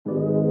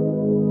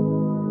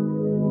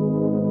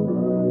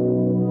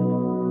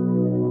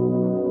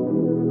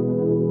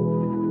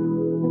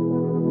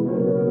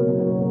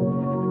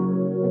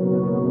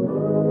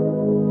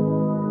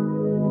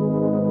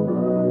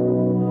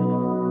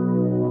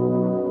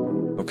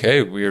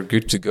Okay, we are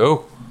good to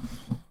go.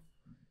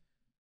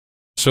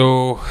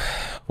 So,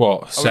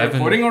 what? Are we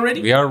recording already?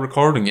 We are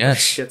recording, yes.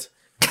 Shit.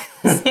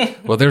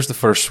 Well, there's the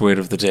first swear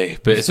of the day,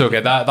 but it's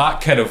okay.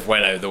 That kind of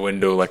went out the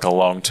window like a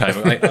long time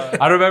ago. Like,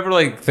 I remember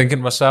like thinking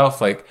to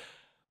myself, like,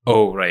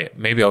 oh right,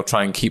 maybe I'll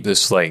try and keep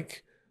this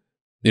like,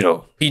 you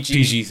know,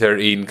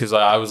 PG-13, because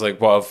I was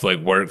like, what if like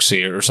work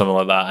see it or something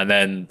like that, and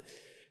then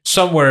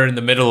somewhere in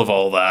the middle of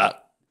all that,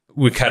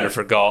 we kind of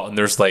forgot, and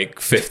there's like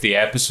 50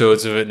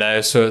 episodes of it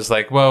now, so it's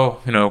like,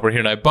 well, you know, we're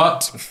here now,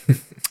 but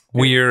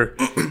we're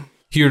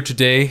here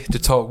today to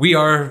talk. We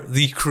are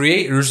the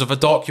creators of a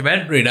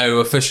documentary now,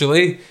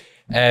 officially.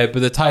 By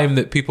the time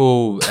that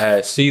people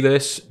see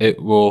this,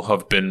 it will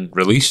have been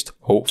released,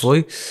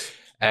 hopefully,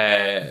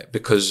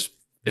 because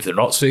if they're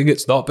not seeing it,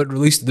 it's not been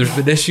released. There's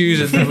been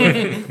issues,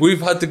 and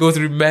we've had to go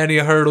through many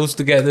hurdles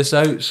to get this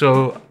out,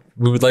 so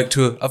we would like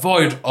to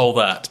avoid all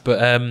that. But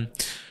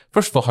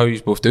first of all, how are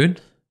you both doing?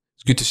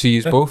 It's good to see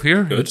you both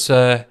here. Good. It's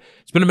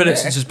been a minute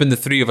since it's been the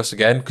three of us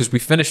again, because we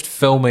finished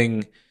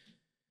filming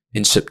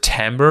in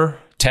September,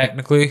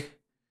 technically.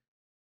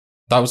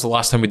 That was the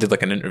last time we did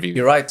like an interview.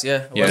 You're right,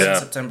 yeah. It was in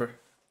September.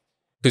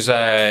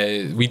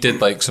 Because we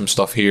did like some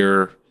stuff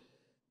here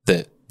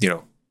that, you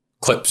know,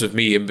 clips of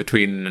me in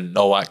between and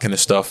all that kind of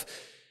stuff.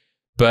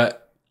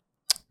 But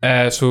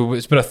so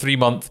it's been a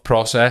 3-month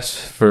process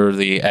for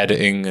the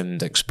editing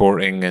and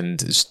exporting, and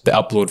the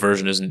upload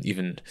version isn't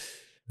even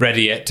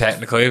ready yet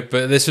technically,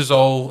 but this is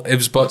all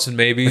ifs, buts and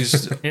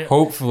maybes.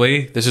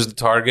 Hopefully this is the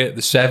target.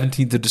 The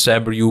 17th of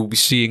December you will be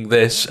seeing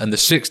this, and the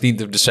 16th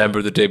of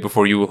December, the day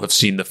before, you will have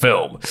seen the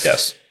film.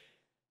 Yes.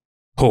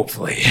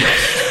 Hopefully.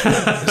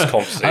 This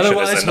conversation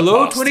Otherwise, is in hello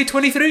the past.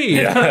 2023.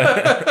 Yeah.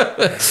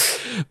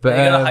 But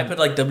you gotta hype it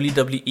like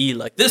WWE,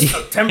 like this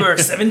September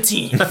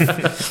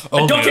 17th.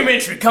 A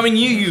documentary coming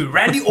near you,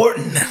 Randy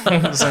Orton.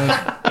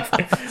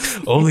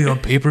 Only on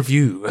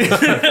pay-per-view.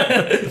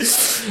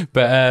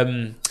 But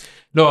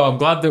no, I'm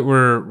glad that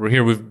we're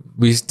here.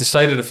 We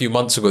decided a few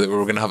months ago that we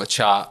were going to have a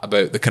chat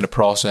about the kind of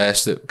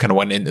process that kind of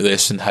went into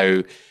this, and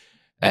how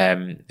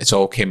it's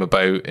all came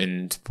about,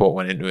 and what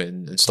went into it,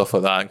 and stuff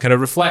like that, and kind of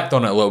reflect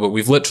on it a little bit.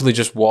 We've literally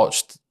just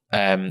watched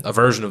a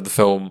version of the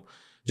film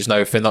just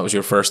now. Finn, that was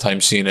your first time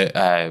seeing it.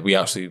 We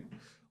actually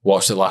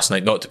watched it last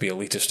night, not to be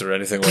elitist or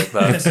anything like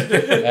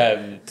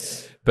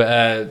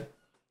that.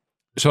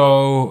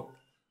 So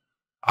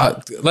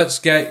let's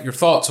get your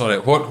thoughts on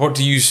it. What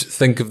do you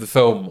think of the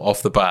film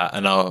off the bat?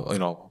 And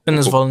I'll, Ben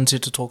has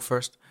volunteered to talk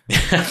first.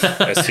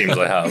 It seems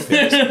I have.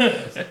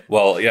 Yes.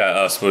 Well,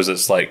 yeah, I suppose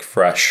it's like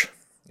fresh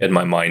in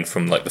my mind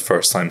from like the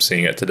first time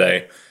seeing it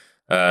today.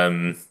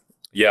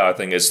 Yeah, I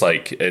think it's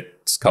like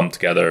it's come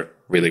together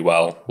really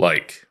well.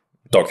 Like,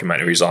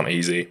 documentaries aren't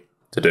easy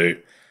to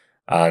do,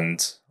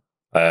 and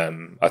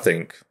I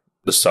think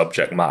the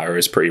subject matter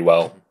is pretty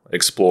well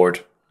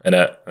explored in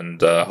it, and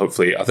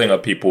hopefully I think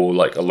that people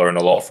like learn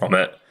a lot from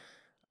it,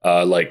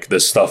 like the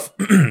stuff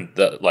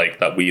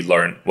that we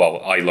learned,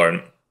 well, I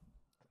learned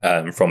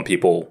from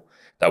people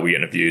that we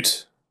interviewed,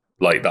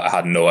 like, that I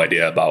had no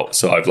idea about,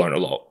 so I've learned a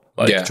lot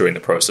during the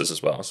process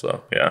as well.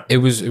 So yeah, it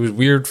was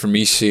weird for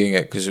me seeing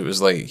it, because it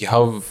was like you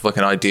have like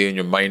an idea in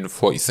your mind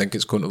of what you think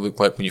it's going to look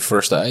like when you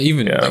first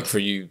even like for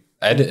you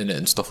editing it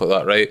and stuff like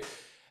that, right?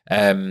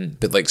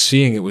 But like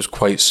seeing it was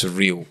quite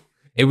surreal.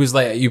 It was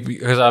like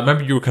because I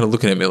remember you were kind of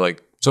looking at me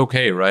like, it's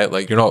okay, right?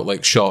 Like, you're not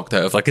like shocked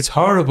out of like, it's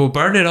horrible,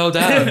 burn it all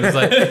down. It's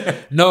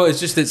like, no,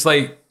 it's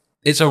like,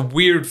 it's a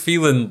weird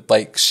feeling,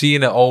 like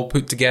seeing it all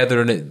put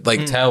together and it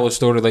like tell a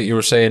story like you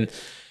were saying.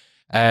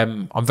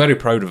 I'm very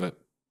proud of it.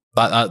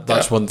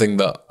 That's one thing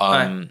that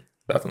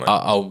definitely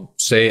I'll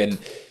say. And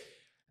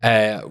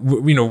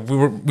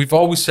we've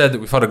always said that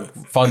we've had a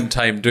fun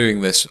time doing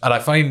this, and I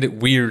find it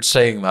weird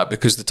saying that,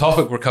 because the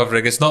topic we're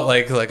covering, it's not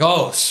like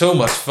oh, so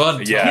much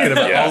fun talking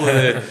about all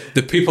of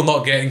the people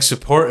not getting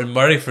support and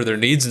money for their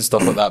needs and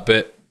stuff like that.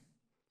 But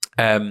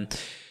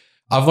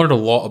I've learned a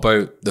lot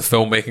about the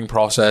filmmaking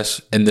process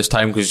in this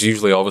time, because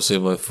usually obviously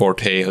my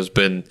forte has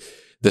been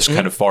this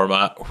kind of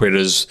format,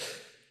 whereas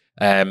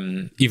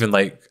even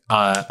like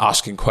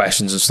asking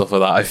questions and stuff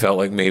like that, I felt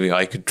like maybe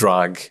I could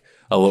drag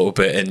a little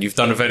bit, and you've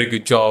done a very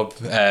good job,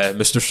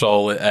 Mr.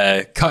 Saul,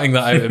 cutting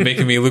that out and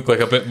making me look like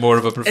a bit more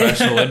of a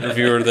professional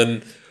interviewer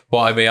than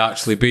what I may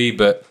actually be.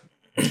 But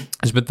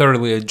it's been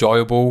thoroughly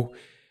enjoyable.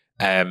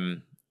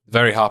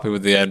 Very happy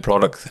with the end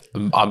product.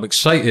 I'm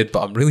excited,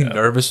 but I'm really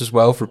nervous as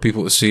well for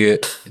people to see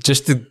it,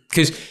 just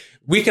because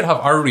we can have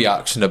our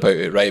reaction about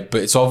it, right?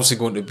 But it's obviously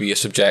going to be a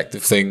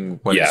subjective thing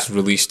when it's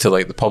released to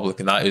like the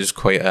public, and that is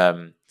quite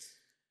a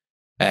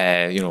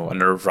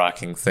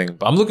nerve-wracking thing.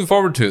 But I'm looking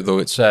forward to it, though.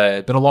 It's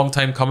been a long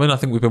time coming. I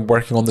think we've been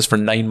working on this for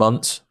 9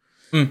 months.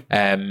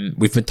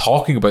 We've been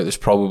talking about this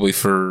probably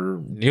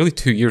for nearly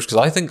 2 years, because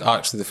I think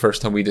actually the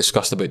first time we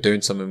discussed about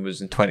doing something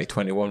was in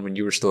 2021 when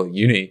you were still at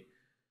uni.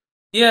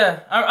 Yeah,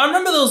 I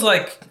remember those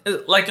like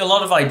a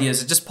lot of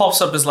ideas. It just pops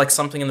up as like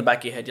something in the back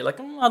of your head. You're like,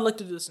 I'd like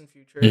to do this in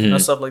future,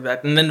 stuff like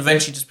that. And then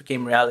eventually just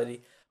became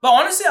reality. But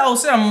honestly, I would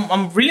say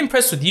I'm really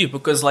impressed with you,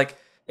 because like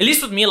at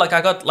least with me, like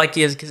I got like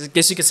I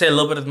guess you could say a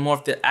little bit more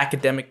of the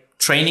academic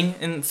training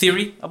in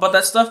theory about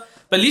that stuff.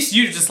 But at least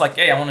you're just like,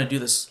 hey, I want to do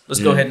this.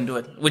 Let's go ahead and do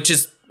it, which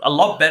is a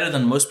lot better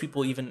than most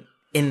people even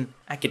in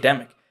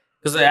academic,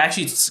 because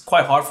actually it's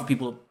quite hard for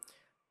people,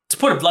 to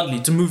put it bluntly,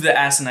 to move their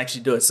ass and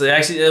actually do it. So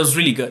actually it was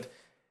really good.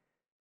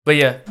 But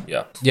yeah.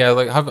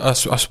 Like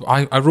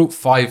I wrote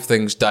 5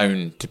 things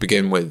down to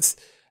begin with,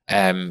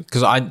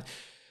 because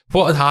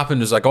what had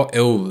happened is I got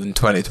ill in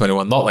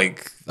 2021. Not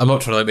like, I'm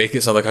not trying to make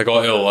it sound like I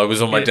got ill. I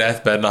was on my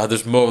deathbed and I had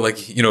this moment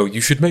like,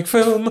 you should make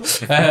film.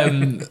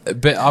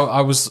 But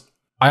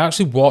I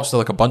actually watched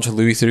like a bunch of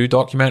Louis Theroux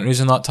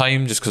documentaries in that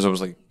time, just because I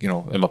was like,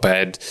 in my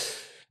bed.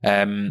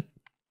 And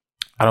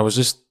I'd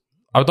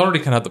already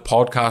kind of had the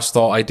podcast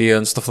thought idea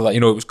and stuff like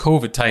that. It was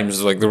COVID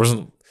times. Like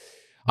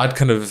I'd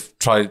kind of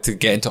tried to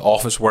get into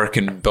office work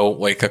and built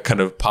like a kind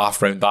of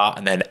path around that,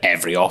 and then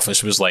every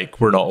office was like,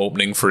 we're not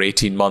opening for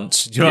 18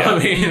 months. Do you know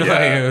what I mean?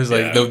 It was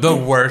like the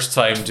worst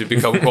time to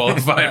become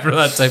qualified for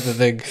that type of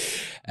thing.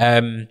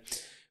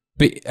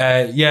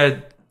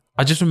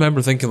 I just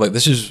remember thinking like,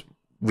 this is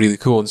really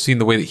cool, and seeing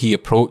the way that he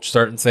approached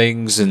certain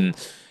things, and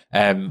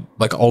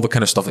like all the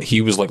kind of stuff that he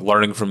was like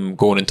learning from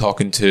going and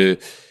talking to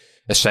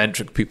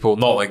eccentric people.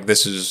 Not like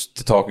this is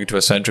to talking to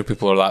eccentric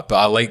people or that, but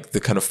I like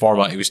the kind of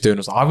format he was doing.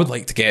 I would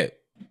like to get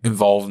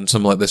involved in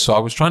something like this. So I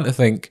was trying to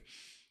think,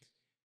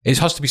 it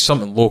has to be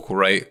something local,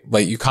 right?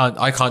 Like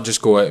I can't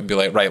just go out and be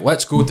like, right,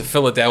 let's go to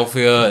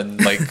Philadelphia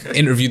and like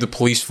interview the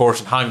police force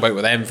and hang out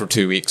with them for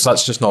 2 weeks.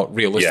 That's just not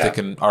realistic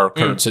in our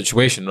current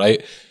situation,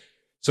 right?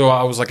 So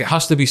I was like, it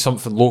has to be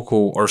something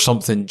local or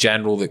something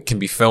general that can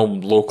be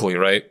filmed locally,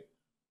 right?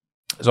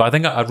 So I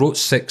think I wrote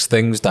 6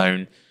 things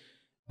down.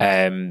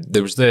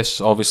 There was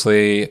this,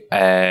 obviously.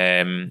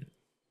 I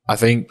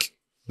think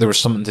there was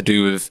something to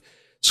do with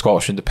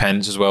Scottish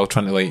independence as well,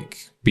 trying to like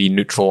be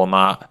neutral on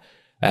that.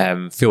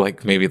 Feel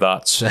like maybe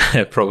that's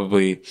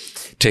probably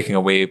taking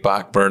a way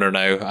back burner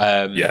now.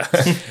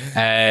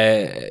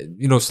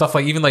 Stuff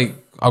like, even like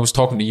I was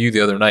talking to you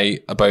the other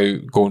night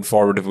about going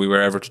forward, if we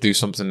were ever to do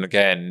something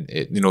again,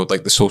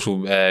 like the social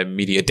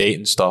media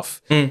dating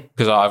stuff.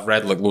 Because I've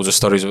read like loads of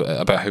studies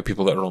about how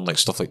people that are on like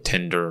stuff like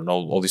Tinder and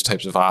all these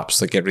types of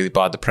apps like get really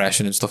bad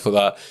depression and stuff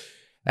like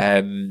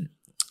that.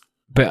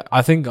 But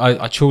I think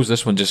I chose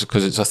this one just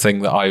because it's a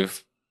thing that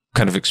I've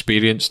kind of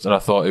experienced, and I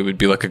thought it would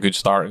be like a good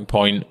starting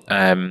point.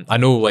 I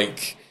know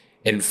like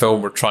in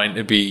film we're trying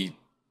to be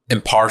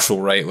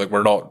impartial, right? Like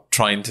we're not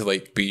trying to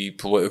like be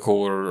political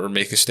or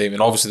make a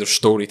statement. Obviously there's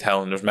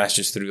storytelling, there's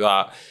messages through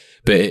that,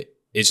 but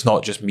it's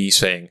not just me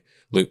saying,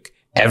 look,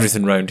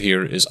 everything around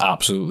here is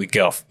absolutely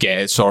guff, get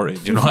it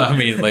sorted. You know what I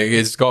mean? Like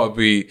it's got to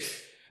be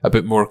a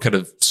bit more kind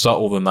of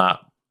subtle than that.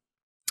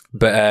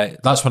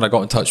 But that's when I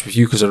got in touch with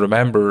you, because I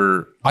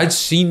remember I'd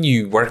seen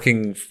you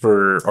working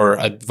or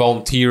I'd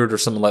volunteered or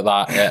something like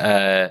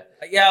that.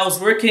 I was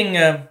working,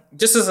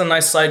 just as a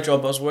nice side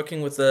job, I was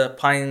working with the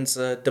Pines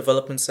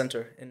Development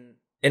Center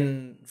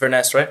in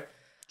Verness, right?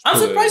 I'm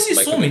surprised you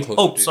saw me.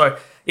 Oh, sorry.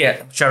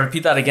 Yeah, should I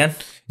repeat that again?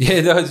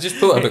 Yeah, no, just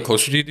pull it a bit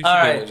closer to you. All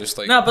right.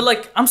 No, but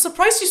like, I'm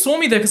surprised you saw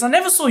me there, because I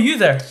never saw you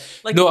there.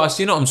 Like, no, I've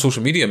seen it on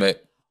social media, mate.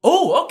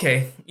 Oh,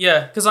 okay.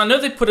 Yeah, because I know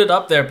they put it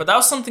up there, but that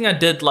was something I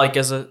did like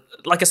as a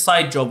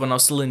side job when I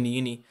was still in the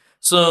uni.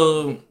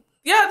 So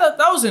yeah,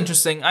 that was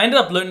interesting. I ended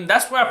up learning.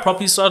 That's where I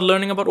properly started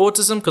learning about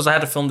autism, because I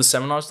had to film the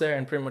seminars there,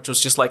 and pretty much it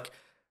was just like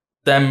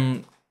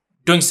them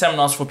doing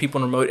seminars for people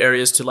in remote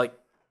areas to like,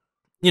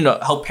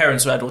 help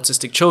parents who had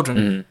autistic children.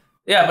 Mm-hmm.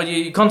 Yeah, but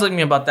you contacted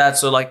me about that,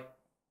 so like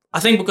I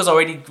think because I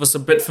already was a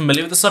bit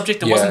familiar with the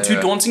subject, it wasn't too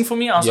daunting for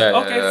me. I was like,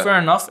 okay, fair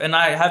enough. And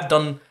I have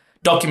done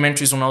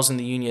documentaries when I was in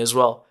the uni as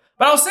well.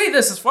 But I'll say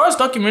this, as far as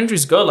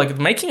documentaries go, like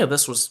the making of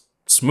this was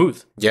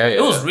smooth.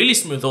 It was really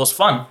smooth. It was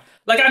fun.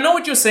 Like, I know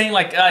what you're saying,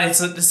 like,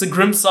 it's a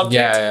grim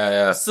subject.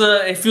 Yeah.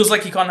 So it feels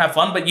like you can't have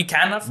fun, but you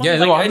can have fun. Yeah,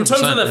 like, in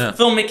terms of the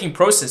filmmaking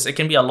process, it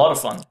can be a lot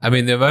of fun. I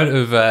mean, the amount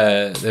of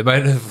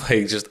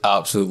like just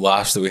absolute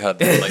laughs that we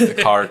had in like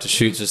the car to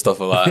shoots and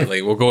stuff like that.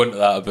 Like, we'll go into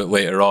that a bit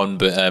later on,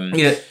 but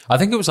I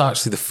think it was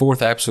actually the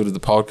 4th episode of the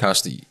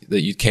podcast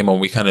that you came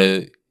on.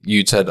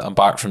 You'd said, I'm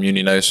back from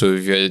uni now, so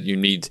if you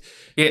need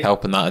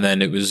help in that, and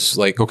then it was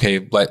like, okay,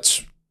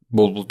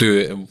 we'll do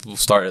it, and we'll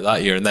start it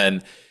that year, and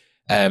then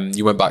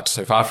you went back to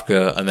South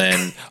Africa, and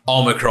then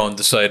Omicron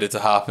decided to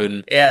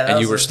happen,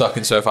 and you were stuck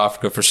in South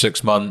Africa for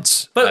 6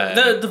 months. But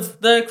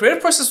the creative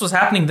process was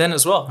happening then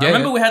as well. I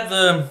remember we had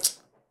the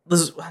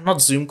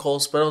not Zoom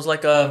calls, but it was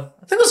like I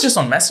think it was just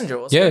on Messenger.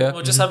 Wasn't it? We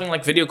were just having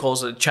like video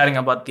calls, chatting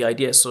about the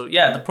idea. So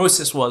yeah, the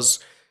process was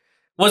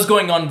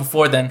going on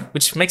before then,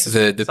 which makes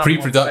it the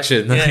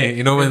pre-production.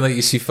 When like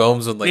you see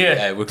films on like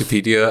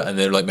Wikipedia, and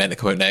they're like meant to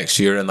come out next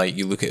year, and like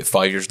you look at it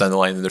 5 years down the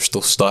line and they're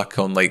still stuck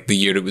on like the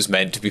year it was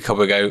meant to be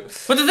coming out.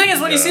 But the thing is,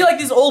 when you see like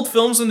these old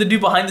films when they do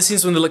behind the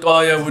scenes, when they're like,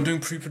 oh yeah, we're doing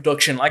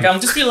pre-production, like I'm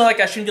just feeling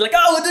like I shouldn't be like,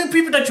 oh, we're doing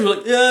pre-production. We're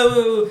like, yeah,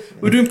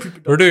 we're doing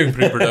pre-production. We're doing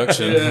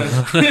pre-production.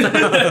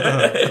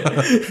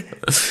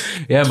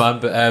 Yeah, man.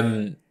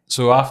 But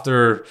so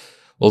after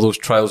all those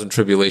trials and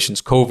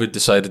tribulations, COVID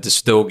decided to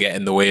still get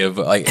in the way of,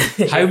 like,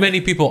 how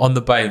many people on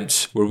the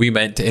bounce were we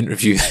meant to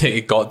interview that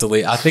it got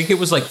delayed? I think it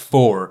was like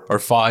 4 or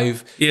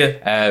 5.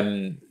 Yeah.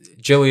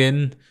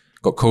 Gillian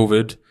got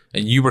COVID,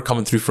 and you were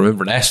coming through from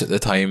Inverness at the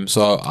time,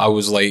 so I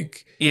was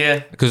like, Yeah.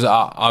 because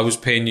I was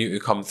paying you to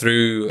come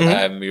through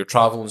your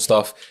travel and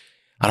stuff,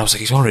 and I was like,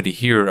 he's already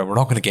here, and we're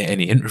not going to get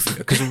any interview,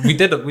 because I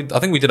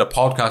think we did a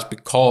podcast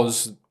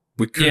because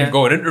we couldn't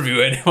go and interview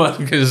anyone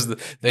because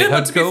they had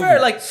But to be COVID.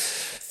 fair, like,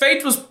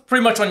 fate was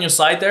pretty much on your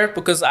side there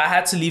because I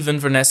had to leave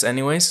Inverness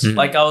anyways.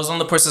 Like, I was on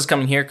the process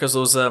coming here because it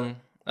was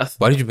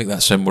Why did you make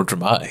that sound more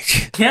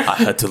dramatic? Yeah. I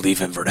had to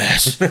leave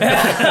Inverness. No,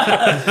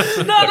 that's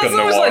not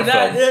noir like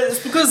that. film.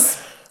 It's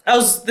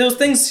because there was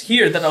things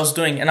here that I was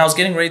doing, and I was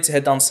getting ready to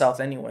head down south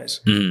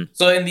anyways.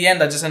 So in the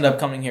end, I just ended up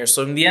coming here.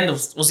 So in the end,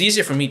 it was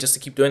easier for me just to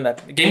keep doing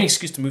that. It gave me an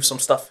excuse to move some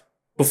stuff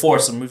before,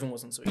 so moving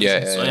wasn't so easy.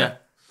 Yeah.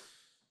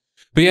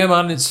 But yeah,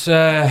 man, it's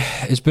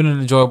been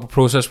an enjoyable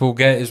process. We'll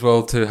get as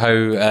well to how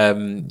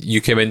you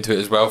came into it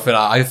as well. But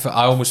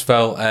I almost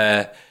felt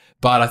bad.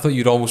 I thought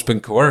you'd almost been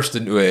coerced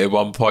into it at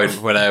one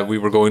point when we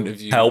were going to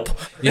view. Help.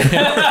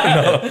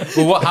 Yeah.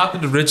 Well, what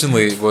happened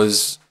originally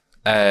was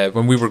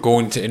when we were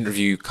going to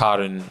interview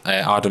Karen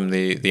Adam,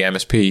 the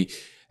MSP.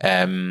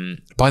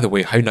 By the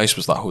way, how nice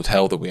was that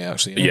hotel that we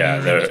actually interviewed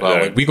Yeah, as well?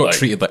 they're Like, we got like-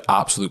 treated like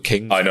absolute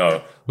kings. I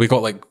know. We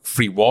got like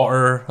free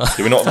water.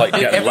 Do we not like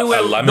get a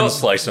Everywhere- lemon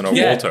slice in our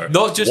water?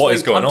 Not just what like,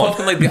 is going I'm on?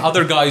 talking like the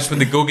other guys when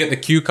they go get the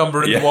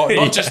cucumber in Yeah, the water.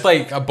 Not yeah. just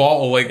like a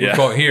bottle like we've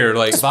got here.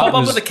 Like Just that pop up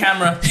was. with a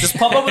camera. Just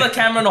pop up with a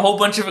camera and a whole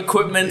bunch of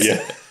equipment.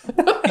 Yeah.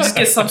 You just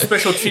get some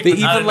special They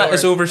treatment. out even of let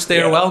us nowhere.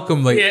 overstay our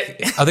welcome. Like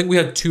Yeah. I think we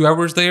had 2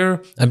 hours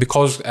there, and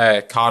because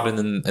Karen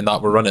and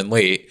that were running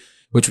late,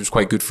 which was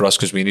quite good for us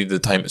because we needed the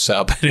time to set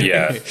up.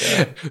 Yeah.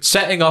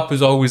 Setting up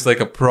is always like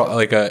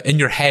in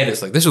your head.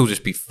 It's like this will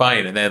just be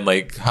fine, and then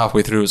like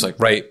halfway through, it's like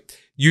right.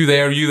 You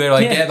there,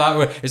 like, Yeah. get that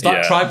way. Is that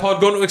Yeah. tripod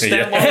going to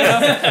extend long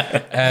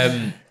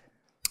enough?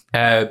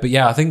 But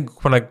yeah, I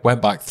think when I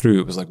went back through,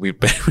 it was like we'd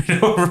been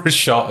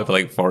overshot of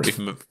like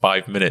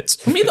 45 minutes.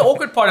 For me, the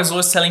awkward part is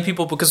always telling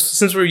people, because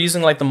since we're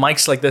using like the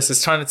mics like this,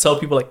 it's trying to tell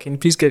people like, can you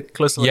please get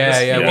closer like Yeah,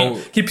 this? yeah, Can you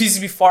well- can you please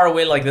be far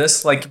away like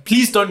this? Like,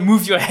 please don't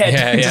move your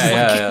head.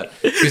 Yeah.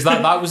 Because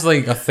that was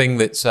like a thing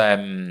that's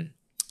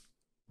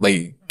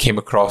like came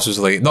across as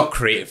like not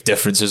creative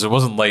differences. It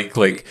wasn't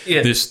like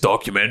Yeah. this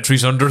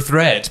documentary's under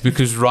threat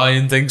because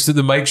Ryan thinks that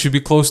the mic should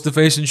be close to the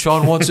face and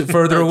Sean wants it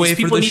further away These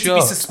for people the need to be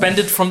shot.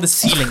 suspended from the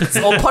ceiling. It's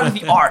all part of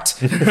the art.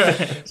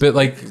 But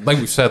like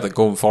we've said, like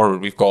going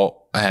forward, we've got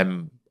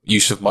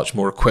use of much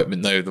more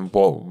equipment now than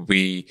what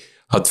we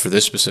had for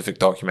this specific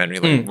documentary.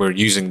 Like we're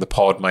using the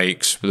pod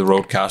mics with the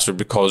Rodecaster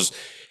because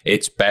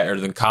it's better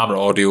than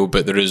camera audio,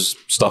 but there is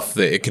stuff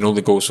that it can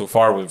only go so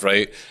far with,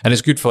 right? And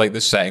it's good for like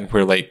this setting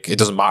where like it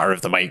doesn't matter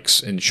if the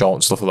mic's in shot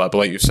and stuff like that. But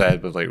like you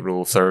said, with like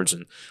rule of thirds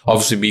and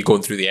obviously me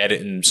going through the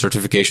editing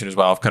certification as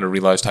well, I've kind of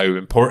realized how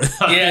important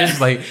that Yeah. is.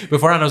 Like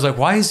beforehand, I was like,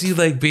 why is he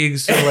like being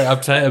so like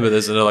uptight about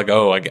this? And they're like,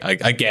 oh, I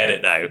get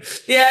it now.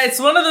 Yeah, it's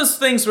one of those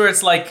things where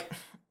it's like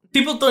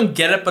people don't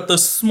get it, but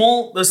those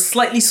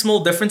slightly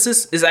small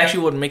differences is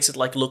actually what makes it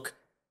like look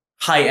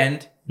high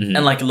end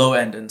and like low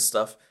end and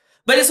stuff.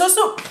 But it's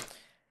also,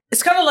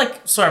 it's kind of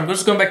like, sorry, I'm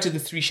just going back to the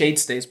 3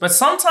 Shades days, but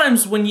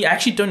sometimes when you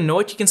actually don't know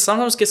it, you can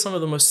sometimes get some of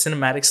the most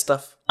cinematic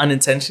stuff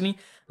unintentionally.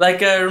 Like,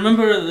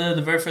 remember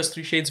the very first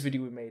 3 Shades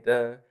video we made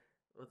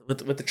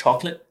with the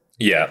chocolate?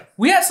 Yeah.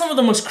 We had some of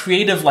the most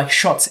creative like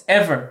shots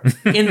ever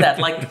in that,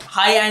 like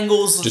high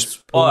angles.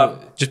 Just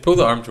pull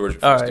the arm towards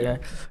your all face,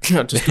 right, dude.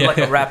 yeah. Just do like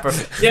a rapper.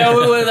 Yeah,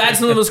 we had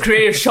some of the most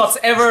creative shots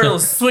ever. It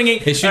was swinging.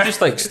 It should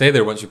just like stay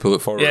there once you pull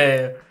it forward.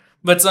 Yeah.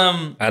 But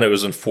And it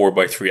was in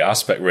 4:3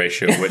 aspect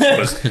ratio, which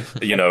was,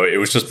 it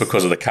was just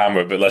because of the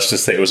camera, but let's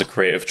just say it was a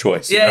creative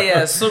choice.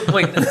 yeah. So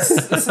wait,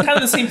 it's kind of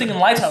the same thing in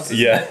Lighthouse. isn't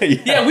Yeah.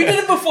 it? Yeah, we did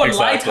it before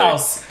Exactly.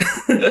 Lighthouse.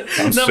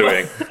 I'm No,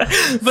 suing.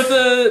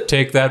 But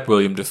Take that,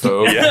 William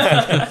Dafoe.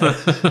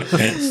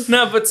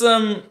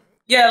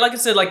 yeah, like I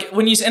said, like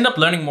when you end up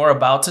learning more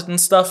about it and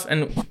stuff,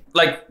 and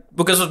like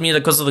because of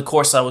the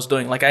course I was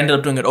doing, like I ended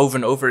up doing it over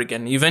and over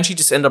again. You eventually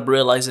just end up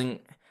realizing.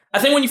 I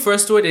think when you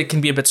first do it, it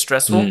can be a bit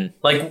stressful.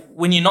 Like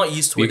when you're not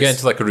used to it. You get it's-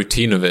 into like a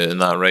routine of it and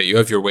that, right? You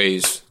have your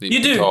ways that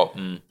You do. taught.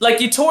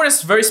 Like you taught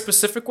us a very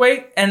specific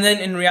way, and then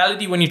in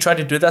reality, when you try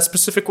to do that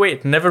specific way,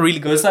 it never really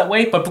goes that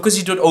way. But because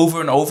you do it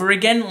over and over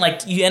again,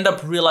 like you end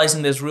up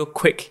realizing there's real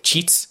quick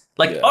cheats.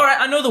 Like, all right,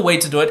 I know the way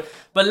to do it,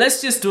 but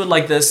let's just do it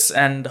like this,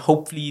 and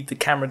hopefully the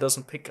camera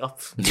doesn't pick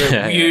up the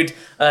Yeah. weird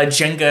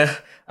Jenga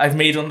I've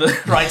made on the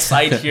right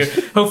side here.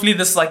 Hopefully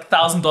this like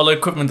 $1,000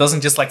 equipment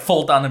doesn't just like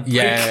fall down and break.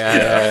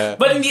 Yeah.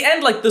 But in the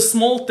end, like the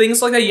small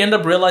things like that, you end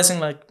up realizing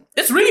like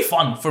it's really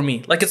fun for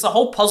me. Like it's a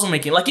whole puzzle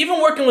making. Like even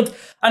working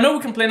with, I know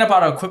we complain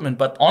about our equipment,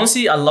 but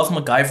honestly, I love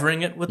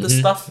MacGyvering it with this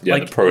stuff. Yeah,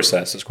 Like the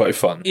process is quite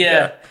fun.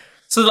 yeah.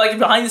 So like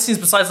behind the scenes,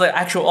 besides like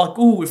actual like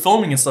we're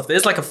filming and stuff,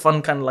 there's like a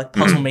fun kind of like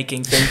puzzle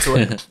making thing to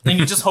it. And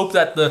you just hope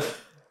that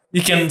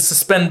you can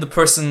suspend the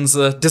person's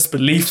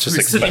disbelief. Just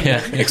through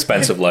sitting-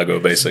 expensive Lego,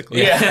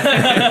 basically.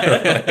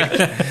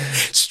 yeah.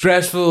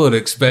 Stressful and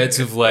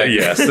expensive leg.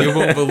 Yes. You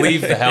won't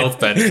believe the health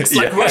benefits. It's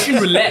like Russian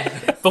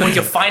roulette, but with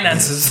your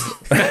finances.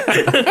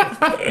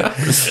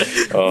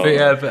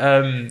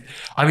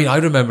 I mean, I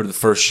remember the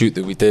first shoot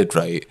that we did,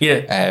 right?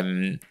 Yeah.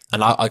 And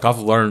I've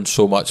learned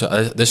so much.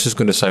 This is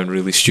going to sound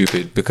really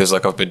stupid because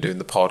like I've been doing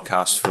the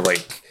podcast for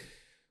like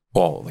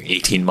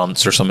 18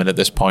 months or something at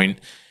this point,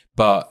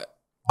 but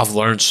I've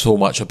learned so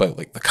much about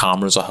like the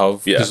cameras I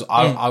have. Yeah. Because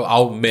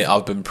I'll admit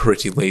I've been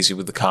pretty lazy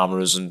with the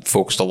cameras and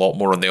focused a lot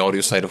more on the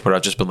audio side of where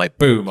I've just been like,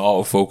 boom,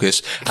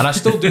 autofocus. And I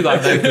still do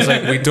that now because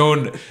like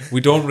we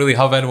don't really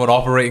have anyone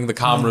operating the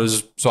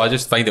cameras, so I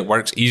just find it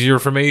works easier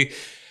for me.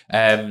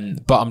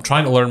 But I'm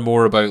trying to learn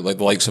more about like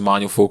the likes of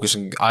manual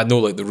focusing. I know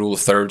like the rule of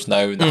thirds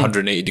now and the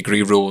 180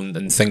 degree rule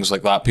and things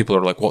like that. People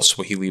are like, what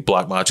Swahili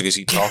black magic is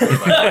he talking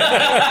about?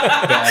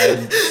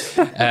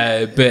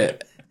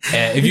 but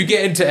if you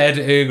get into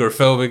editing or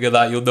filming and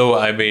that, you'll know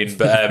what I mean.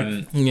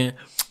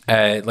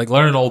 But like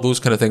learning all those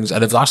kind of things,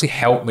 and it's actually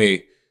helped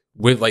me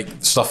with like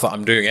stuff that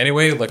I'm doing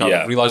anyway. Like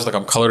I realized like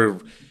I'm color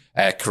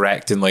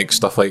correcting like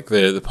stuff like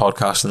the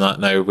podcast and that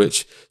now,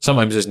 which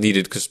sometimes is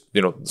needed because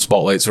the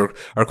spotlights are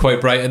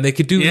quite bright and they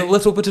could do a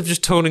little bit of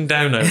just toning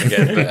down now and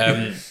again.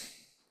 But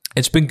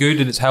it's been good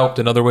and it's helped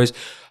in other ways.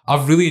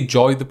 I've really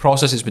enjoyed the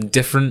process. It's been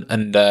different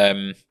and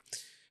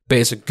but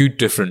it's a good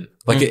different.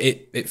 Like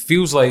it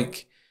feels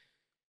like,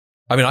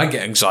 I mean, I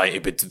get anxiety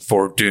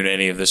before doing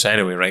any of this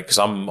anyway, right? Because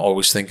I'm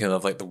always thinking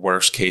of like the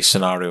worst case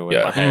scenario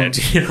in my head,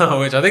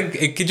 which I think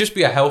it could just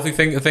be a healthy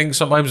thing to think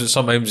sometimes, and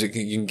sometimes you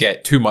can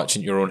get too much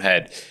in your own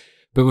head.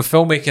 But with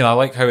filmmaking, I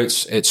like how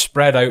it's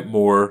spread out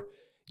more.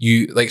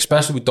 You like,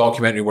 especially with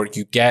documentary work,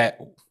 you get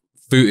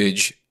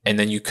footage and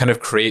then you kind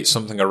of create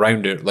something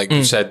around it. Like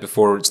you said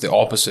before, it's the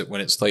opposite when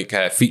it's like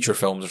feature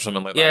films or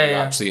something like that. You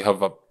actually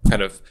have a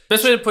kind of...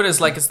 Best way to put it is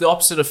like it's the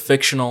opposite of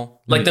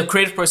fictional. Like the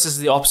creative process is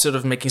the opposite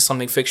of making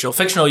something fictional.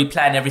 Fictional, you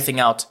plan everything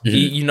out.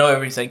 You know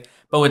everything.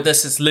 But with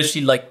this, it's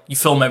literally like you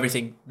film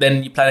everything,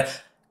 then you plan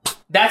it.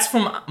 That's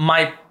from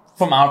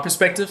our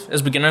perspective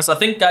as beginners. I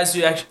think guys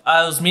who actually...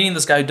 I was meeting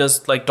this guy who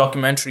does like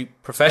documentary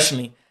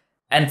professionally.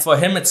 And for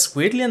him, it's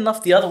weirdly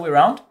enough the other way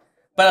around.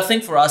 But I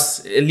think for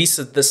us, at least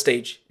at this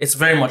stage, it's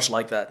very much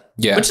like that.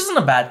 Yeah. Which isn't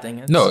a bad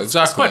thing. No,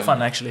 exactly. It's quite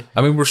fun, actually.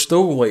 I mean, we're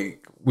still like,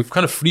 we've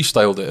kind of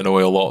freestyled it in a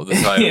way a lot of the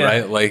time,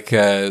 right? Like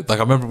I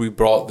remember we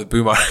brought the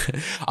boom arm.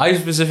 I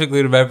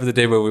specifically remember the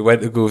day when we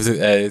went to go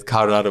to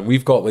Colorado.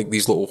 We've got like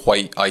these little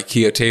white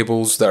IKEA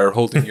tables that are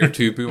holding your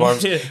two boom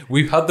arms.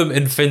 We've had them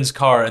in Finn's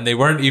car and they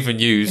weren't even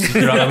used.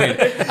 You know what I mean?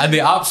 And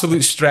the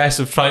absolute stress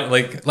of trying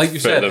to like you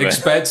said,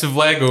 expensive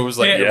Legos.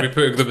 Like, are we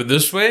putting them in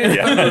this way?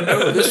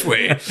 No, this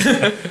way.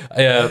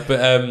 But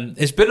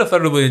it's been a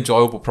thoroughly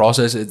enjoyable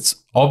process. It's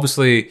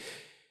obviously...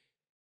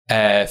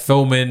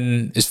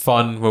 filming is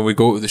fun when we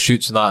go to the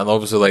shoots and that, and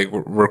obviously like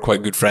we're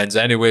quite good friends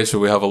anyway, so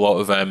we have a lot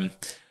of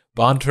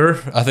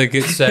banter. I think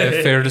it's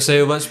fair to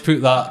say. Let's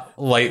put that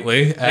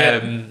lightly.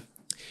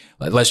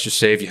 Let's just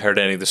say if you heard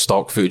any of the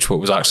stock footage, what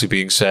was actually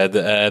being said,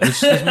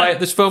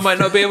 this film might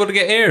not be able to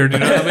get aired. You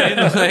know what I mean?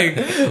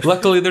 Like,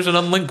 luckily, there's an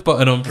unlink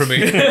button on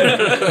Premiere.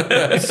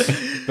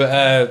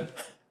 But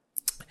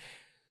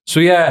so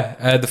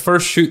the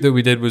first shoot that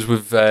we did was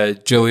with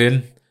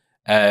Gillian.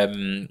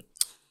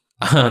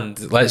 And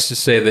let's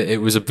just say that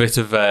it was a bit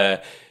of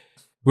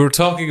we were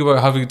talking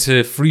about having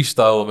to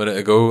freestyle a minute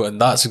ago,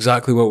 and that's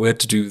exactly what we had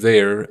to do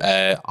there.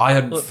 I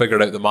hadn't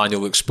figured out the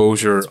manual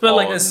exposure. It's a bit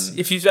like this.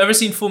 If you've ever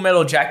seen Full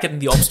Metal Jacket and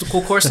the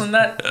obstacle course on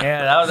that,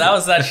 that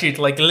was that shit.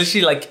 Like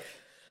literally, like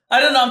I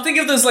don't know. I'm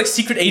thinking of those like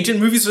secret agent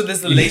movies where there's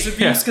the laser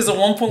beams. Because at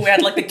one point we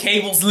had like the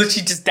cables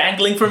literally just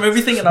dangling from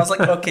everything, and I was like,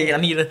 okay, I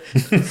need to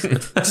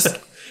just.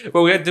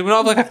 Well, did we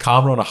not have like a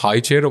camera on a high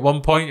chair at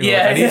one point? You're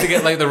like, I need to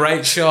get like the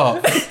right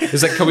shot.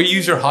 It's like, can we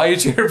use your high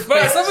chair?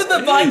 But some of the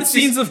behind the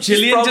scenes of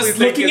Gillian just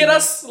looking at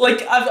us,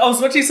 like I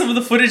was watching some of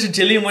the footage of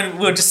Gillian when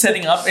we were just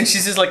setting up, and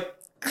she's just like,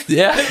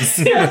 she's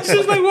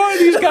just like, what are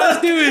these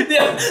guys doing?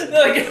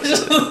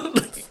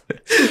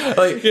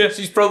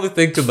 She's probably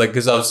thinking like,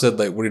 because I've said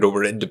like,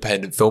 we're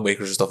independent filmmakers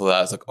and stuff like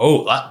that. It's like,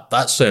 oh,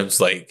 that sounds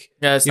like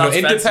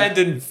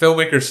independent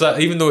filmmakers.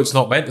 Even though it's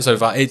not meant to sound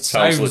fancy, it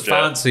sounds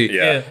fancy.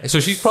 Yeah. So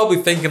she's probably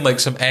thinking like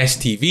some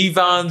STV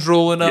vans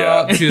rolling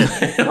up.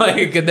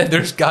 Like, and then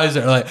there's guys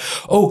that are like,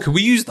 oh, can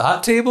we use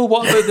that table?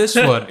 What about this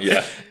one?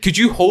 Could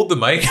you hold the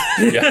mic?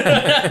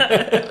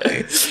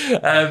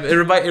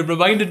 It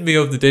reminded me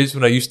of the days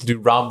when I used to do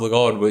Rambling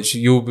On, which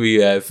you'll be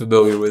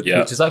familiar with,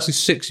 which is actually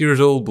 6 years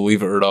old,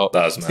 believe it or not.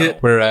 That's mad.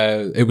 Where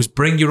it was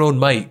bring your own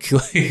mic.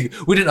 Like,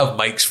 we didn't have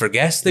mics for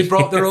guests; they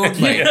brought their own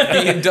mic.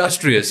 Be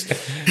industrious.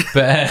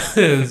 But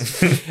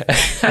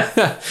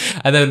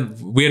and then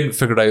we hadn't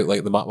figured out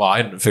like I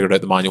hadn't figured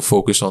out the manual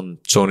focus on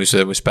Sony, so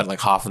then we spent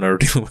like half an hour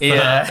dealing with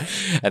that.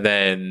 And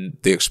then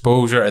the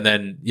exposure, and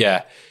then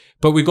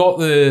but we got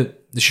the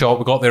shot.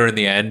 We got there in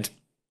the end.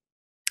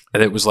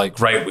 And it was like,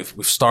 right,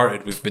 we've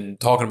started. We've been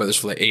talking about this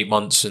for like 8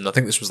 months, and I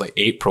think this was like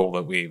April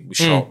that we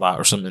shot that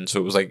or something. So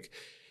it was like,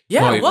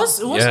 Yeah, Not it even- was.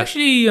 It was yeah.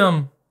 actually.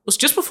 It was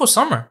just before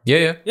summer.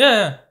 Yeah.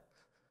 Yeah.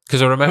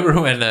 Because I remember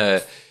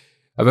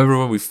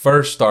when we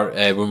first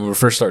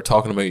started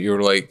talking about it, you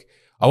were like,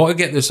 I want to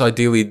get this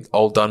ideally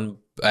all done,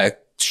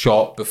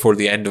 shot before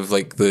the end of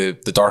like the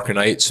darker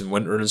nights and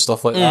winter and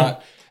stuff like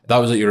that. That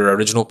was like your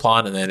original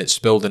plan, and then it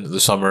spilled into the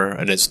summer,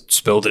 and it's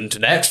spilled into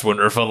next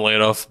winter, funnily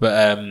enough.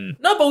 But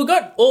No, but we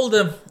got all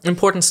the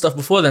important stuff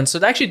before then, so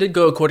it actually did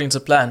go according to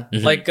plan.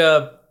 Like,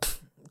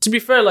 to be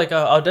fair, like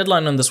our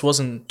deadline on this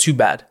wasn't too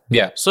bad.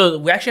 yeah, So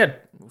we actually had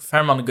a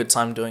fair amount of good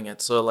time doing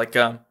it. So like,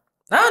 no.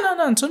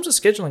 In terms of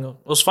scheduling, it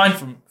was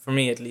fine for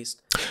me at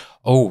least.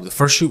 oh, the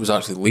first shoot was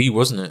actually Lee,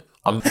 wasn't it?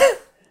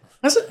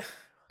 Was it?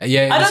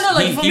 Yeah, I don't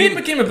know, like, for me it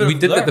became a bit We of a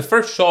did blur. like the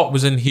first shot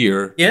was in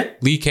here. Yeah.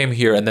 Lee came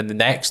here, and then the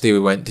next day we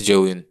went to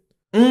Jillian.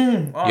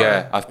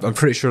 Yeah, I'm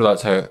pretty sure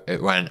that's how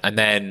it went. And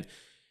then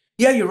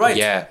Yeah, you're right.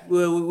 Yeah.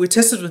 We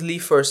tested with Lee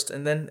first,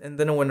 and then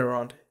it went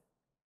around.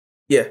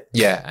 Yeah.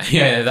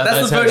 yeah,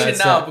 That's the how version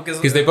now, it.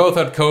 because they both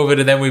had COVID,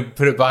 and then we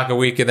put it back a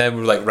week, and then we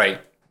were like, right,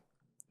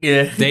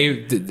 Yeah.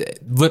 they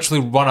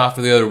literally one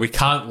after the other. We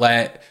can't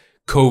let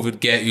COVID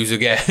get you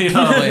again. You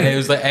know, like, it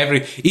was like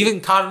even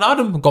Karen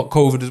Adam got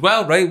COVID as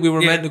well, right? We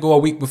were meant to go a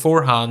week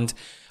beforehand,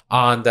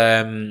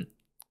 and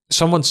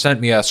someone sent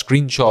me a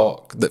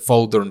screenshot that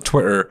followed her on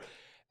Twitter,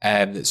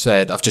 that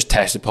said, "I've just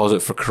tested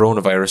positive for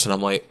coronavirus," and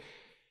I'm like,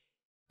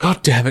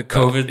 God damn it,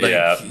 COVID. Like,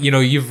 Yeah. you know,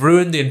 you've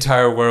ruined the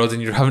entire world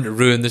and you're having to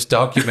ruin this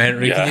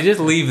documentary. Yeah. Can you just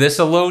leave this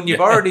alone? You've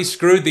already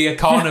screwed the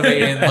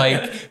economy and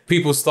like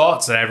people's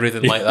thoughts and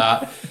everything like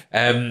that.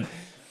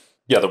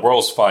 Yeah, the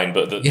world's fine,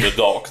 but the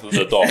doc,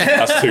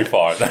 that's too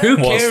far. Who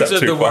cares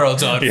if the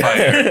world's on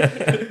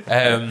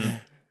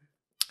fire?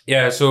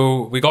 Yeah,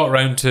 so we got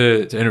around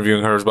to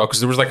interviewing her as well, because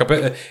there was like a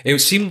bit, it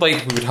seemed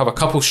like we would have a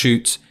couple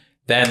shoots,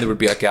 then there would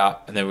be a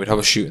gap, and then we'd have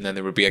a shoot, and then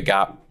there would be a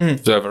gap.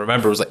 So if I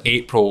remember, it was like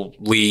April,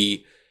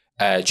 Lee,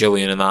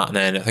 Jillian and that, and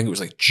then I think it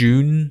was like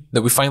June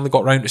that we finally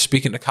got around to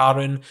speaking to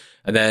Karen,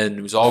 and then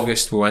it was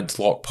August we went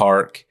to Lock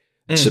Park.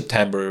 In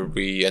September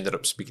we ended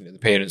up speaking to the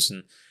parents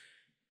and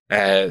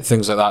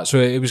things like that. So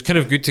it was kind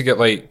of good to get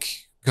like,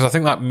 because I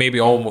think that maybe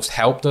almost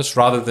helped us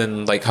rather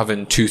than like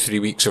having 2-3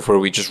 weeks of where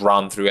we just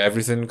ran through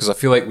everything, because I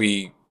feel like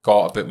we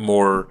got a bit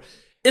more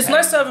It's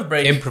nice to have a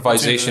break.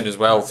 improvisation as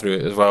well through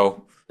it as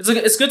well.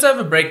 It's good to have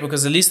a break,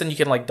 because at least then you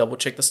can like double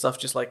check the stuff,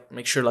 just like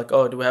make sure like,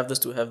 oh, do we have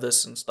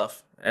this and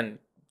stuff. And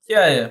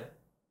yeah.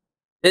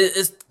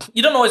 It's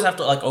you don't always have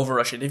to like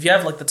overrush it. If you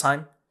have like the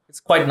time, it's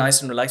quite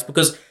nice and relaxed,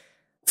 because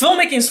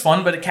filmmaking is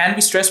fun, but it can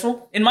be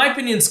stressful. In my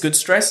opinion, it's good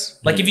stress.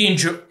 Like if you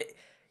enjoy,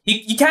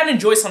 you can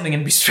enjoy something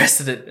and be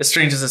stressed at it, as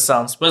strange as it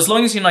sounds. But as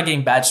long as you're not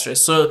getting bad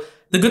stress. So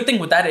the good thing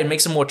with that, it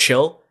makes it more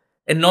chill.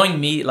 And knowing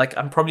me, like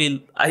I'm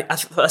probably, I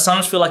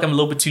sometimes feel like I'm a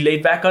little bit too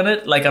laid back on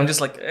it. Like I'm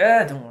just like,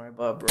 don't worry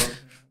about it, bro.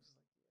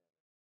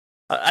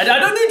 I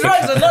don't do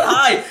drugs, I'm not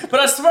high,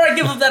 but I swear I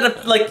give up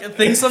that like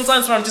thing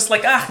sometimes where I'm just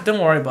like, don't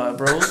worry about it,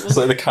 bro. It's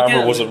like the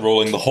camera wasn't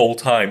rolling the whole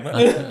time.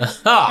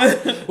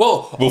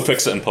 Well, We'll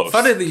fix it in post.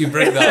 funny that you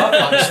bring that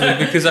up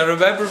actually, because I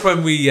remember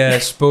when we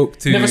spoke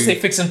to Never say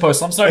fix and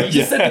post. I'm sorry, you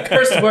just said the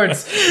cursed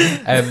words.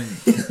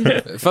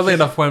 funnily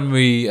enough, when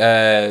we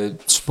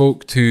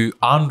spoke to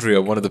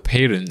Andrea, one of the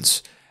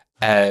parents,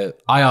 I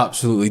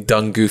absolutely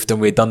done goofed,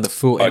 and we had done the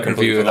full I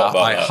completely completely interview, and forgot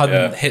I about that,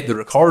 hadn't yeah. hit the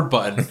record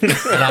button,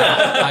 and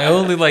I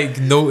only like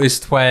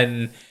noticed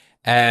when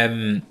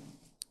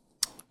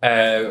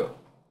I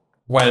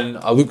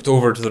looked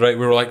over to the right.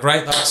 We were like,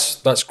 right,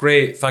 that's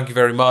great, thank you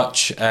very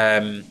much.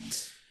 And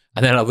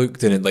then I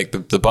looked in, and like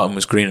the button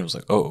was green. I was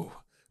like, oh,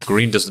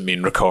 green doesn't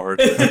mean record.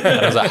 And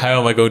I was like,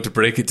 how am I going to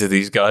break it to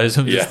these guys?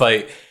 I'm just Yeah.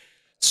 like,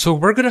 so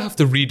we're going to have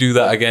to redo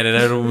that again. And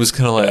everyone was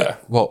kind of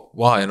like, what,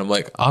 why? And I'm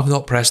like, I've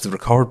not pressed the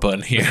record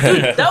button here.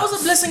 That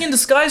was a blessing in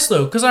disguise,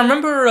 though, because I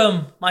remember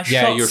my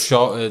Yeah, shots your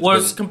shot had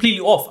was been-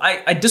 completely off.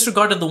 I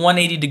disregarded the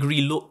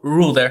 180-degree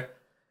rule there.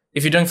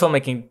 If you're doing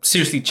filmmaking,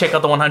 seriously, check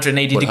out the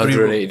 180-degree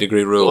rule. 180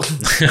 degree rule.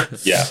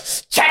 Yeah,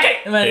 Check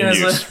it! Man, in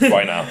it was, use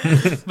right now.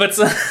 but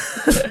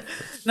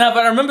no,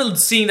 but I remember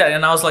seeing that,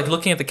 and I was like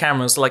looking at the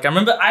cameras. Like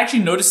I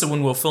actually noticed it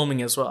when we were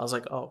filming as well. I was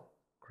like, oh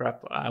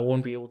crap, I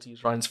won't be able to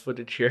use Ryan's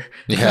footage here.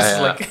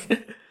 Yeah,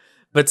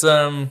 But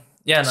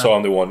yeah, no. So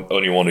I'm the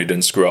only one who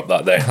didn't screw up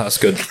that day. That's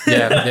good.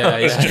 Yeah.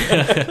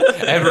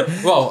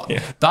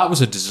 That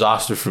was a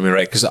disaster for me,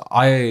 right? Because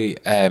I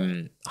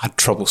had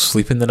trouble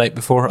sleeping the night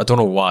before. I don't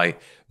know why,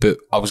 but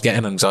I was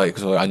getting anxiety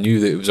because I knew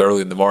that it was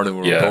early in the morning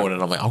when we were Yeah. going,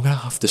 and I'm like, I'm gonna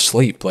have to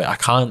sleep. Like I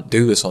can't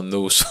do this on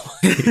no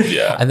sleep.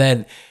 Yeah. And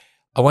then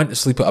I went to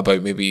sleep at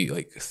about maybe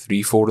like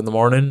 3-4 in the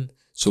morning.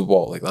 So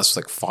what? Like that's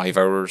like 5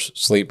 hours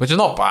sleep, which is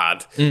not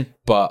bad.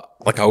 But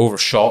like I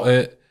overshot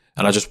it,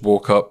 and I just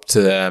woke up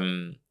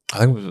to I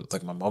think it was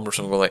like my mom or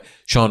something like,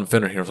 Sean and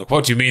Finn are here. I was like,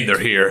 what do you mean they're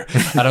here?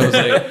 And I was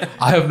like,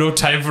 I have no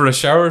time for a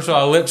shower, so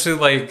I literally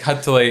like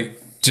had to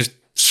like just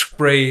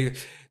spray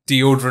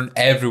deodorant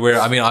everywhere.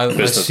 I mean, I've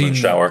Businessman seen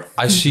shower.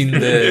 I've seen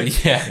the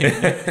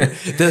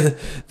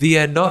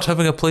not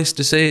having a place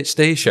to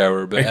stay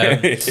shower, but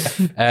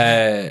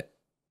I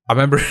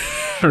remember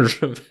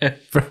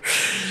remember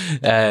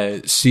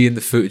seeing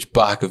the footage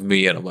back of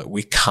me, and I'm like,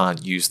 we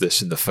can't use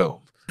this in the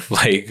film.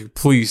 Like,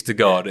 please to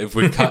God, if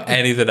we cut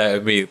anything out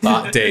of me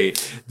that day,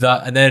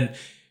 and then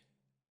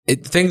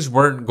things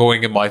weren't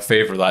going in my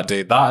favor that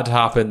day. That had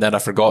happened. Then I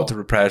forgot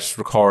to press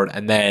record,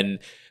 and then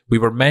we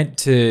were meant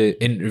to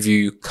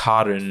interview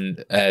Karen,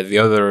 the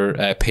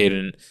other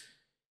parent,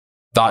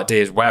 that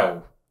day as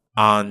well.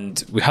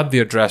 And we had the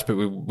address, but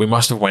we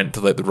must have went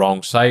to like the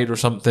wrong side or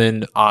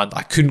something. And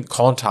I couldn't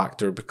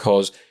contact her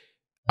because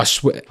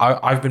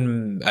I've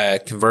been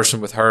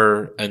conversing with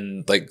her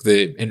and like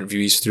the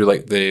interviewees through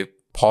like the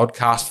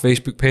podcast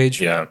Facebook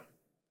page. Yeah.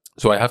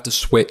 So I have to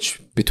switch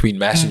between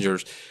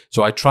messengers.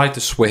 So I tried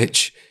to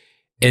switch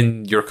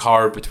in your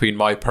car between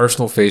my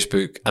personal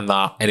Facebook and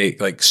that, and it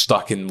like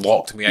stuck and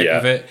locked me out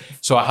of it.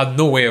 So I had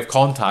no way of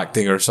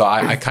contacting her. So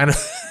I kind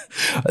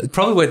of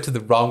probably went to the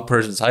wrong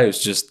person's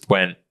house, just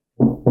went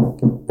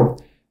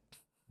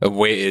and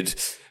waited.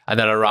 And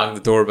then I rang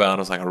the doorbell and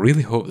I was like, I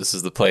really hope this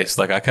is the place.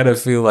 Like, I kind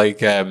of feel like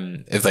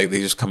if like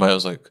they just come out, I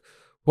was like,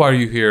 why are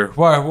you here?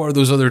 What are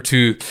those other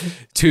two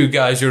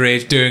guys your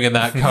age doing in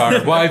that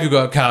car? Why have you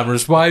got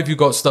cameras? Why have you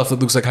got stuff that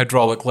looks like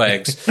hydraulic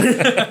legs?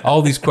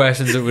 All these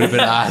questions that would have been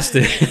asked.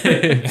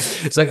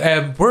 It's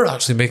like, we're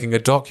actually making a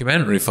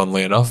documentary,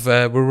 funnily enough.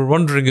 We were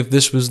wondering if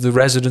this was the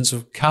residence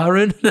of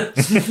Karen.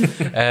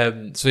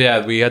 So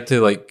yeah, we had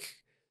to like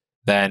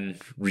then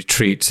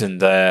retreat and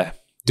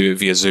do it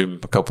via Zoom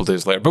a couple of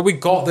days later. But we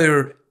got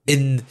there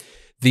in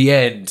the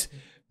end.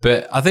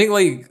 But I think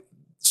like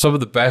some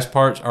of the best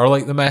parts are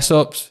like the mess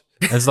ups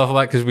and stuff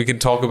like that, because we can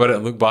talk about it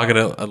and look back at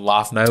it and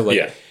laugh now.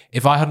 Like,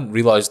 if I hadn't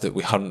realized that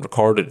we hadn't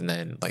recorded and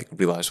then like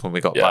realized when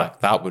we got back,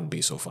 that wouldn't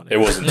be so funny. It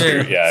wasn't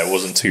it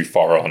wasn't too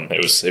far on.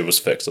 It was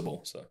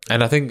fixable. So,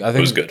 and I think it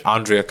was good.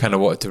 Andrea kind of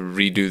wanted to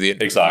redo the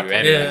interview exactly.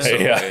 Anyway, so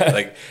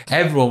like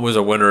everyone was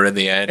a winner in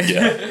the end,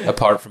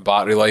 apart from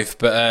battery life.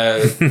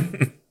 But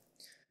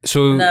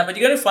so but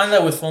you're gonna find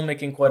that with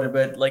filmmaking quite a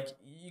bit. Like,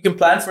 you can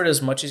plan for it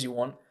as much as you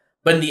want,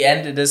 but in the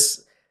end, it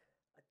is.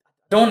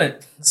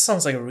 This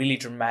sounds like a really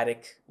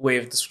dramatic way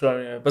of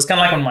describing it, but it's kind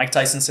of like when Mike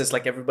Tyson says,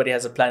 like, everybody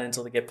has a plan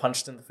until they get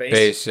punched in the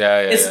face.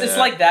 It's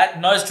like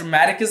that, not as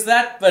dramatic as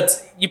that,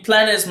 but you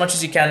plan it as much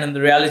as you can, and the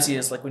reality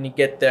is, like, when you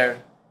get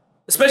there,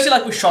 especially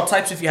like with shot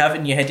types, if you have it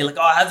in your head, you're like,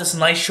 oh, I have this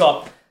nice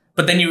shot,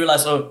 but then you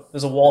realize, oh,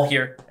 there's a wall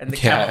here, and the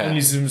camera only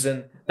zooms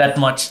in that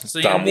much.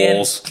 So damn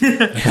walls.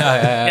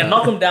 Yeah,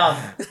 knock them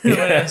down.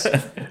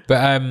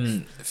 But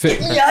get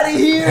me out of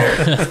here.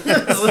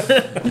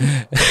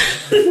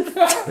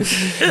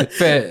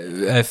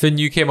 Finn,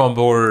 you came on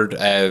board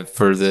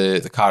for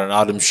the Karen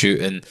Adams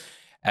shoot, and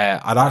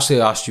I'd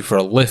actually asked you for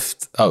a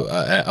lift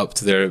up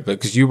to there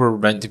because you were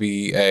meant to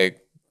be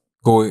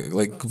going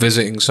like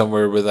visiting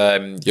somewhere with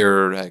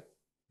your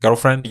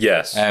girlfriend.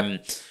 Yes.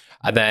 And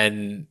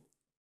then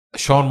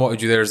Sean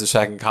wanted you there as the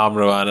second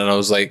cameraman, and I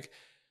was like,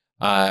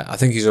 I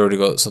think he's already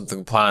got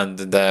something planned.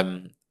 And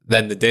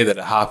then the day that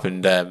it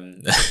happened,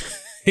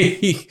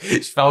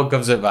 Sean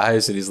comes at my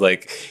house and he's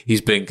like,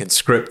 he's been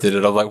conscripted,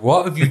 and I'm like,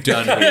 what have you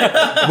done here?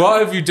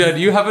 What have you done?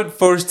 You haven't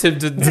forced him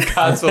to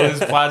cancel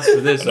his plans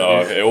for this. No,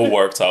 it all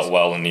worked out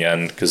well in the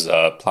end because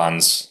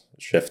plans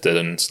shifted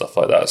and stuff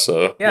like that.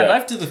 So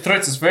knife to the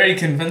throat is very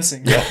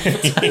convincing.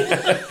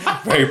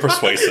 Very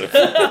persuasive.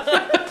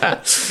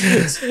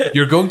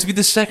 You're going to be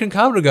the second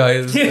camera guy.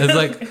 It's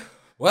like,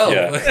 well,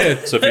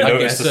 so if you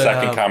notice the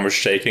second camera's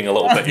shaking a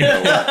little bit, you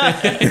know.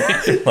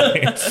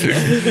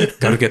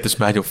 Gotta get this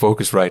manual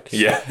focus right.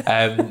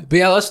 But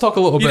let's talk a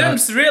little bit. You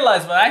didn't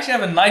realize, but I actually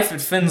have a knife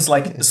at Finn's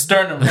like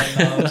sternum right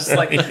now. I'm just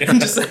like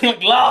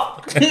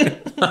laugh.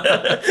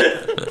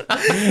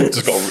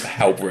 Just got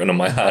help written on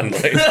my hand,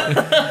 like.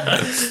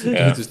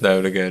 Just now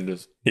and again,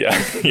 just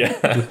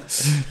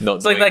Not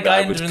it's like that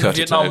guy in the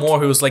Vietnam War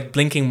who was like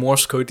blinking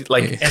Morse code,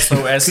 like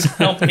SOS,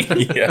 help me.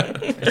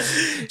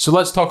 So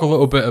let's talk a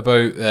little bit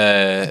about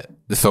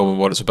the film and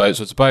what it's about.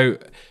 So it's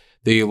about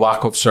the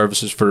lack of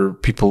services for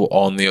people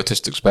on the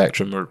autistic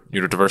spectrum or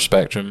neurodiverse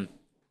spectrum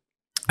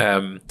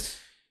in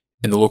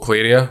the local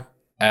area.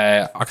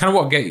 I kind of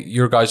want to get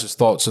your guys'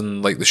 thoughts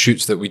on like the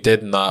shoots that we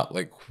did and that,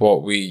 like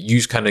what we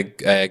use kind of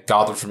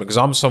gathered from it, because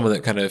I'm someone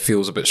that kind of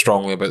feels a bit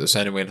strongly about this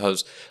anyway and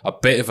has a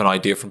bit of an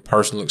idea from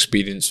personal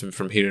experience and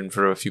from hearing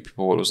from a few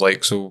people what it was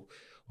like. So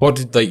what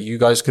did like you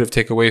guys could have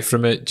taken away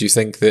from it? Do you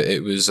think that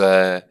it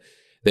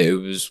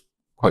was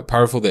quite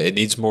powerful, that it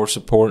needs more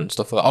support and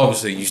stuff like that?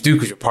 Obviously you do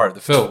because you're part of the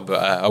film,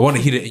 but I want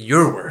to hear it in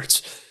your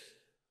words.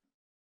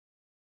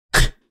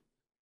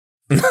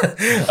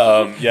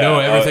 No,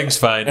 everything's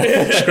fine.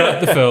 Scrap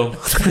the film.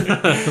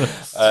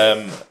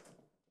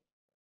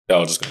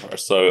 I'll just go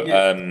first.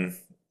 So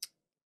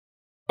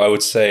I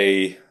would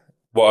say,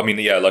 well, I mean,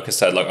 like I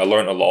said, like I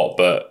learned a lot,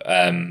 but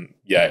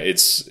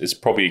it's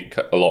probably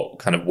a lot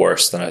kind of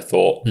worse than I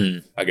thought.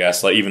 I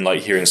guess, like even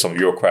like hearing some of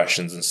your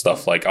questions and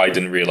stuff, like I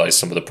didn't realize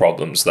some of the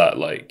problems that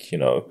like, you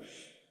know,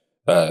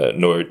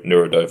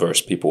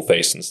 neurodiverse people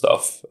face and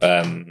stuff.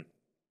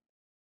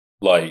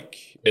 Like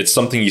it's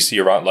something you see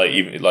around, like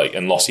even like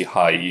in Lossy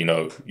High, you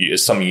know,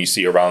 it's something you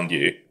see around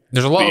you.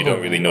 There's a lot you of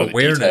don't really know the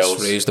awareness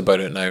details. raised about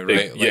it now,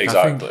 right? Yeah,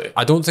 exactly.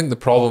 I don't think the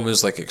problem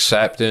is like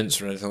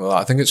acceptance or anything like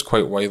that. I think it's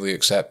quite widely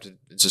accepted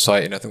in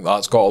society, and I think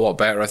that's got a lot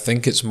better. I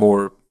think it's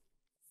more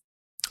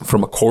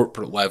from a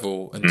corporate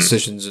level and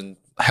decisions and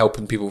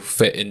helping people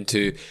fit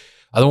into,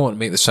 I don't want to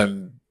make this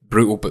sound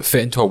brutal, but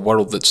fit into a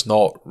world that's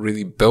not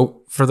really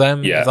built for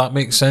them, if that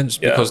makes sense,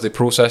 because they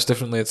process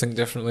differently and think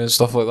differently and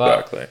stuff like that.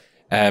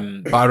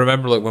 Exactly. But I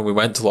remember like when we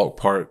went to Lock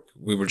Park,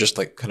 we were just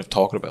like kind of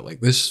talking about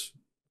like this,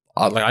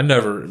 like I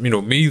never,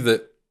 me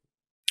that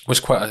was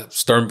quite a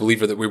stern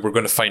believer that we were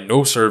going to find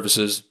no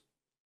services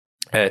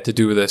to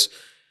do with this,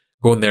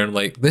 going there and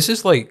like, this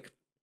is like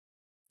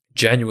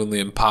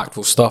genuinely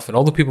impactful stuff. And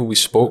all the people we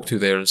spoke to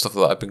there and stuff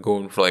like that have been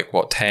going for like,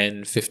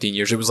 10, 15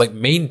 years. It was like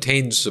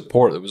maintained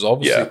support. It was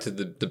obviously to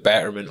the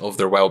betterment of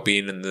their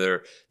well-being and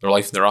their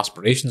life and their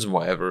aspirations and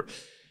whatever.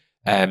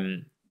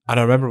 And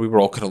I remember we were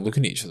all kind of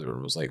looking at each other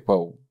and was like,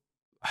 well,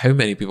 how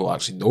many people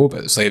actually know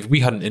about this? Like if we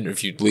hadn't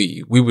interviewed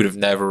Lee, we would have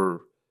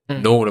never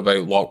known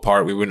about Lock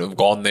Park. We wouldn't have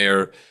gone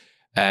there.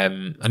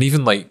 And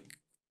even like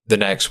the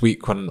next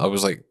week when I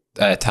was like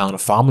telling a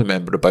family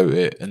member about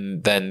it,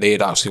 and then they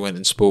had actually went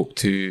and spoke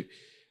to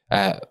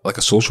like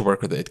a social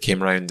worker that had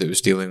came around that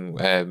was dealing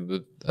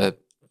with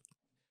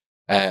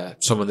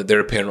someone that they're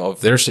a parent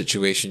of their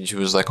situation. She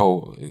was like,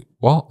 oh,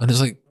 what? And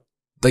it's like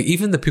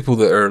even the people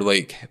that are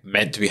like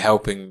meant to be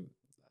helping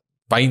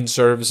find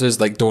services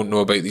like don't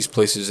know about these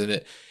places,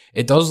 and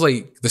it does,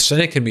 like, the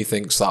cynic in me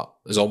thinks that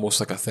is almost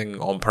like a thing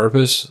on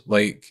purpose.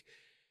 Like,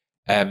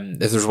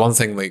 if there's one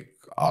thing like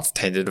I've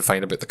tended to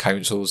find about the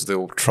councils,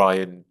 they'll try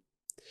and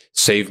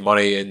save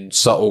money in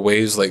subtle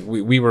ways. Like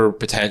we were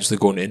potentially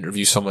going to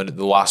interview someone at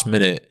the last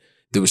minute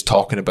that was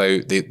talking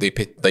about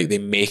they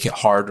make it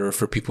harder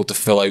for people to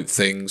fill out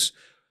things,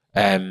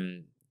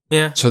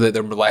 so that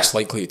they're less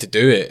likely to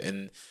do it.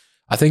 And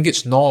I think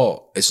it's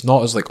not as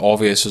like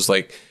obvious as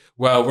like,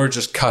 well, we're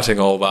just cutting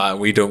all that and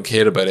we don't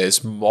care about it.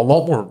 It's a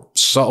lot more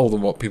subtle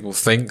than what people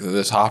think that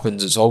this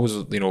happens. It's always,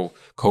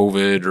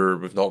 COVID, or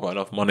we've not got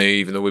enough money,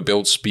 even though we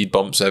build speed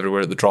bumps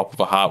everywhere at the drop of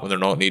a hat when they're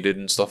not needed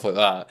and stuff like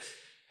that.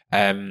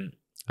 And,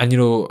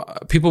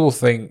 people will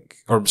think,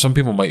 or some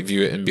people might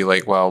view it and be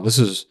like, well, this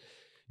is,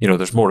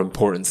 there's more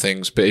important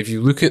things. But if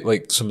you look at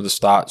like some of the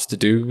stats to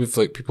do with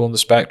like people on the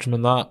spectrum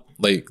and that,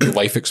 like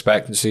life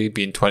expectancy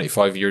being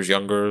 25 years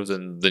younger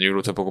than the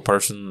neurotypical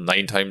person,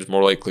 9 times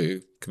more likely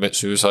to commit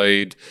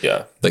suicide,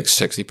 like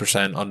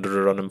 60%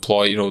 under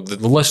unemployed,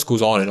 the list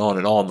goes on and on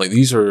and on. Like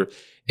these are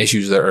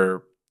issues that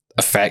are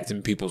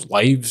affecting people's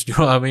lives. You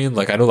know what I mean?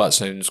 Like I know that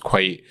sounds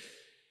quite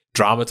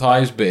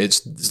dramatized, but it's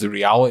the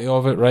reality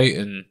of it, right?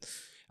 And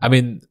I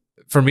mean,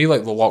 for me,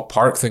 like the Lock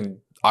Park thing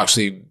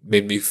actually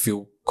made me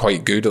feel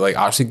quite good. It like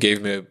actually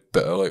gave me a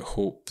bit of like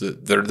hope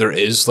that there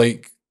is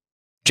like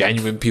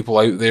genuine people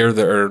out there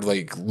that are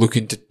like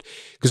looking to,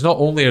 because not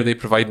only are they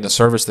providing a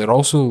service, they're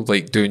also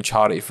like doing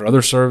charity for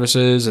other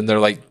services, and they're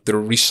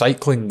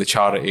recycling the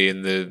charity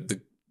and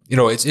the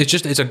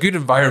it's a good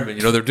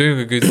environment. They're doing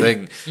a good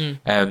thing.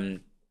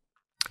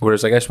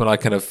 Whereas I guess when I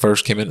kind of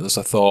first came into this,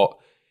 I thought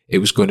it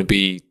was going to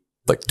be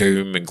like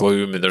doom and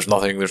gloom and there's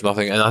nothing.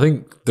 And I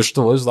think there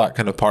still is that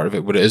kind of part of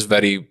it, but it is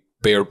very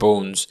bare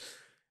bones.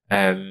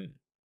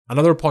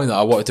 Another point that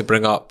I wanted to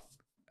bring up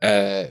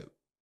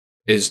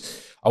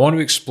is I want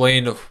to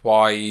explain of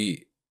why.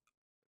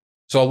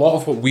 So a lot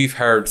of what we've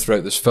heard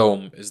throughout this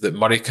film is that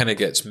Moray kind of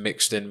gets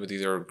mixed in with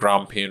either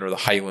Grampian or the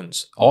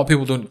Highlands. A lot of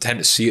people don't tend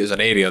to see it as an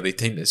area. They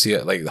tend to see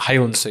it like the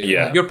Highlands say,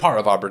 you're part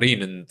of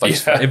Aberdeen, and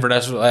like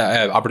Inverness,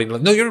 Aberdeen,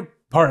 like, no, you're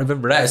part of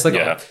Inverness. It's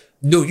like,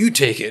 no, you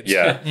take it.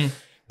 Yeah.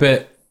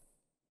 But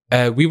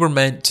we were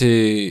meant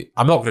to,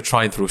 I'm not going to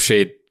try and throw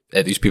shade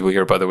at these people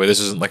here, by the way. This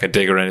isn't like a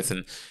dig or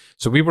anything.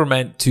 So we were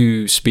meant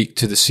to speak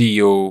to the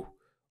CEO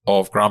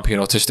of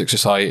Grampian Autistic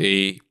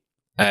Society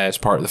as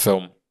part of the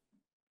film.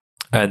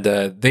 And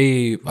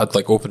they had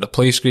like opened a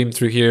play screen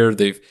through here.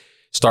 They've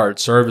started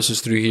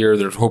services through here.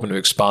 They're hoping to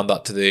expand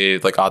that to the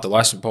like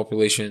adolescent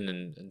population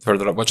and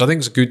further up, which I think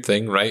is a good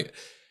thing, right?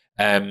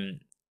 And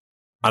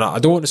I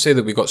don't want to say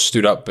that we got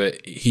stood up,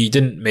 but he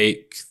didn't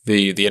make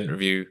the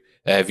interview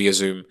via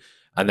Zoom.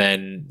 And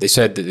then they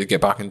said that they'd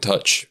get back in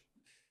touch,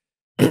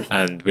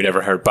 and we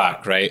never heard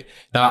back, right?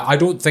 Now, I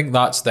don't think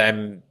that's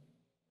them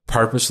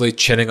purposely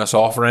chinning us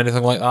off or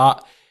anything like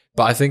that.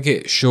 But I think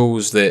it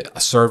shows that a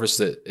service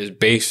that is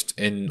based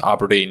in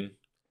Aberdeen,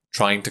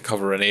 trying to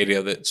cover an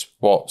area that's,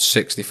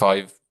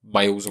 65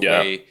 miles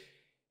away,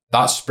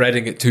 that's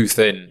spreading it too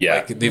thin. Yeah.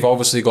 Like, they've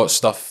obviously got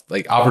stuff,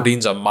 like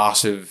Aberdeen's a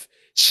massive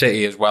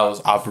city as well as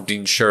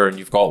Aberdeenshire, and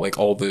you've got like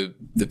all the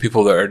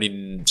people that are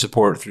needing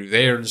support through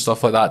there and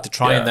stuff like that to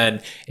try and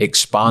then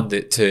expand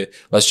it to,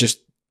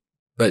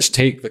 let's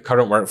take the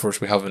current workforce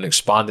we have and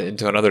expand it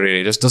into another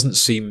area. It just doesn't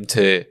seem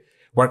to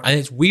work. And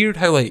it's weird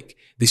how like,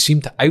 they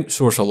seem to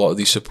outsource a lot of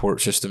these support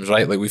systems,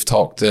 right? Like we've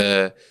talked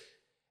to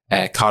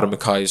Karen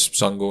Mackay's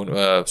son going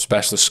to a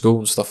specialist school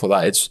and stuff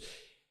like that.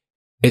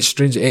 It's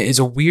strange. It's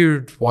a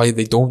weird why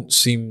they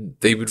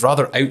would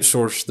rather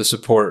outsource the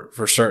support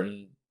for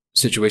certain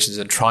situations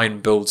and try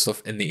and build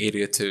stuff in the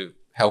area to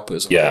help it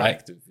as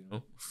effective.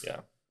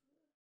 Yeah.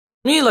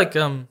 Me, like,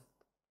 yeah,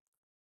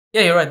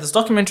 you're right. This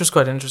documentary is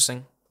quite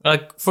interesting.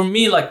 Like, for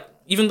me, like,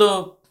 even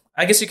though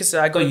I guess you could say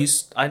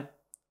I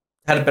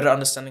had a better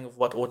understanding of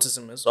what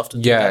autism is after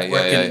doing that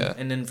work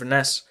in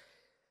Inverness.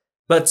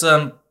 But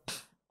how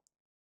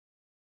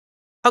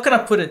can I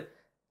put it?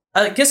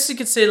 I guess you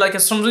could say, like,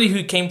 as somebody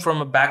who came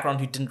from a background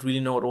who didn't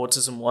really know what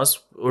autism was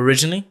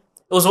originally,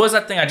 it was always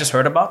that thing I just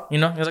heard about, you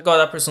know? It was like, oh,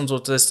 that person's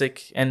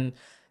autistic. And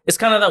it's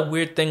kind of that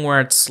weird thing where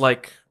it's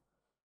like,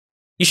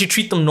 you should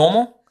treat them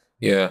normal.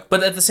 Yeah.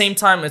 But at the same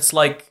time, it's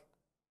like,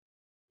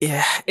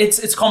 yeah,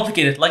 it's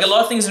complicated. Like, a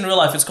lot of things in real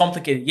life, it's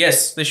complicated.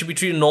 Yes, they should be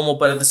treated normal,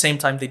 but at the same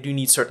time, they do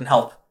need certain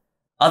help.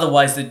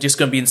 Otherwise, they're just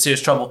going to be in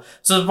serious trouble.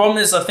 So the problem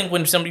is, I think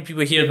when so many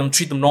people hear them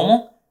treat them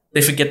normal,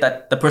 they forget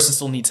that the person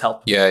still needs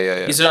help.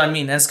 Yeah. You see what I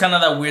mean? And it's kind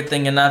of that weird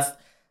thing. And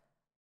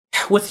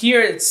with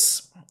here,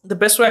 it's the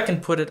best way I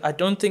can put it. I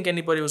don't think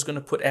anybody was going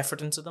to put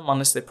effort into them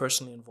unless they're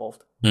personally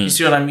involved. You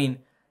see what I mean?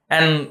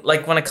 And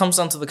like when it comes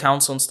down to the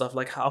council and stuff,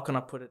 like how can I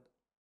put it?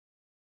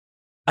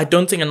 I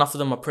don't think enough of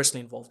them are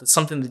personally involved. It's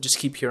something they just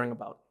keep hearing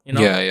about, you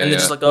know? And they're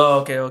just like,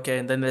 oh, okay.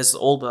 And then there's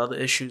all the other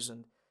issues,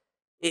 and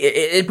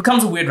it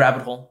becomes a weird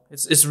rabbit hole.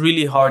 It's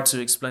really hard to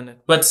explain it.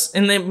 But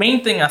in the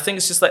main thing, I think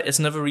it's just that it's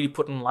never really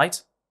put in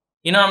light.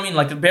 You know what I mean?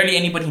 Like, barely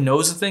anybody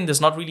knows the thing.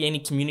 There's not really any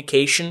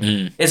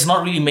communication. It's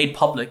not really made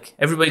public.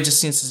 Everybody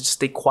just seems to just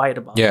stay quiet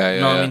about it.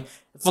 You know what I mean?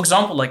 For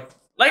example, like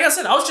I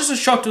said, I was just as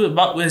shocked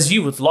as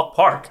you with Lock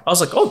Park. I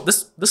was like, oh,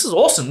 this is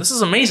awesome. This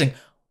is amazing.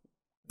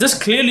 This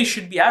clearly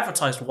should be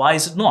advertised. Why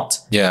is it not?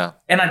 Yeah.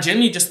 And I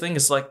genuinely just think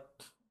it's like,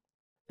 I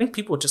think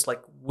people are just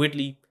like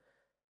weirdly,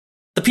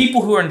 the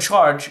people who are in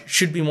charge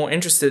should be more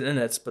interested in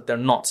it, but they're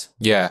not.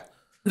 Yeah.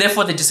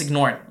 Therefore, they just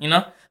ignore it, you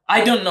know?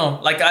 I don't know.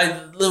 Like,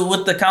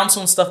 with the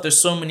council and stuff, there's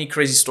so many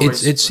crazy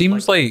stories. It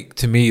seems like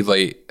to me,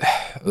 like,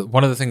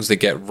 one of the things they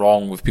get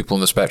wrong with people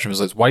on the spectrum is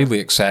it's widely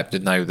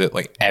accepted now that,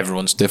 like,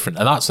 everyone's different.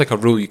 And that's, like, a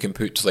rule you can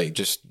put to, like,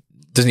 just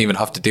doesn't even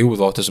have to deal with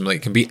autism. Like,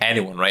 it can be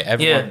anyone, right?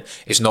 Everyone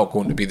is not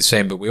going to be the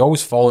same. But we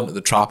always fall into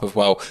the trap of,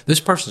 well, this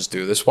person's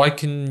doing this. Why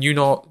can you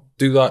not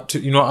do that too?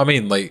 You know what I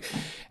mean? Like,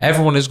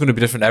 everyone is going to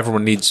be different.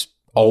 Everyone needs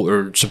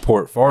altered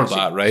support for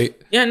that, right?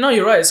 Yeah, no,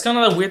 you're right. It's kind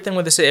of that weird thing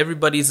where they say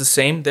everybody's the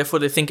same, therefore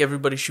they think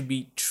everybody should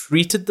be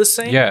treated the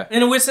same. Yeah.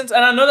 In a weird sense.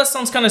 And I know that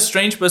sounds kind of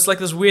strange, but it's like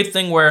this weird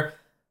thing where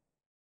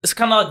it's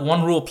kind of like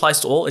one rule applies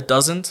to all. It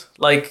doesn't.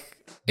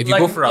 Like, if you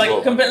go for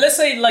let's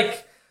say,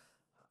 like,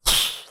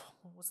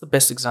 what's the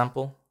best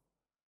example?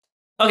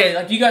 Okay,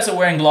 like you guys are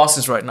wearing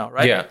glasses right now,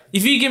 right? Yeah.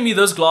 If you give me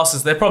those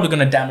glasses, they're probably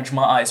going to damage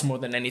my eyes more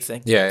than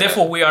anything. Yeah.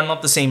 Therefore, we are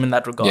not the same in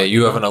that regard. Yeah,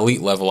 you have an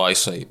elite level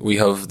eyesight. We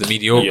have the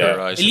mediocre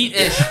eyesight.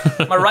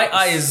 Elite-ish. My right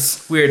eye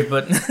is weird,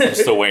 but I'm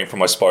still waiting for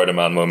my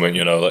Spider-Man moment,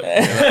 you know.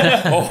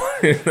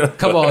 Like,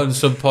 Come on,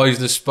 some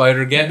poisonous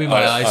spider, get me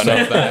my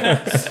eyesight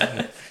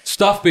back.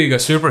 Stop being a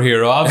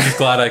superhero. I'm just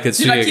glad I could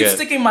see I keep again.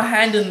 sticking my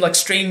hand in like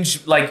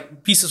strange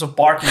like pieces of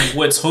bark in the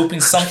woods, hoping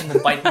something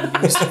will bite me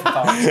with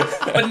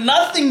superpowers. But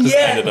nothing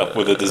yet. ended up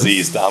with a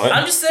disease, damn it.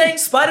 I'm just saying,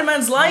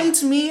 Spider-Man's lying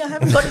to me. I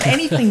haven't gotten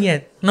anything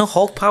yet. No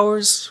Hulk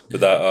powers. But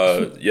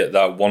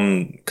that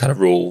one kind of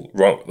rule,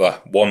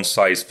 that one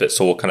size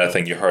fits all kind of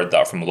thing. You heard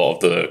that from a lot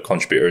of the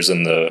contributors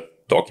in the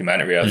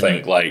documentary. I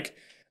think like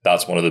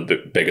that's one of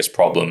the biggest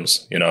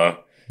problems. You know.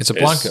 It's a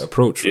blanket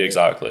approach. Right?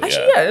 Exactly.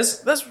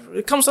 Actually,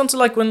 it comes down to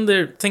like when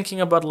they're thinking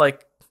about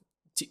like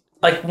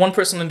one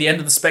person on the end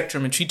of the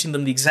spectrum and treating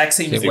them the exact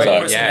same as the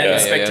other person on the end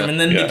of the spectrum, and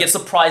then they get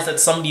surprised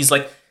that somebody's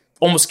like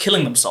almost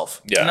killing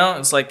themselves. Yeah. You know,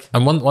 it's like.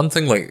 And one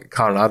thing, like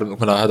Karen Adam,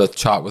 when I had a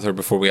chat with her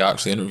before we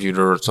actually interviewed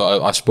her,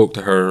 so I spoke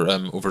to her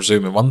over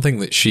Zoom, and one thing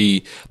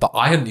that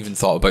I hadn't even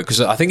thought about, because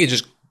I think it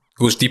just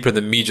goes deeper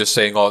than me just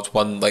saying, oh, it's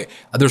one, like,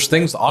 there's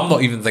things that I'm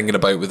not even thinking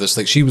about with this.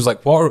 Like, she was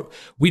like,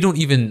 we don't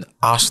even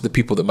ask the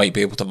people that might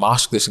be able to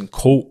mask this and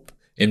cope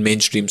in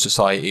mainstream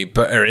society,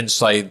 but are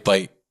inside,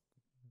 like,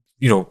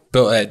 you know,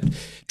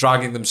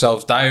 dragging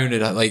themselves down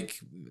and like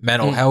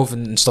mental health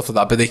and stuff like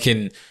that, but they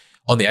can,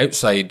 on the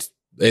outside,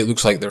 it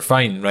looks like they're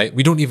fine, right?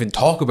 We don't even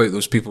talk about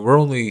those people. We're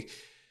only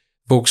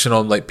focusing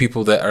on like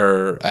people that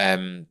are,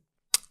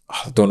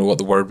 I don't know what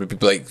the word would be,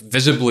 but like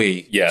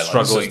visibly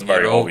struggling. Like,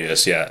 very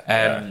obvious,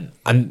 And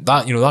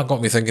that, you know, that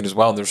got me thinking as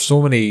well. And there's so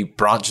many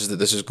branches that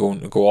this is going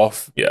to go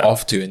off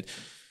to. And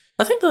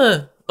I think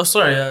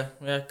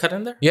cut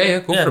in there? Yeah,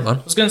 go for it, man.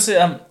 I was going to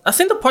say, I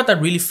think the part that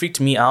really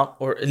freaked me out,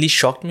 or at least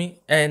shocked me,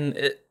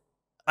 and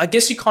I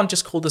guess you can't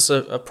just call this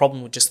a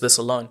problem with just this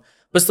alone,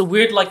 but it's the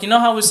weird, like, you know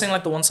how we're saying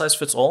like the one size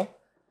fits all?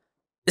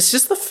 It's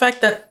just the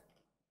fact that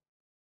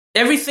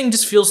everything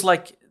just feels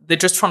like they're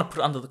just trying to put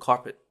it under the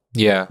carpet.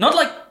 Yeah. Not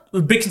like a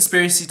big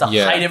conspiracy to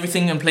hide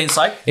everything in plain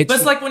sight. But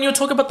it's like when you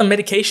talk about the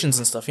medications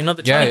and stuff, you know,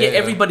 they're trying to get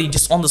everybody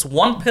just on this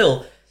one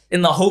pill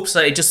in the hopes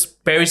that it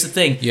just buries the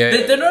thing.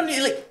 They're not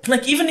really,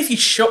 like even if you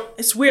show,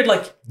 it's weird,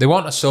 like. They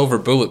want a silver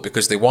bullet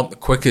because they want the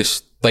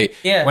quickest, like,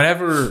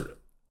 whenever,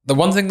 the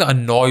one thing that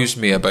annoys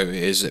me about it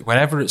is that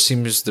whenever it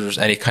seems there's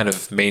any kind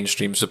of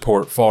mainstream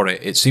support for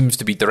it, it seems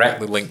to be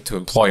directly linked to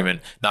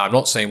employment. Now, I'm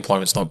not saying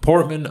employment's not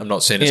important, I'm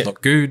not saying it's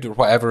not good or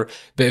whatever,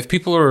 but if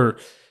people are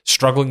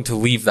struggling to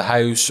leave the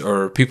house,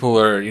 or people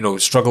are,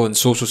 struggling in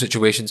social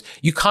situations,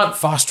 you can't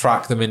fast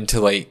track them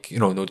into like,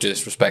 no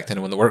disrespect to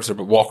anyone that works there,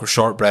 but Walker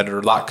Shortbread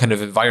or that kind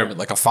of environment,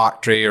 like a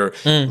factory or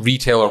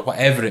retail or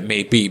whatever it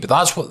may be. But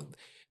that's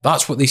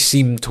what they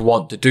seem to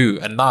want to do.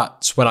 And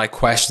that's when I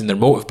question their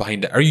motive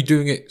behind it. Are you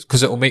doing it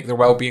because it will make their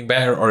well-being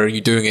better, or are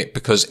you doing it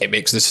because it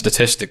makes the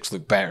statistics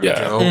look better?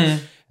 Yeah.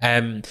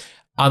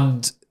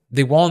 And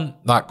they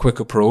want that quick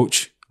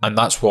approach, and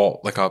that's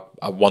what like a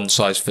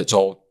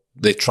one-size-fits-all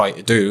they try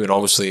to do, and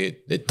obviously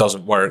it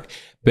doesn't work.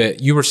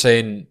 But you were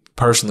saying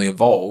personally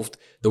involved,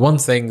 the one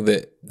thing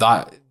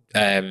that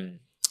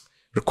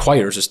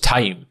requires is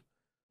time.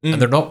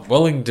 And they're not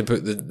willing to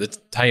put the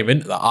time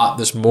into that at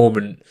this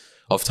moment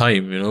of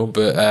time,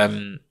 but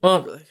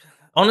well,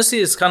 honestly,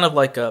 it's kind of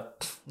like don't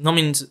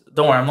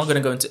worry, I'm not going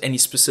to go into any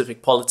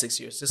specific politics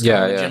here. It's just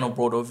kind of a general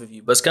broad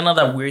overview, but it's kind of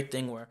that weird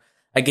thing where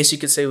I guess you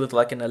could say with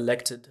like an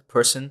elected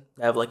person,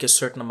 they have like a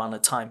certain amount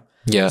of time.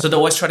 Yeah. So they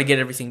always try to get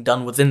everything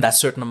done within that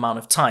certain amount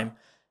of time.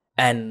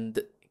 And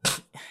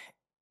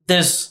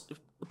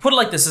put it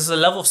like this, there's a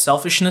level of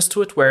selfishness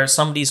to it where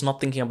somebody's not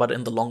thinking about it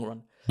in the long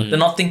run. They're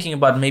not thinking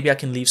about maybe I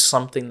can leave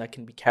something that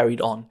can be carried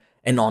on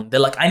and on. They're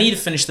like, I need to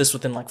finish this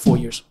within like 4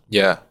 years.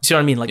 Yeah. You see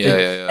what I mean? Like,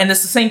 yeah. And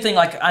it's the same thing.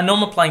 Like, I know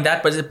I'm applying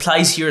that, but it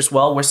applies here as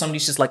well, where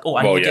somebody's just like, oh,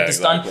 I need to get this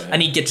done. I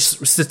need to get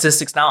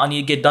statistics now. I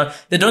need to get done.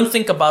 They don't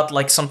think about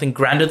like something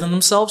grander than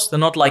themselves. They're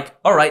not like,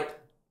 all right,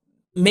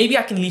 maybe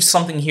I can leave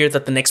something here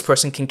that the next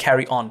person can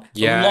carry on.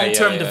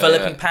 Long-term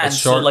developing plan. It's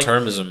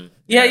short-termism.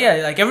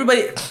 Like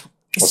everybody.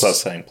 What's that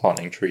saying?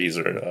 Planting trees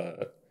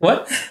or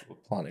what?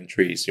 Planting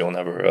trees you'll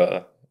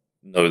never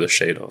know the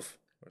shade of.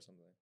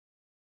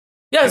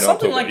 Yeah,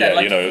 something like that.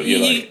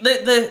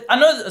 I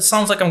know it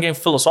sounds like I'm getting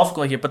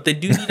philosophical here, but they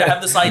do need to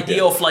have this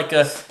idea of like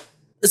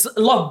it's a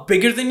lot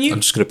bigger than you.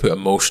 I'm just going to put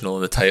emotional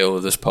in the title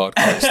of this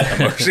podcast.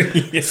 That'll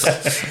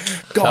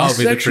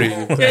be the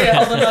preview.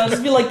 I'll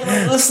just be like,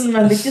 listen,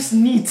 man, they just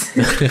need.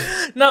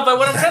 No, but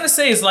what I'm trying to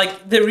say is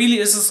like, there really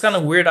is this kind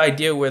of weird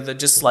idea where they're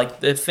just like,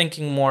 they're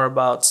thinking more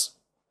about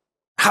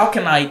how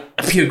can I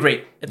appear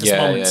great at this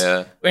moment?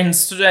 Yeah.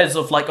 Instead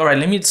of like, all right,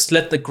 let me just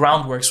let the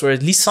groundwork so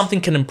at least something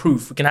can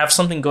improve. We can have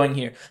something going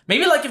here.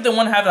 Maybe like if they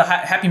want to have a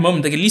happy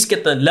moment, they can at least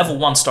get the level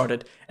 1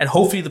 started. And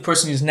hopefully the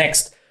person who's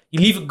next, you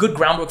leave a good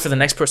groundwork for the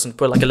next person to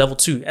put like a level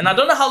 2. And I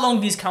don't know how long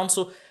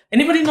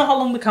anybody know how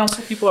long the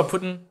council people are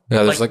putting?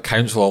 Yeah, there's like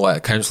councillor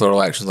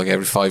elections like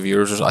every 5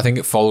 years. I think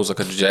it follows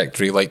like a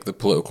trajectory like the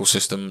political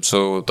system.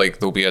 So like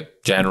there'll be a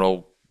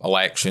general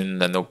election,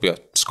 then there'll be a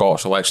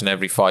Scottish election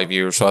every 5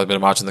 years. So I would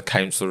imagine the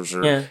councillors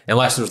are,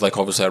 unless there's like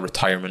obviously a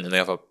retirement and they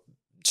have a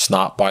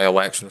snap by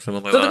election or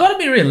something like that. So they got to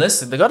be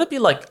realistic. They got to be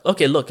like,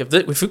 okay, look,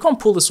 if we can't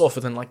pull this off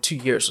within like 2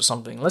 years or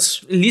something,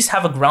 let's at least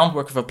have a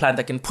groundwork of a plan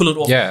that can pull it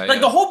off.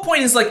 The whole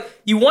point is like,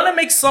 you want to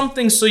make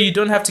something so you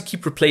don't have to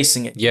keep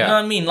replacing it. Yeah. You know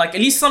what I mean? Like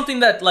at least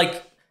something that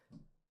like,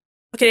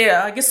 okay,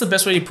 yeah, I guess the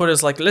best way to put it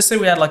is like, let's say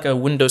we had like a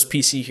Windows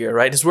PC here,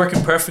 right? It's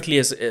working perfectly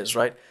as it is,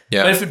 right?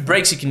 Yeah. But if it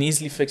breaks, you can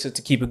easily fix it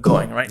to keep it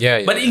going, right?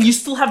 Yeah. But you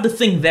still have the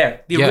thing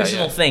there, the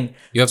original thing.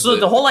 So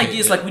the whole idea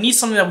is like, we need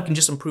something that we can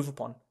just improve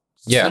upon.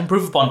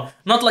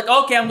 Not like,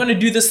 okay, I'm going to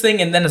do this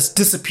thing and then it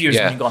disappears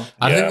when you're gone.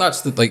 I think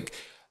that's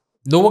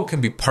no one can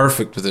be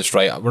perfect with this,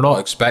 right? We're not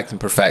expecting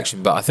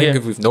perfection, but I think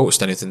if we've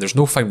noticed anything, there's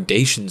no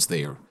foundations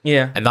there.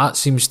 Yeah. And that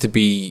seems to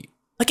be...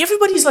 Like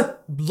everybody's like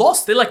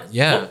lost. They're like,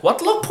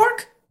 what Log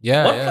Park?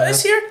 What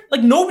place here?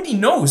 Like nobody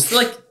knows.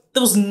 Like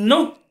there was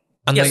no...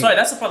 And sorry,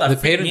 that's the part that the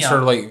parents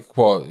are like,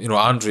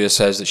 Andrea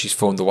says that she's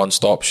phoned the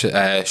one-stop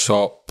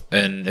shop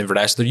in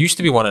Inverness. There used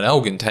to be one in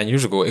Elgin 10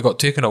 years ago. It got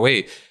taken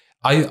away.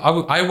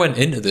 I went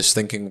into this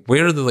thinking,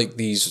 where are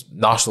these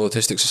National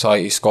Autistic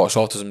Society, Scottish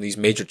Autism, these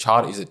major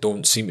charities that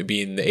don't seem to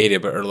be in the area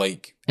but are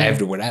like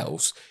everywhere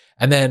else?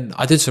 And then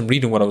I did some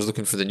reading when I was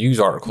looking for the news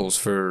articles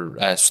for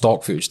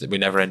stock footage that we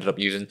never ended up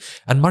using.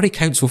 And Murray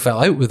Council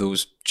fell out with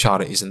those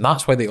charities, and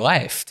that's why they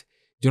left.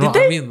 Do you know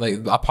what I mean? Like,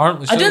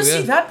 apparently so, I didn't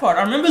see that part.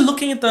 I remember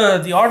looking at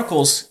the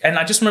articles, and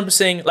I just remember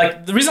saying,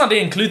 like, the reason I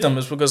didn't include them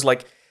is because,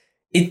 like,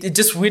 it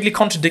just weirdly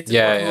contradicted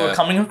what we were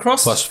coming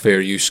across. Plus,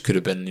 fair use could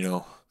have been,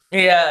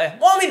 Yeah.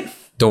 Well, I mean...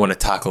 Don't want to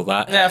tackle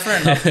that. Yeah,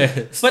 fair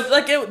enough. But,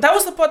 like, that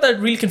was the part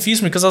that really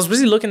confused me, because I was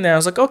busy looking there. I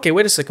was like, okay,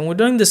 wait a second. We're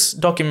doing this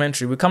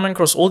documentary. We're coming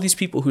across all these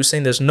people who are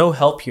saying there's no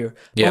help here.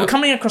 But we're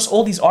coming across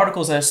all these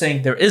articles that are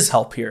saying there is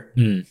help here.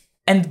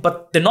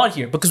 But they're not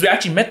here, because we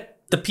actually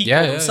met the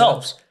people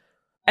themselves.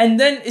 And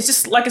then it's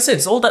just, like I said,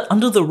 it's all that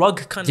under the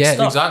rug kind of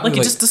stuff. Exactly. Like,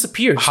 it just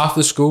disappears. Half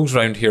the schools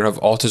around here have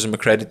autism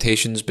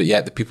accreditations, but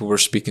yet the people we're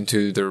speaking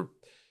to,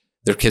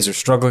 their kids are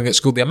struggling at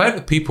school. The amount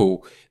of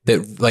people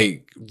that,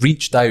 like,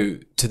 reached out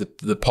to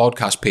the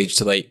podcast page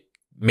to, like,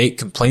 make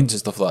complaints and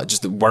stuff like that,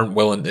 just that weren't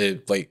willing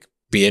to, like,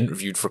 be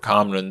interviewed for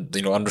camera and,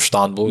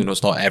 understandable.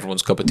 It's not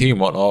everyone's cup of tea and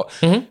whatnot.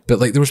 But,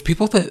 like, there was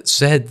people that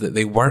said that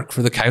they work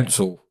for the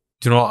council.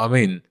 Do you know what I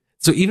mean?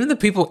 So even the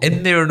people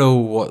in there know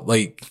what,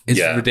 like, it's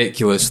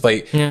ridiculous.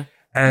 Like,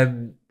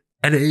 and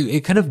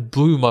it kind of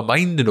blew my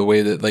mind in a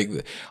way that, like,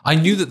 I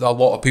knew that a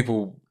lot of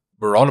people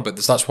were on about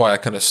this. That's why I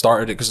kind of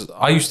started it, because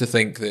I used to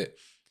think that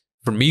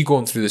for me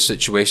going through this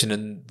situation,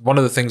 and one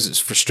of the things that's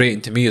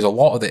frustrating to me is a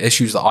lot of the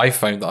issues that I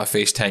found that I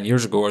faced 10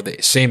 years ago are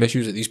the same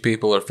issues that these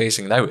people are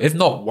facing now, if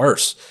not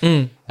worse.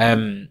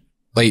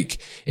 Like,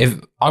 if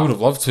I would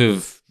have loved to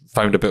have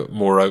found a bit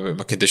more out about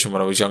my condition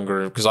when I was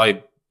younger, because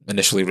I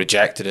initially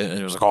rejected it, and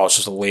it was like, oh, it's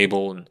just a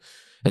label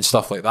and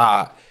stuff like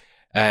that.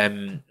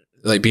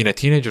 Like being a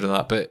teenager and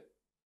that, but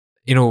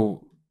you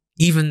know,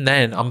 even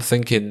then, I'm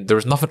thinking there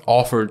was nothing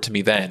offered to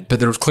me then, but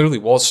there clearly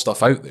was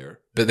stuff out there,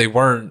 but they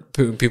weren't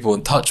putting people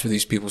in touch with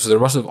these people. So there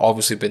must have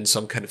obviously been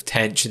some kind of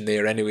tension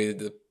there anyway.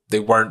 They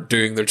weren't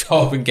doing their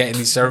job and getting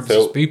these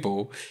services to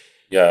people.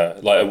 Yeah,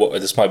 like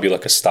this might be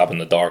like a stab in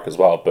the dark as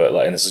well, but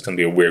like, and this is going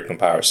to be a weird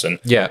comparison.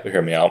 Yeah, but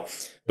hear me out.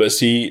 But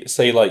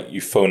say like you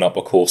phone up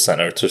a call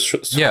center to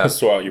sort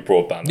out your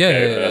broadband.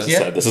 As I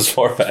said, this is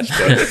far-fetched.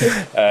 But,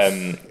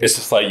 it's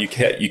just like you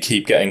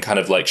keep getting kind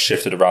of like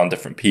shifted around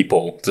different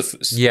people to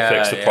fix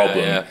the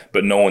problem.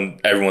 But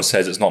everyone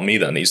says it's not me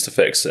that needs to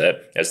fix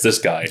it. It's this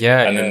guy.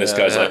 And then this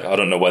guy's like, I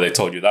don't know why they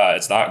told you that.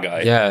 It's that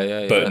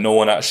guy. But no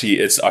one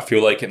actually. I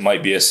feel like it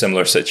might be a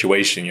similar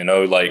situation. You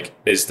know, like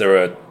is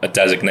there a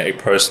designated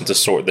person to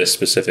sort this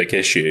specific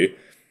issue?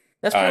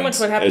 That's pretty much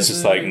what happened. It's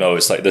just like, no,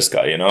 it's like this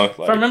guy, you know? Like, if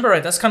I remember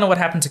right, that's kind of what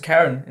happened to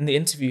Karen in the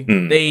interview.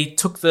 They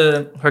took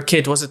her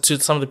kid, to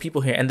some of the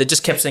people here, and they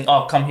just kept saying,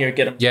 oh, come here,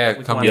 get him. Yeah,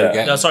 come here, get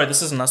him. No, sorry,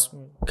 this isn't us.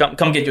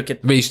 Come get your kid.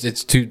 But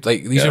it's too,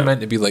 like, these are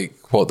meant to be like,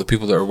 what, the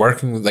people that are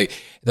working with, like,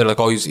 they're like,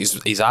 oh,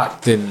 he's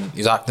acting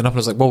up. And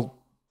it's like, well,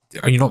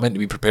 are you not meant to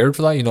be prepared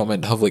for that? You're not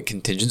meant to have, like,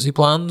 contingency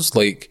plans?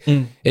 Like,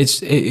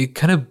 it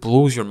kind of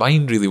blows your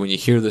mind, really, when you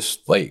hear this,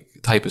 like,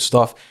 type of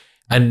stuff.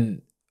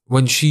 And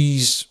when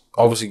she's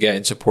obviously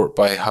getting support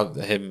by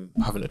him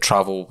having to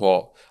travel,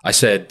 what I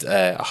said,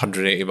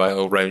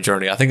 180-mile round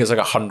journey. I think it's like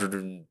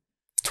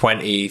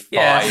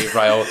 125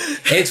 mile.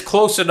 It's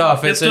close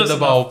enough. It's in the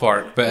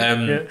ballpark.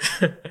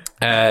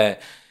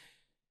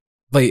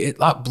 But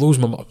that blows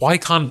my mind. Why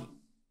can't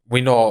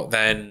we not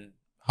then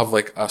have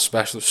like a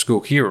specialist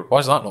school here? Why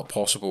is that not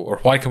possible? Or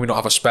why can we not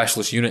have a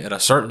specialist unit in a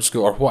certain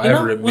school or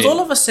whatever it may be? With all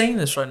of us saying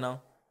this right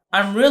now,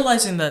 I'm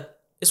realizing that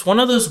it's one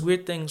of those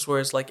weird things where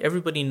it's like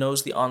everybody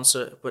knows the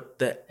answer, but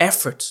the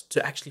effort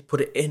to actually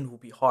put it in will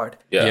be hard.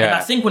 Yeah. And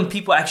I think when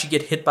people actually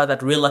get hit by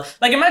that real life,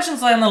 like imagine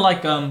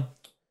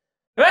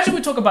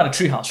we talk about a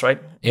treehouse, right?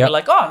 Yeah. We're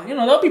like, oh,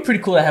 that would be pretty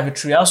cool to have a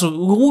treehouse.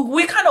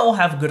 We kind of all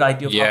have a good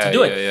idea of how to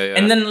do it. Yeah.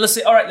 And then let's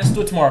say, all right, let's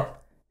do it tomorrow.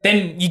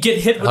 Then you get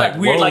hit with that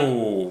weird,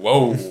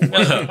 whoa. What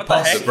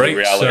the heck? The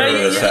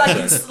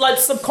brakes. Like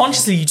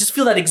subconsciously, you just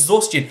feel that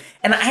exhaustion.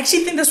 And I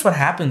actually think that's what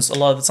happens a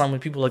lot of the time when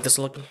people like this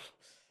are like,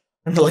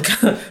 and they're like,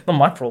 not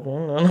my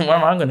problem. Where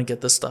am I going to get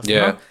this stuff? Yeah.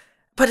 You know?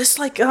 But it's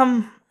like,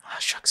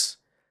 shucks.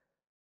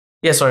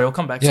 Yeah, sorry, I'll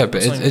come back to it. Yeah,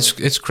 but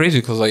it's crazy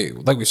because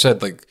like we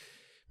said, like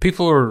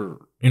people are,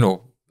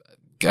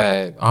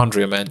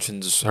 Andrea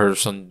mentions her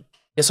son.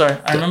 Yeah, sorry,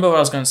 I remember what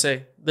I was going to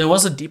say. There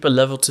was a deeper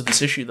level to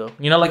this issue though.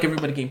 Like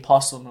everybody getting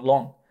passed on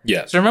along.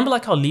 Yeah. So remember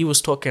like how Lee was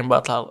talking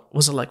about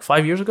was it like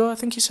 5 years ago, I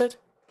think he said?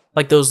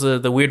 Like those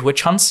the weird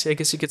witch hunts, I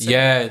guess you could say.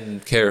 Yeah,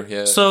 and care,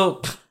 yeah.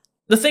 So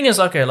the thing is,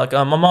 okay, like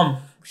my mom,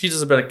 she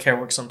does a bit of care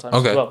work sometimes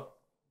as well.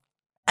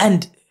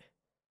 And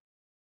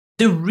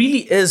there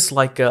really is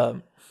like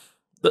the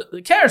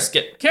care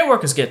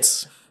workers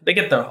get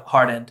their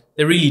hard end.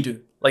 They really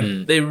do. Like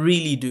they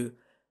really do.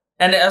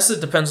 And as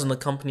it depends on the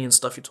company and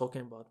stuff you're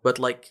talking about. But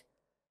like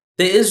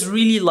there is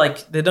really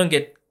like they don't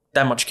get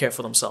that much care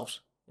for themselves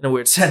in a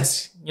weird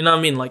sense. You know what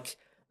I mean? Like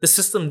the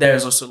system there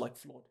is also like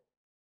flawed.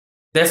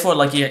 Therefore,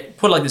 like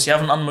put it like this, you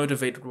have an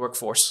unmotivated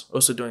workforce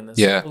also doing this.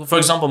 Yeah. For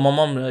example, my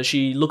mom,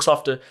 she helps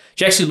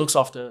look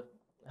after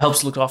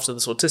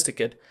this autistic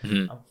kid.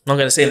 I'm not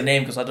going to say the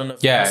name because I don't know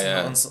if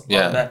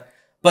that.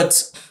 But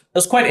it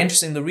was quite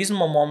interesting. The reason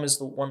my mom is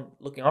the one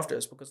looking after it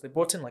is because they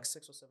brought in like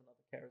 6 or 7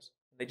 other carers.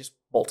 They just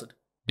bolted.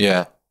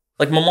 Yeah.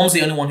 Like my mom's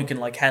the only one who can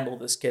like handle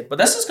this kid. But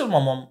that's just because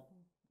my mom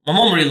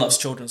really loves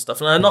children and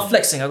stuff. And I'm not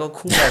flexing. I got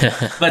cool mom.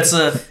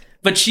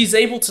 But she's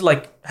able to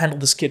like handle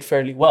this kid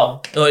fairly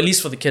well, or at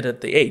least for the kid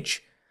at the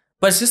age.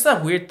 But it's just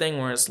that weird thing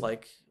where it's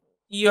like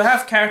you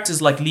have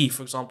characters like Lee,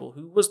 for example,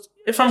 who was,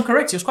 if I'm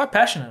correct, he was quite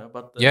passionate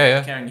about the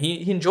caring.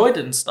 He enjoyed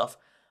it and stuff.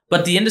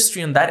 But the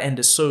industry on that end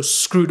is so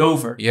screwed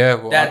over. Yeah,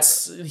 well,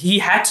 he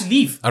had to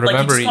leave. I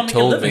remember he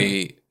told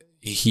me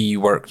he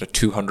worked a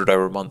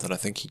 200-hour month, and I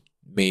think he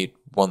made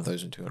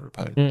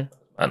 £1,200.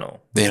 I know.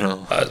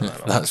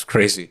 That's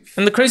crazy.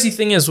 And the crazy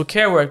thing is with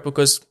care work,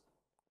 because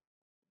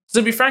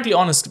to be frankly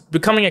honest,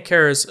 becoming a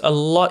carer is a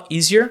lot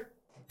easier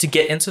to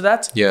get into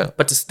that. Yeah.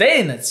 But to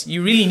stay in it,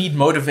 you really need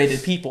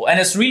motivated people. And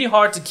it's really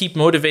hard to keep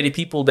motivated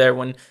people there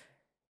when,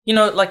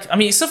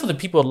 except for the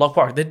people at Lock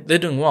Park, they're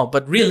doing well.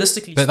 But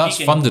realistically speaking,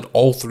 that's funded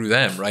all through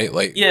them, right?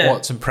 Like,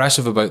 what's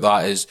impressive about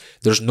that is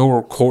there's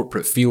no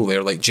corporate feel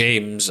there. Like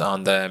James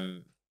and,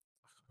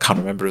 can't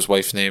remember his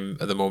wife's name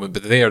at the moment,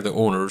 but they are the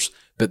owners.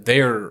 But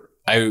they're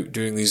out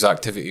doing these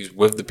activities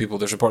with the people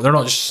they're supporting. They're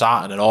not just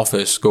sat in an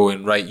office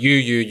going, right,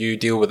 you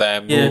deal with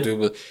them, we'll deal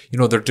with,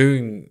 they're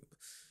doing,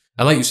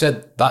 and like you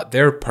said, that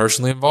they're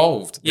personally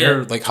involved.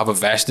 They're like have a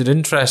vested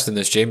interest in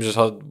this. James has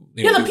had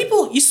Yeah, the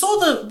people, you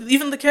saw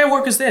even the care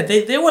workers there,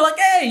 they were like,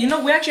 hey,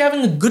 we're actually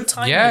having a good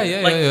time here.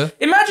 Yeah.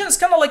 Imagine it's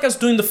kind of like us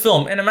doing the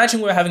film, and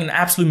imagine we're having an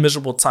absolute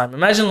miserable time.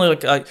 Imagine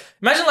like I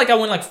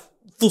went like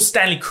full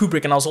Stanley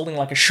Kubrick and I was holding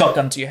like a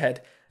shotgun to your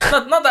head.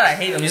 Not that I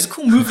hate him, it's a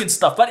cool movie and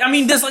stuff, but I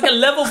mean, there's like a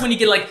level when you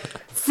get like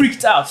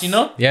freaked out,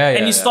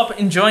 and you stop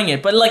enjoying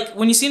it. But like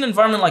when you see an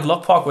environment like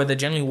Lock Park where there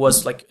generally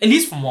was like, at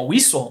least from what we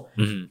saw,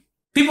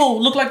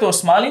 people looked like they were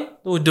smiling,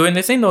 they were doing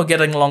their thing, they were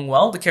getting along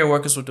well, the care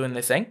workers were doing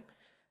their thing.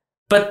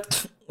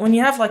 But when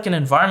you have like an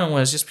environment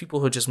where it's just people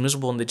who are just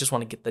miserable and they just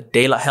want to get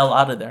the hell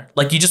out of there,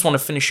 like you just want to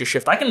finish your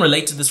shift. I can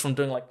relate to this from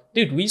doing like,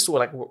 dude, we used to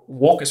like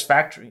Walker's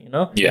Factory,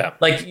 Yeah.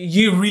 Like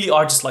you really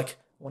are just like,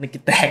 want to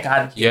get the heck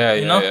out of here.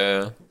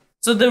 Yeah.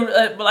 So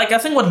I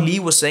think what Lee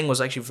was saying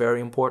was actually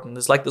very important.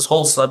 There's like this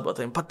whole sub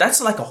thing, but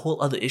that's like a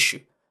whole other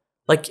issue.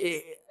 Like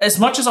as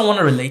much as I want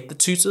to relate the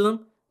two to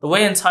them, the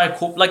way entire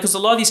because a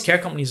lot of these care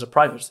companies are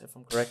private, if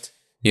I'm correct.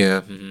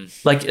 Yeah.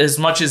 Like as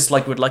much as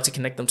like we'd like to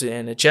connect them to the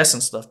NHS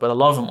and stuff, but a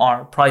lot of them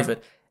are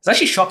private. It's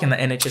actually shocking that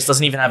NHS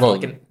doesn't even have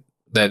the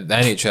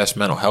NHS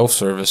mental health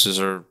services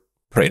are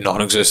pretty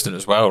non-existent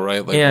as well,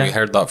 right? Like we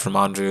heard that from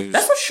Andrew.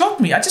 That's what shocked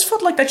me. I just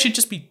felt like that should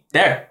just be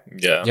there.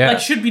 Yeah.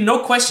 Like should be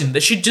no question.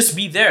 That should just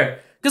be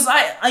there. Because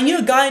I knew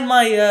a guy in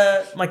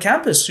my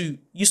campus who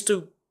used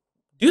to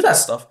do that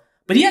stuff,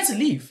 but he had to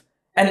leave.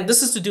 And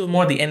this is to do with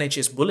more the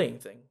NHS bullying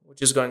thing,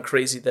 which is going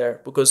crazy there.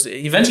 Because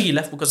eventually he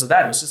left because of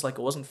that. It was just like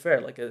it wasn't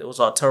fair. Like it was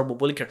a terrible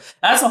bully care.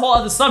 That's a whole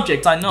other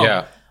subject, I know.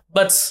 Yeah.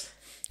 But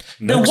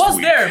it was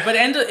there, but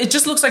it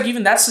just looks like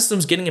even that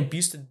system's getting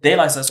abused to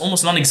daylight. That's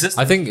almost non-existent.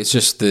 I think it's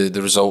just the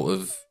result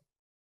of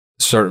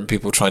certain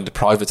people trying to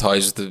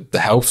privatize the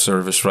health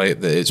service, right?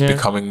 That it's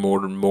becoming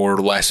more and more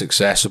less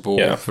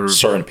accessible for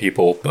certain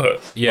people,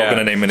 but I'm not going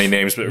to name any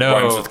names, but it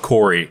rhymes with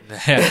Corey.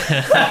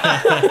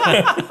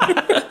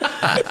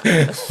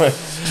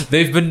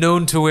 They've been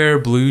known to wear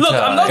blue ties.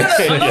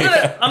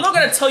 I'm not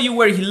gonna tell you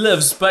where he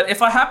lives, but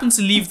if I happen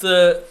to leave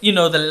the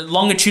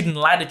longitude and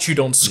latitude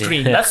on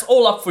screen, that's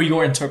all up for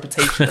your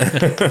interpretation.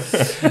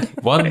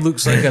 One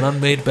looks like an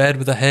unmade bed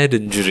with a head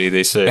injury,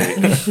 they say.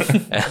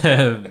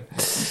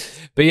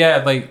 But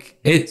yeah, like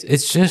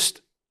it's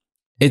just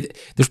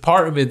there's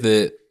part of me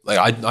that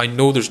like I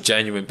know there's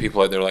genuine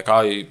people out there. Like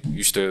I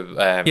used to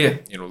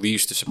Lee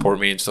used to support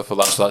me and stuff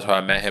like that, so that's how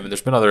I met him. And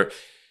there's been other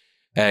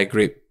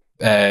great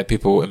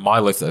people in my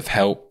life that have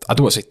helped, I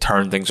don't want to say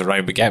turn things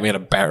around, but get me in a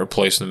better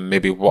place than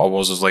maybe what I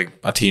was as like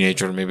a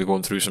teenager and maybe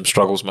going through some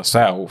struggles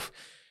myself.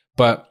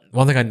 But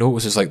one thing I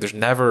noticed is like they're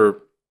never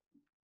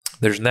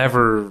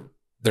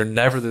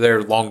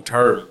there long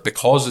term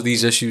because of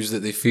these issues that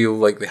they feel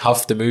like they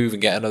have to move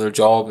and get another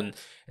job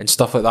and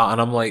stuff like that. And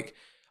I'm like,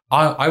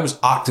 I was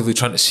actively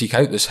trying to seek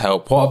out this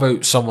help. What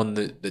about someone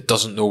that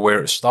doesn't know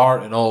where to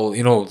start and all,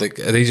 like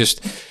they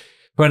just,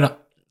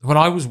 when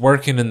I was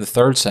working in the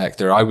third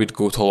sector, I would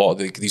go to a lot of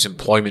these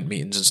employment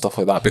meetings and stuff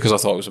like that because I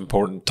thought it was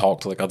important to talk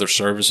to like other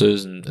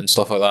services and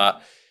stuff like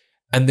that.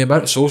 And the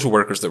amount of social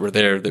workers that were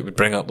there that would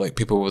bring up like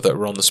people that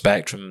were on the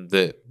spectrum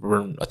that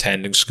weren't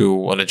attending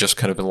school and had just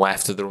kind of been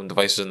left to their own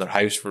devices in their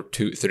house for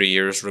 2 to 3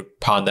 years,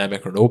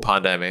 pandemic or no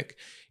pandemic.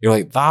 You're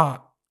like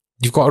that.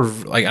 You've got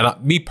to like,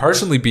 and me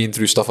personally being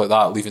through stuff like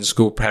that, leaving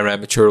school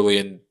prematurely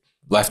and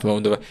left my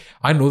own device,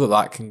 I know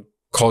that can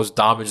cause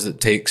damage that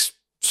takes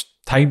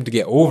time to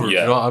get over. You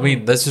know what I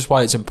mean? That's just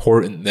why it's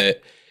important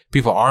that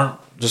people aren't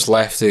just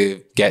left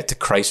to get to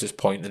crisis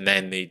point and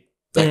then they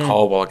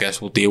oh well, I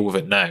guess we'll deal with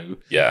it now.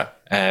 Yeah.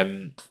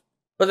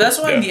 But that's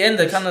why in the end,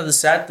 the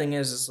sad thing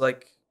is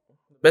like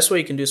the best way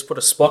you can do is put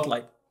a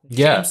spotlight.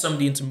 Shame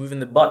somebody into moving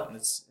the button.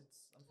 It's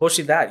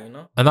unfortunately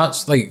that, And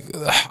that's like,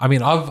 I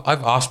mean, I've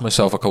asked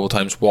myself a couple of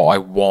times what I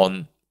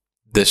want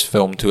this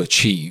film to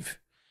achieve,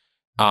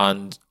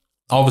 and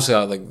obviously,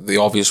 like the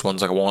obvious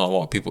ones, like I want a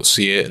lot of people to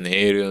see it in the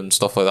area and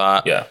stuff like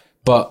that. Yeah.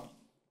 But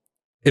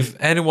if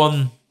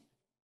anyone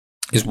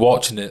is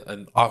watching it,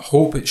 and I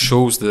hope it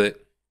shows that,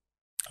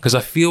 because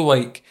I feel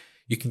like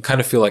you can kind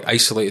of feel like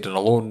isolated and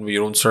alone with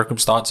your own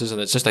circumstances,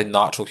 and it's just a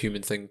natural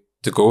human thing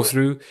to go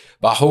through.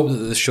 But I hope that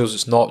this shows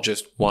it's not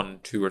just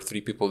 1, 2, or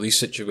 3 people. These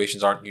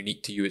situations aren't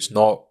unique to you. It's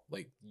not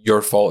like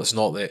your fault. It's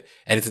not that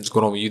anything's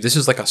going on with you. This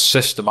is like a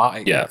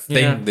systematic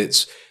thing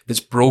that's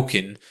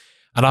broken.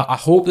 And I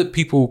hope that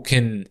people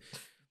can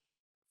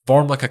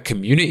form like a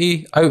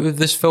community out of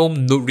this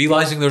film,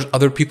 realizing there's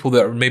other people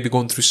that are maybe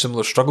going through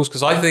similar struggles.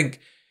 Because I think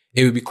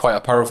it would be quite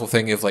a powerful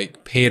thing if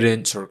like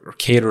parents or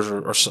carers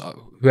or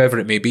whoever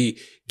it may be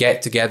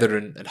get together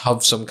and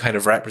have some kind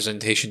of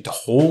representation to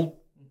hold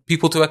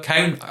people to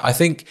account. I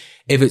think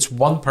if it's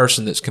one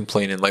person that's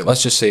complaining, like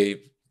let's just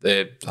say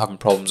they're having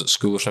problems at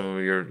school or something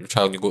with your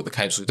child and you go to the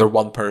counsellor, you're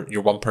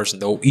one person,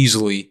 they'll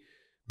easily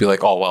be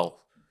like, oh,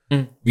 well,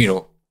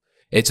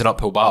 it's an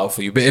uphill battle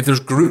for you. But if there's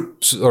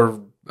groups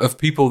or of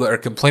people that are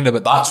complaining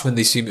about, that's when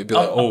they seem to be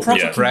like, a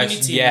proper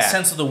community in the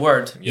sense of the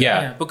word.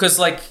 Yeah. Because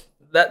like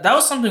that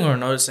was something we were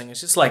noticing.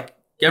 It's just like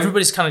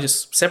everybody's kind of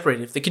just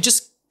separated. If they could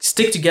just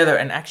stick together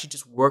and actually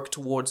just work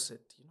towards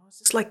it, it's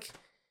just like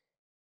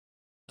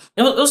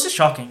it was just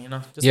shocking,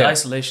 just the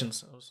isolation.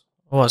 So it was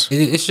was.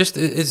 It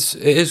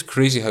is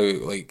crazy how,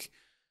 like,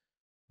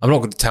 I'm not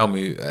going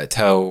to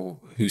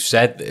tell who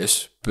said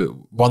this, but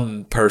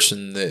one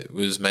person that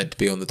was meant to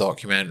be on the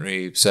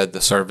documentary said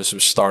the service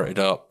was started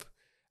up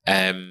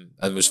and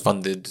was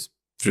funded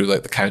through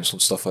like the council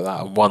and stuff like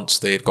that. And once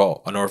they had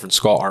got an Irvin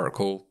Scott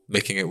article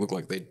making it look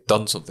like they'd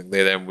done something,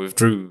 they then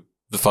withdrew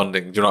the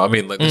funding. Do you know what I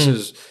mean? Like this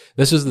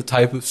is the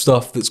type of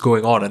stuff that's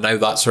going on, and now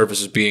that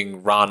service is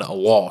being ran at a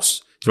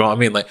loss. Do you know what I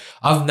mean? Like,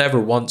 I've never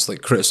once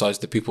like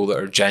criticized the people that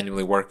are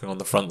genuinely working on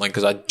the front line,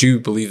 because I do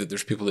believe that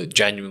there's people that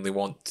genuinely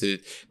want to.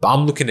 But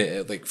I'm looking at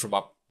it like from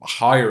a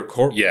higher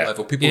corporate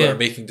level, people that are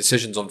making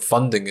decisions on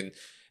funding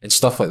and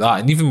stuff like that.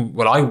 And even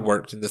when I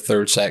worked in the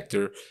third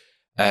sector,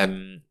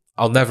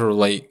 I'll never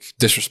like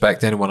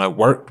disrespect anyone I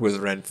worked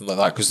with or anything like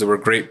that, because there were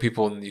great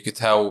people and you could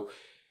tell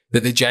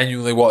that they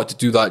genuinely wanted to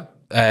do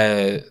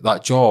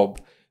that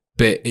job.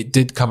 But it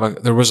did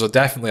there was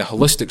definitely a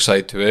holistic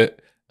side to it.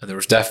 And there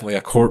was definitely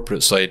a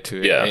corporate side to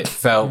it. Yeah. It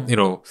felt,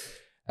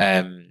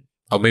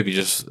 I'll maybe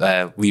just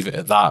leave it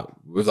at that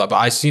with that. But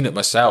I seen it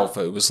myself.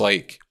 It was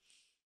like,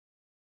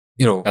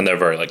 and they're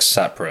very like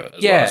separate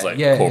as well as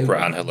like corporate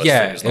and holistic.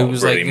 Yeah, it's not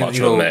really much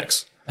of a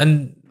mix.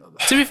 And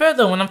to be fair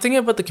though, when I'm thinking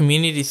about the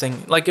community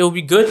thing, like it would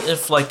be good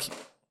if like,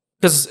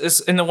 because it's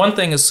in the one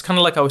thing is kind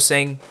of like I was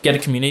saying, get a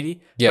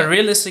community. Yeah. But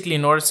realistically,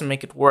 in order to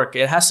make it work,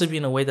 it has to be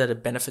in a way that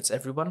it benefits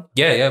everyone.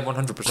 Yeah,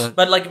 100%.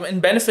 But like in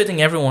benefiting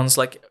everyone's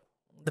like,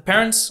 the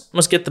parents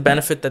must get the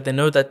benefit that they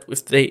know that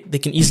if they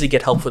can easily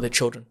get help for their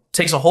children. It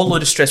takes a whole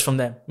load of stress from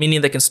them,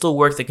 meaning they can still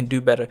work, they can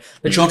do better.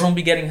 The children will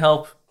be getting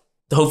help.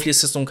 Hopefully a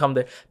system will come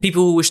there.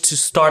 People who wish to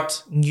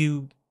start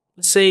new,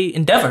 let's say,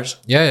 endeavors.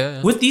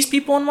 Yeah. With these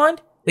people in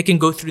mind, they can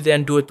go through there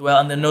and do it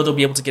well, and they know they'll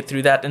be able to get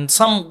through that. And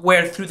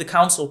somewhere through the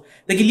council,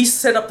 they can at least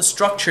set up the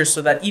structure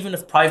so that even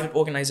if private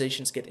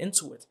organizations get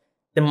into it,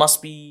 there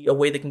must be a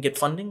way they can get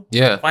funding,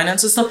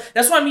 finances. So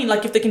that's what I mean.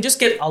 Like if they can just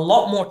get a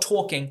lot more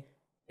talking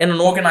in an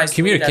organized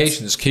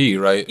communication is key,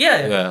 right?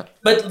 Yeah.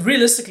 But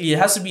realistically, it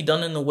has to be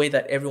done in a way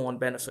that everyone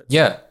benefits.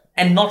 Yeah.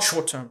 And not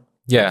short term.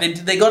 Yeah.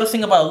 They got to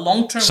think about a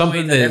long term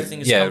something way that everything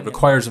is it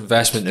requires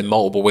investment in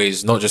multiple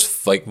ways, not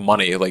just like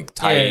money, like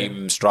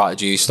time,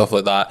 strategy, stuff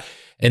like that.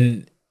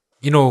 And,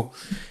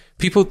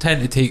 people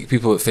tend to take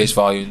people at face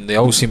value, and they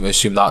always seem to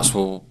assume that's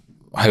how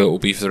it will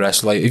be for the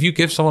rest of life. If you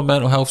give someone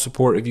mental health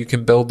support, if you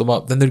can build them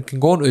up, then they can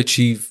go on to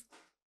achieve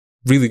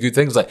really good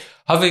things. Like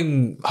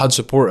having had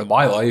support in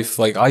my life,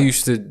 like I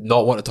used to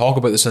not want to talk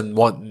about this and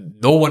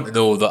want no one to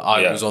know that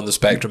I was on the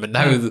spectrum, and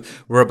now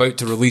we're about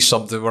to release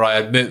something where I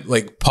admit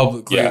like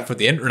publicly for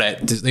the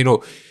internet,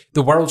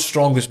 the world's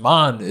strongest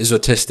man is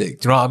autistic.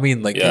 Do you know what I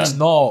mean? Like it's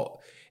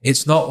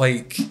not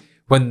like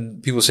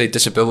when people say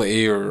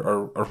disability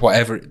or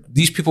whatever,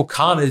 these people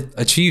can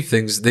achieve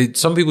things.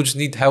 Some people just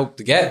need help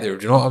to get there.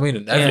 Do you know what I mean?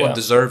 And everyone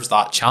deserves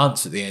that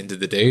chance at the end of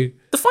the day.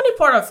 The funny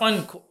part I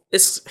find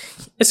it's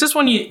just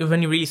when you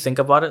really think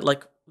about it,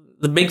 like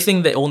the big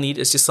thing they all need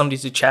is just somebody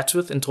to chat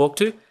with and talk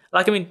to.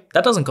 Like, I mean,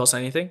 that doesn't cost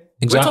anything.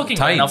 Exactly. We're talking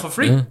right now for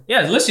free.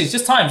 Yeah, literally, it's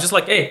just time. Just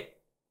like, hey.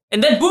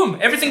 And then boom,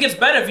 everything gets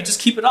better if you just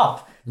keep it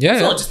up. Yeah.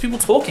 So just people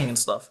talking and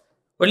stuff.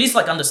 Or at least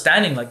like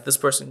understanding, like this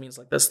person means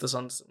like this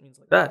means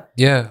like that.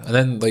 Yeah, and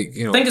then like,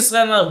 I think it's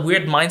kind of a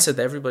weird mindset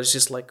that everybody's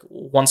just like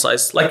one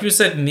size, like you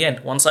said in the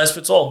end, one size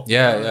fits all.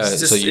 Yeah.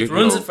 It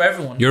ruins it for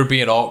everyone. You're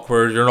being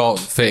awkward, you're not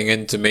fitting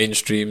into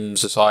mainstream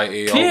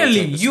society.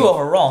 Clearly you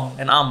are wrong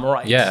and I'm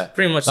right. Yeah.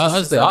 Pretty much.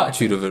 That's the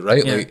attitude of it,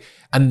 right? Yeah. Like,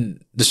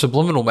 and the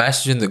subliminal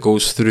messaging that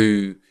goes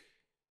through,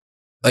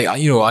 like,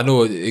 I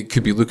know it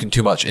could be looking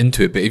too much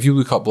into it, but if you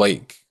look up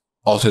like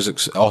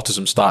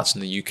autism stats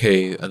in the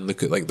UK and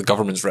look at like the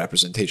government's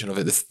representation of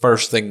it, the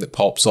first thing that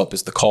pops up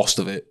is the cost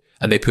of it,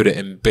 and they put it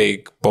in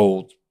big,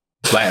 bold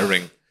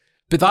lettering.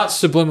 But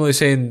that's subliminally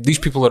saying these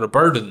people are a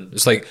burden.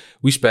 It's like,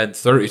 we spend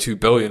 32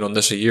 billion on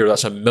this a year,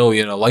 that's $1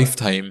 million a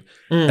lifetime.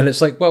 And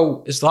it's like,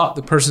 well, is that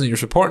the person that you're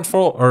supporting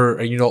for, or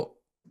are you not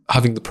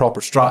having the proper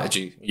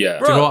strategy? Yeah.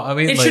 Bro, do you know what I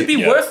mean? It should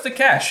be worth the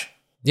cash.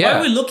 Yeah. Why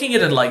are we looking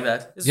at it like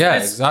that?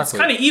 Exactly. It's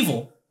kind of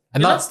evil.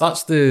 And that's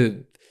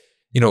the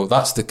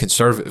that's the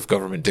Conservative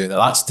government doing that.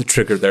 That's the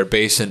trigger their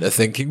base into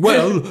thinking,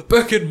 well,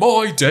 back in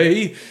my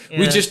day,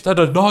 we just had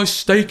a nice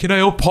steak and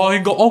ale pie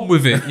and got on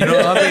with it. You know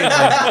what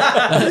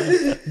I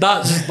mean? Like,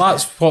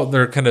 that's what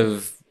they're kind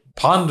of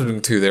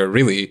pandering to there,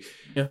 really.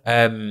 Yeah.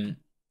 And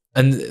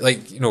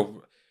like,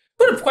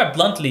 put it quite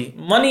bluntly,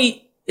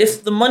 money,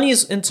 if the money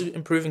is into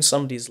improving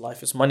somebody's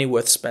life, it's money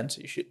worth spent.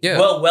 You should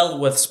well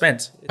worth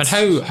spent. And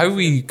how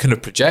we kind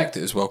of project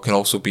it as well can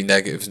also be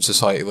negative in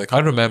society. Like I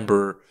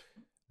remember,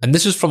 and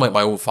this is from like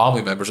my own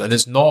family members, and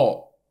it's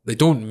not, they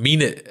don't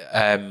mean it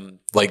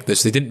like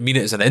this. They didn't mean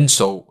it as an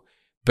insult,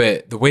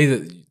 but the way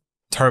that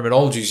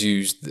terminology is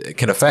used, it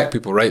can affect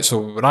people, right?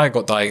 So when I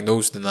got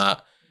diagnosed in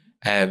that,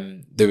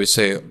 they would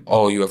say,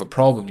 oh, you have a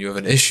problem, you have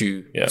an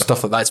issue,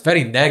 stuff like that. It's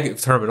very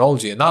negative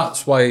terminology, and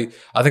that's why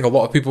I think a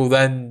lot of people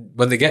then,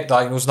 when they get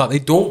diagnosed in that, they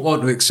don't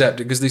want to accept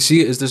it because they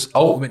see it as this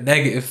ultimate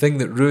negative thing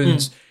that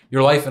ruins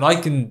your life. And I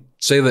can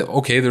say that,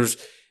 okay, there's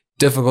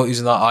difficulties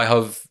in that I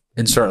have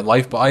in certain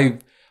life,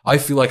 but I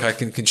feel like I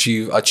can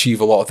achieve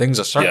a lot of things.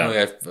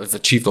 I've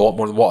achieved a lot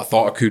more than what I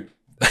thought I could,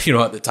 at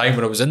the time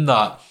when I was in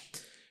that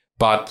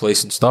bad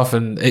place and stuff.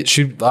 And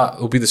that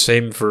will be the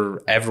same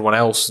for everyone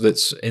else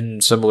that's in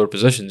similar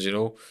positions,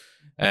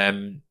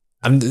 And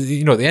at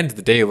the end of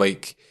the day,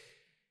 like,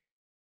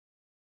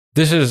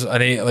 this is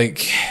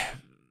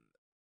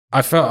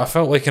I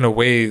felt like in a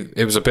way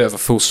it was a bit of a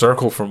full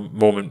circle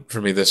moment for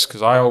me, this,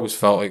 because I always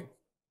felt like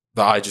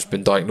that I'd just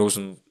been diagnosed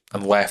and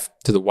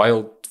left to the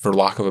wild, for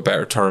lack of a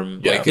better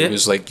term. Yeah. Like, it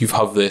was like, you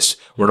have this,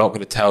 we're not going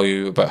to tell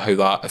you about how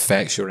that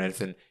affects you or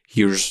anything.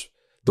 Here's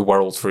the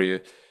world for you.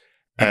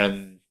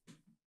 And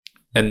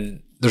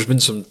there's been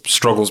some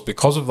struggles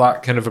because of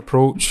that kind of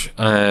approach.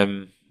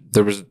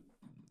 There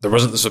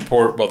wasn't the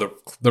support. Well,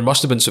 there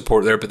must have been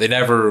support there, but they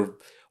never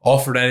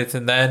offered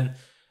anything then.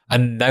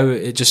 And now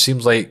it just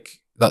seems like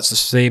that's the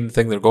same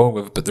thing they're going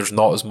with, but there's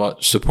not as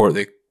much support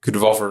they could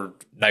have offered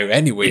now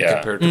anyway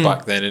compared to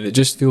back then. And it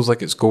just feels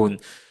like it's going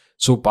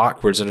so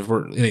backwards. And if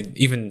we're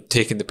even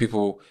taking the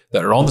people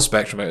that are on the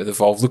spectrum out of the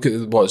Evolve, look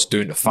at what it's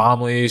doing to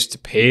families, to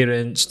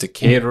parents, to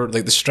carers,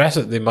 like the stress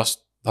that they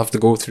must have to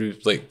go through,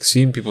 like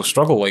seeing people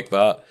struggle like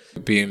that,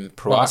 being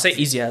proactive. Well, I say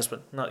easy as,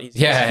 but not easy.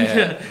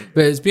 Yeah.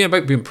 But it's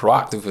about being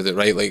proactive with it,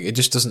 right? Like, it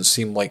just doesn't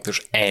seem like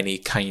there's any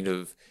kind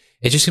of,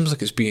 it just seems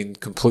like it's being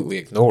completely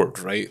ignored,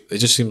 right? It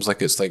just seems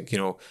like it's like,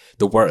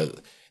 the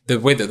world, the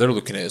way that they're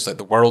looking at it is like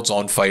the world's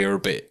on fire,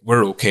 but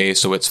we're okay,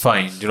 so it's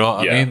fine. You know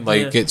what I mean?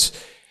 Like,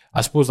 I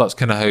suppose that's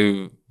kind of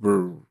how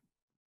we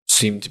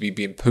seem to be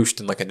being pushed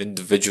in like an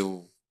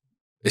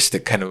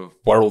individualistic kind of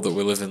world that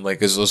we live in.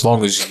 Like, as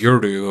long as you're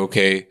doing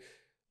okay,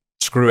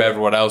 screw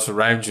everyone else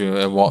around you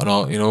and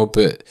whatnot,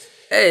 but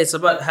hey, it's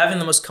about having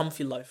the most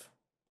comfy life.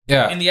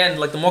 Yeah. In the end,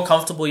 like, the more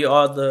comfortable you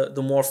are,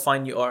 the more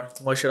fine you are.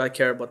 Why should I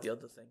care about the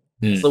other thing?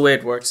 It's the way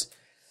it works.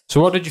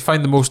 So what did you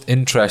find the most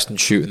interesting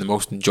shoot and the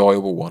most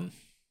enjoyable one?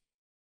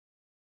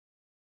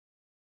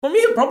 For me,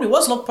 it probably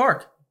was Lock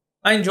Park.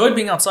 I enjoyed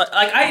being outside.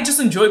 Like, I just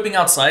enjoy being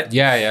outside.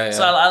 Yeah.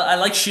 So I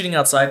like shooting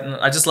outside, and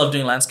I just love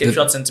doing landscape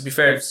shots. And to be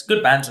fair, it's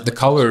good banter. The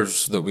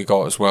colours that we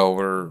got as well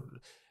were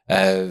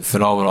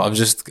phenomenal.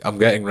 I'm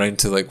getting round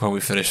to like when we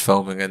finished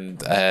filming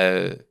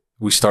and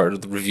we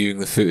started reviewing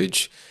the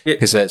footage,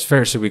 because it's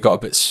fair to say we got a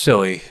bit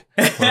silly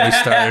when we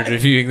started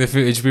reviewing the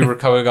footage. We were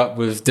coming up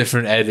with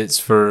different edits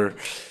for.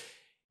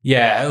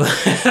 Yeah.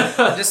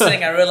 Just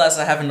saying, I realized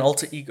I have an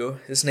alter ego.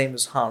 His name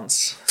is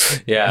Hans.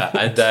 Yeah,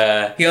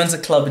 and he owns a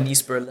club in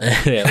East Berlin.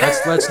 Yeah,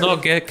 let's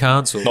not get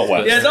cancelled. Not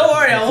well. Yeah, don't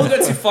worry, I won't go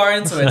too far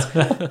into it.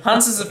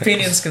 Hans's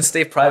opinions can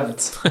stay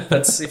private.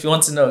 That's, if you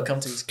want to know,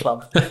 come to his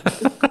club.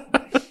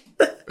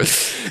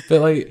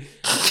 But like,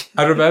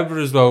 I remember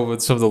as well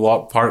with some of the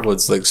Lock Park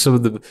ones, like some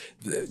of the.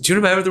 Do you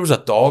remember there was a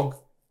dog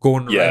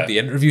going around the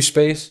interview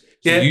space?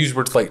 So you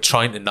were like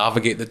trying to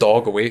navigate the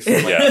dog away from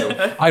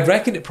it. I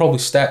reckon it probably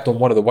stepped on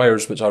one of the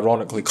wires, which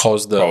ironically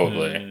caused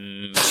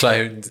the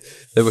sound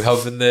that we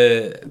have in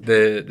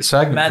the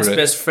segment. Man's for it.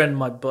 best friend,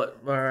 my butt.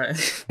 All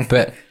right.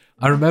 But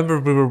I remember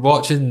we were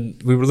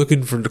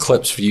looking for the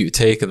clips for you to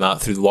take and that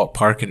through the Lock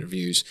Park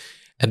interviews.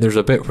 And there's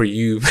a bit where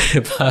you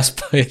pass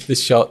by the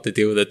shot to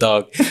deal with the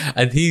dog,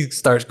 and he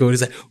starts going,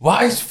 he's like,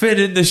 "Why is Finn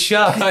in the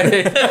shot?"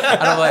 And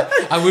I'm like,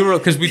 and we were,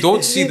 because we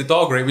don't see the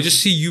dog, right? We just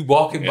see you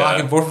walking back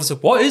and forth. And it's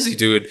like, what is he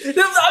doing? I'm not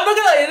gonna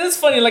lie, it is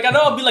funny. Like, I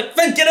know I'll be like,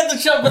 "Finn, get out the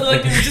shot," but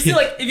like, if you just see,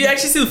 like, if you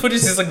actually see the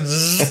footage, it's like,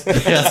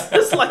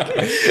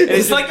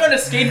 it's like you're on a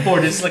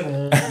skateboard. It's like,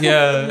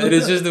 yeah, it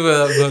is just the way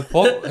I was like,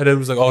 what? And it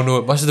was like, oh no,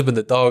 it must have been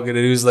the dog. And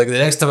it was like, the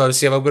next time I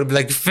see him, I'm gonna be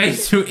like, "Finn,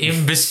 you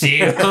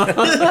imbecile."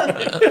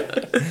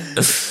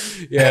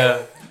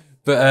 Yeah,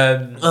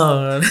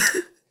 but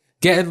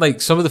getting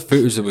like some of the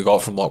footage that we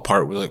got from Lock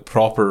Park was like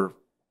proper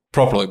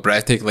like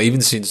breathtaking. Like,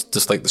 even seeing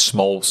just like the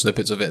small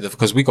snippets of it,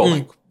 because we got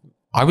like,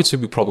 I would say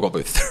we probably got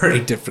about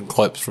 30 different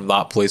clips from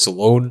that place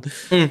alone,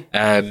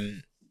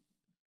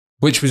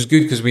 which was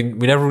good because we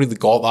never really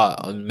got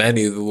that on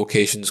many of the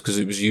locations, because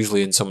it was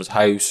usually in someone's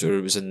house or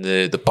it was in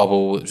the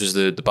bubble, which was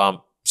the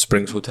Banff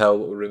Springs Hotel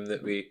little room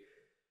that we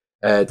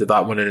did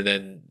that one in. And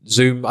then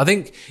Zoom, I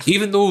think,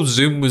 even though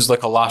Zoom was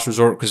like a last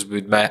resort because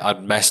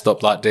I'd messed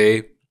up that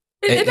day,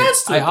 it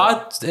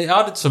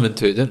added something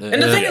to it, didn't it?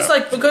 And the thing is,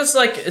 like, because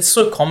like it's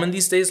so common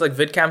these days, like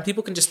VidCam,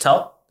 people can just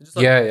tell. Just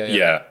like,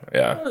 yeah.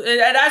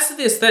 It adds to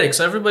the aesthetic,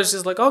 so everybody's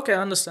just like, okay,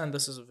 I understand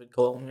this is a vid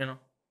call,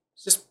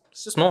 It's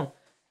just normal.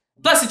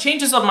 Plus, it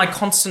changes up my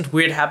constant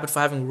weird habit for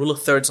having rule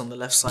of thirds on the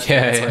left side.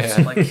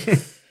 So, like,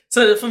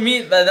 so for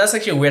me, that's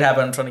actually a weird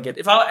habit I'm trying to get.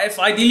 If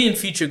ideally in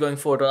future going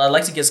forward, I'd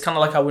like to get, it's kind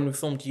of like how when we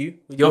filmed you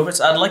with your bits,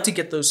 I'd like to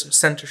get those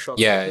center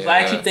shots. I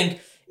actually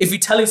think if you're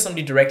telling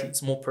somebody directly,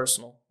 it's more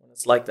personal when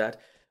it's like that.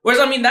 Whereas,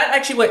 I mean, that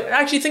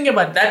actually thinking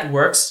about it, that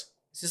works.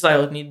 It's just like,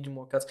 I need to do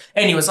more cuts.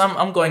 Anyways,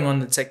 I'm going on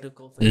the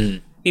technical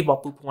thing.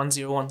 Bebop boop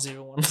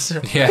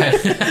 101010. Yeah.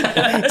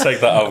 Take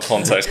that out of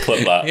context,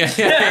 clip that.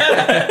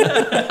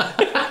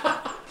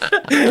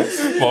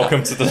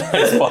 Welcome to the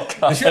next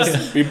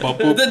podcast. Beep, bop,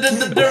 boop.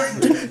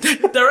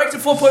 The Director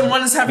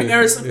 4.1 is having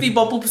errors. Beep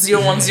bop boop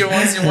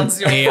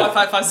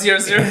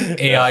 010101055500.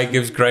 AI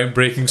gives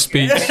groundbreaking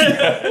speech.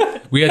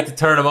 We had to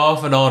turn them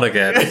off and on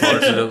again,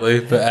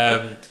 unfortunately. But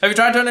Have you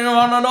tried turning them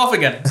on and off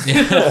again?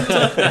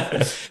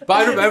 but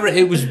I remember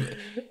it was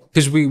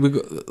because we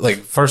got, like,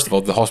 first of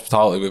all, the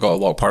hospitality we got at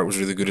Lock Park was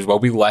really good as well.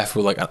 We left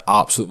with like an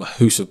absolute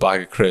mahoosive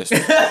bag of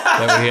crisps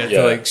that we had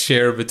to like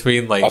share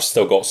between like. I've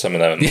still got some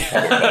of them. And they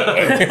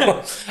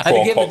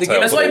gave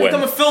That's why you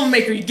become a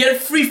filmmaker. You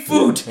get free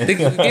food. They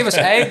gave us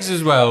eggs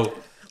as well.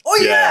 Oh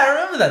yeah, I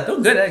remember that. They're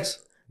good eggs.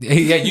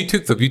 Yeah, you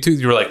took them.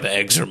 You were like, the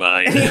eggs are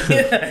mine.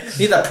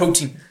 Need that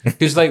protein.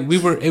 Because like we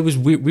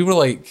were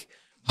like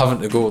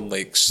having to go and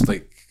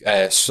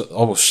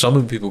almost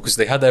summon people because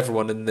they had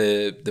everyone in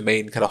the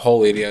main kind of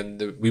hall area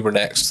and we were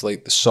next to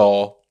like the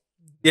saw.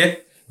 Yeah.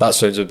 That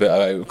sounds a bit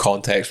out of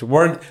context. We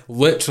weren't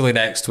literally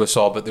next to a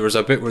saw, but there was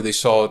a bit where they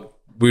sawed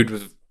wood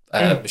with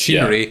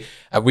machinery,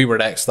 and we were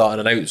next to that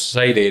in an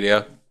outside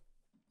area.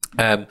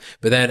 But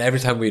then every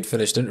time we'd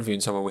finished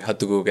interviewing someone, we had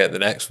to go get the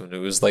next one. It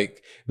was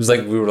like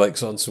we were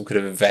like on some kind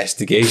of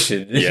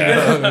investigation.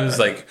 Yeah. You know? It was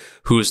like,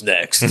 who's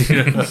next?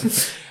 You know?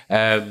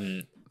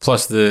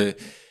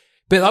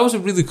 But that was a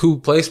really cool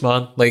place,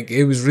 man. Like,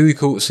 it was really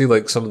cool to see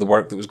like some of the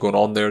work that was going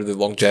on there, the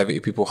longevity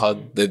people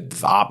had, the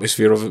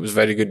atmosphere of it was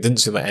very good. Didn't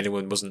seem like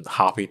anyone wasn't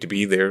happy to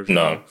be there.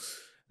 No.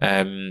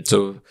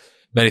 So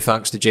many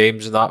thanks to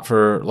James and that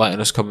for letting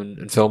us come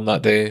and film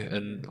that day.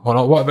 And what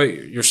about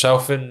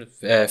yourself and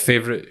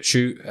favourite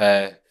shoot?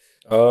 I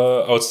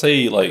would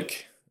say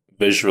like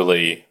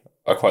visually,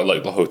 I quite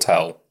like the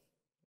hotel.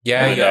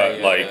 As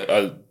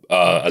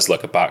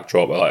like a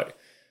backdrop,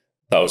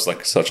 that was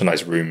like such a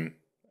nice room.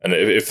 And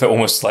it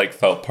almost like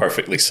felt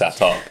perfectly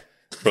set up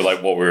for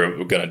like what we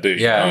were gonna do.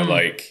 Yeah, you know,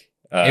 like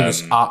it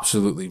was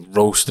absolutely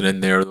roasting in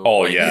there. Though. Oh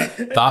like, yeah,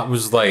 that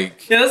was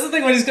like that's the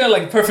thing when he's got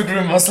like perfect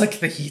room. I was like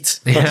the heat.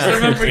 I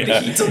remember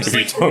the heat. If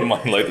you don't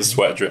mind like the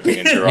sweat dripping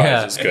into your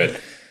eyes, it's good.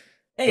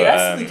 Hey,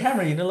 that's the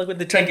camera. You know, like when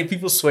they try and get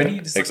people sweaty.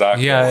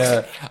 Exactly.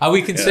 Yeah. And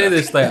we can say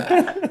this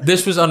like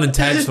this was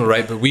unintentional,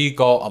 right? But we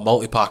got a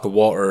multi-pack of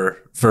water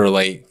for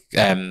like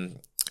Karen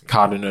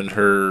and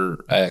her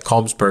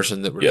comms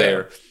person that were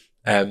there.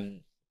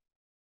 And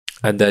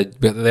they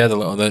had a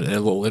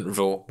little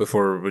interval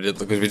before we did,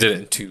 because we did it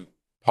in 2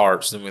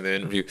 parts, then with the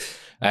interview.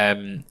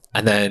 And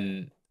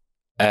then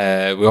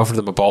we offered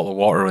them a bottle of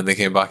water when they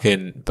came back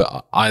in,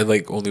 but I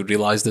like only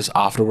realised this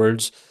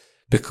afterwards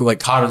because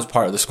like Karen's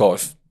part of the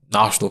Scottish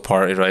National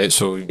Party, right?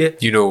 So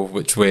you know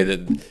which way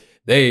that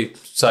they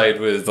side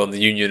with on the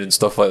Union and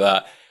stuff like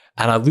that.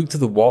 And I looked at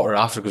the water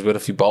after because we had a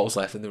few bottles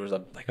left, and there was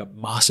a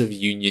massive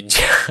Union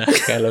Jack.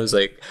 And I was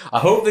like, I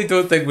hope they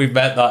don't think we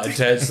meant that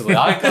intentionally.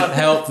 I can't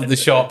help that the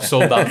shop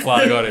sold that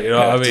flag on it. You know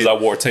what I mean? Does that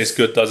water taste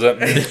good? Does it?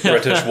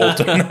 British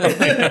water.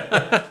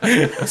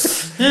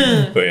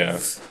 But yeah,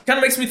 kind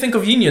of makes me think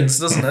of unions,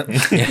 doesn't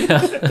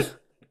it?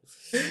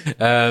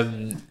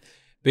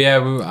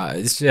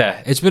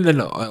 It's been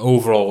an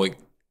overall like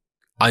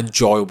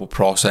enjoyable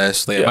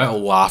process. The amount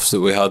of laughs that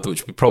we had,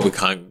 which we probably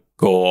can't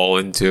go all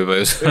into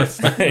about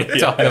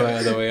talking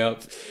about the way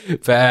up,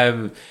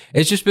 but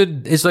it's just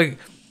been it's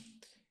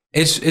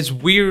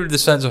weird the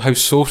sense of how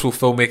social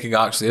filmmaking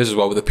actually is as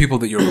well, with the people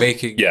that you're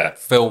making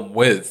film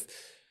with.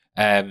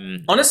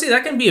 Honestly,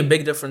 that can be a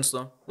big difference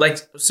though. Like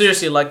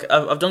seriously, like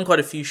I've done quite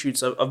a few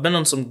shoots. I've been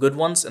on some good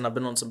ones and I've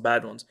been on some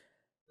bad ones.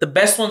 The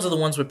best ones are the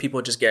ones where people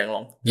are just getting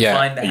along. They're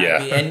fine, they're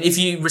happy. And if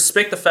you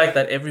respect the fact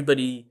that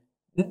everybody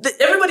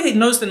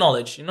knows the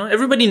knowledge, you know,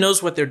 everybody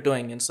knows what they're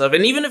doing and stuff.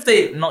 And even if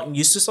they're not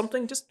used to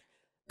something, just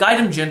guide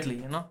them gently,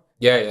 you know?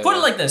 Put it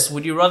like this.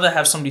 Would you rather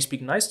have somebody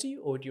speak nice to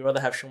you, or would you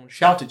rather have someone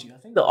shout at you? I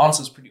think the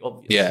answer is pretty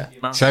obvious. Yeah.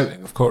 You know?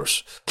 Shouting, of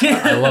course.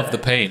 I love the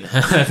pain.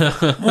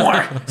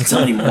 More.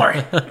 Tell me more.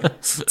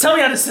 Tell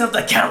me how to set up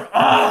that camera.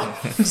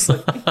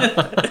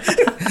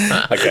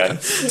 Again,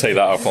 take that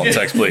out of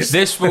context, please.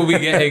 This will be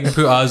getting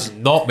put as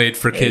not made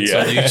for kids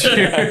on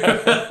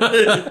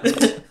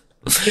YouTube.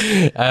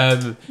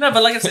 No,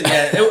 but like I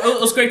said,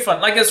 it was great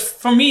fun. Like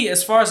for me,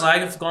 as far as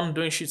I've gone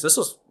doing shoots, it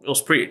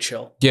was pretty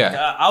chill. Yeah,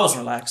 like, I was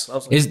relaxed. I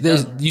was like,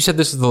 you said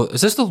is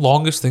this the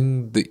longest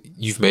thing that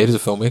you've made as a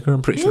filmmaker?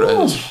 I'm pretty sure it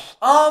is.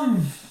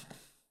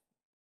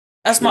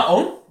 That's my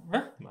own.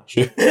 Huh?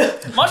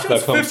 Mushroom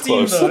was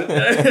 15 though.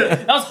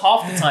 That was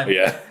half the time.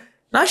 Yeah.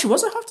 No, actually,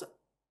 was it half the time?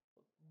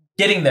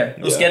 Getting there.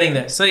 It was getting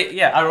there. So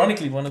yeah,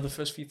 ironically, one of the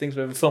first few things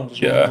we ever filmed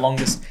was one of the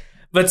longest.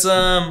 But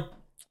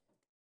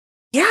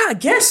yeah, I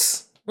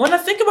guess when I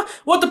think about,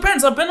 well, it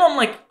depends. I've been on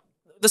like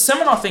the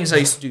seminar things I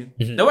used to do.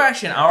 Mm-hmm. They were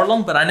actually an hour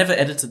long, but I never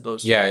edited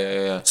those.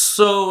 Yeah.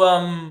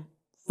 So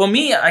for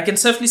me, I can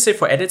safely say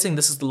for editing,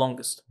 this is the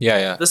longest.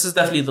 Yeah. This is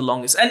definitely the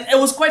longest, and it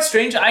was quite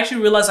strange. I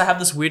actually realized I have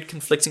this weird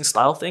conflicting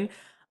style thing.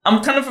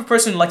 I'm kind of a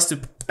person who likes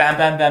to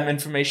bam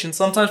information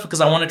sometimes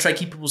because I want to try to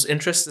keep people's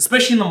interest,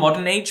 especially in the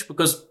modern age,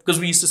 because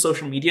we're used to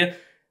social media.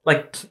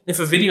 Like if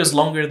a video is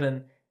longer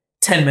than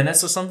 10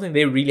 minutes or something,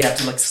 they really have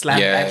to like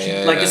slam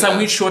action. It's that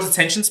weird short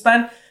attention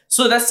span.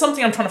 So that's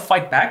something I'm trying to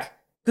fight back.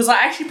 because I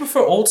actually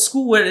prefer old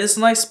school where it is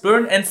nice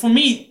burn. And for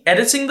me,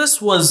 editing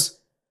this was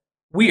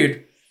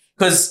weird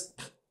because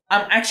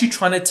I'm actually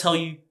trying to tell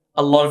you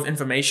a lot of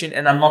information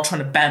and I'm not trying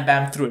to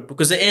bam through it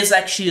because it is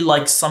actually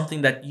like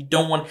something that you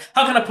don't want.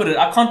 How can I put it?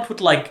 I can't put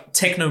like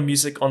techno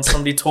music on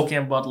somebody talking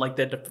about like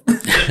their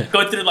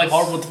go through like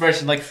horrible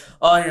depression, like,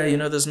 oh yeah, you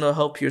know, there's no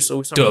help here,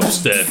 so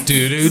Dubstep,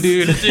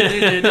 do.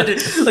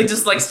 like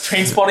just like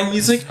train spotting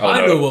music. Oh,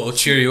 I no. know what'll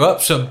cheer you up.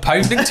 Some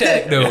pounding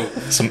techno.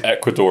 Some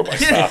Ecuador by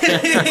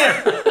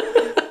Saf.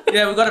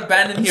 Yeah, we got a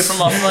band in here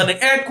from our funding.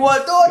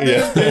 Ecuador.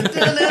 Yeah.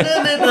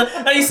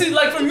 And you see,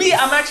 like for me,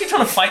 I'm actually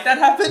trying to fight that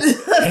happen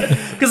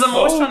because I'm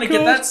always trying to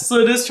get that.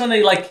 So it is trying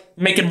to like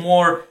make it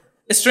more,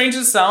 as strange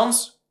as it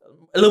sounds,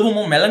 a little bit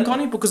more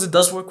melancholy because it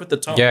does work with the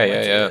tone. Yeah, Like,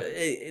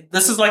 yeah.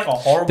 This is like a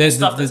horrible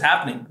stuff that's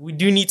happening. We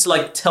do need to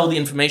like tell the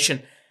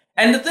information.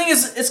 And the thing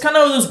is, it's kind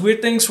of those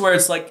weird things where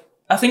it's like,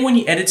 I think when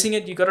you're editing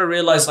it, you got to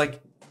realize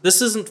like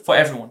this isn't for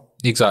everyone.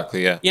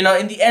 Exactly, yeah. You know,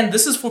 in the end,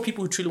 this is for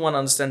people who truly want to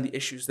understand the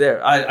issues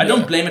there. I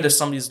don't blame it if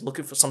somebody's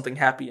looking for something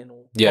happy and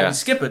will probably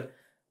skip it.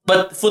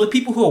 But for the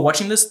people who are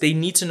watching this, they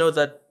need to know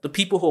that the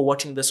people who are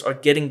watching this are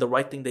getting the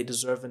right thing they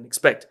deserve and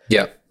expect.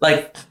 Yeah.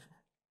 Like,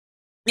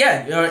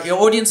 yeah, your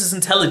audience is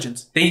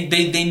intelligent.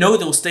 They know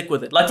they'll stick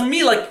with it. Like for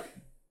me, like,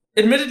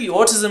 admittedly,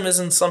 autism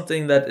isn't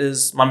something that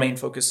is my main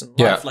focus in life.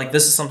 Yeah. Like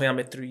this is something I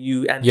met through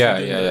you and Yeah,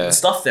 through yeah, the yeah.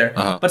 stuff there.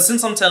 Uh-huh. But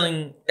since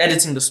I'm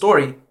editing the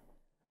story,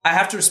 I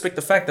have to respect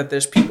the fact that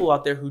there's people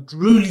out there who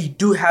really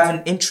do have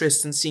an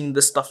interest in seeing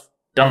this stuff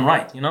done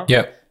right, you know?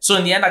 Yeah. So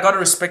in the end, I got to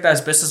respect that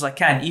as best as I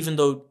can, even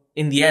though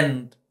in the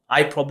end,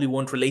 I probably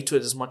won't relate to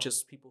it as much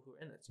as people who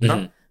are in it, you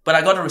know? But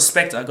I got to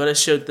respect it. I got to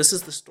show this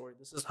is the story.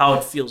 This is how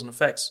it feels and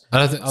affects.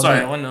 And I think,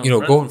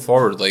 going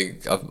forward,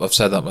 like I've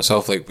said that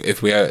myself, like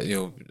if we are,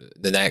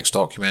 the next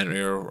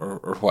documentary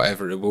or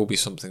whatever, it will be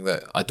something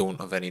that I don't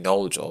have any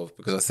knowledge of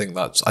because I think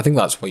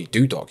that's why you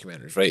do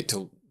documentaries, right?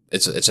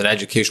 It's an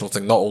educational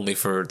thing, not only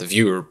for the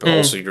viewer but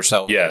also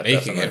yourself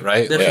making it,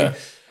 right?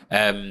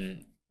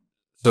 Definitely.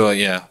 So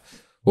yeah,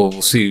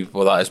 we'll see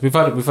what that is. We've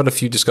had a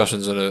few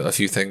discussions on a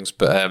few things,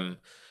 but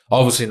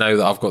obviously now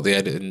that I've got the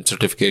editing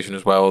certification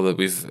as well, that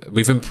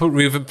we've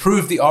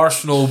improved the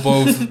arsenal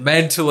both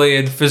mentally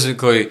and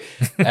physically,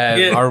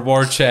 our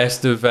war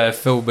chest of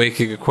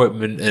filmmaking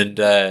equipment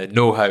and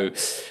know-how.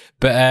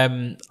 But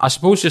I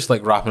suppose just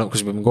like wrapping up,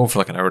 because we've been going for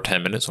like an hour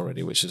 10 minutes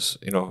already, which is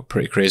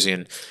pretty crazy.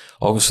 And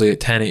obviously at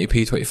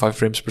 1080p 25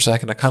 frames per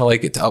second, I kind of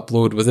like it to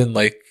upload within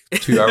like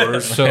 2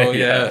 hours. So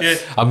yeah,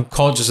 I'm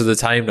conscious of the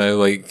time now.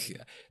 Like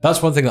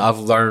that's one thing that I've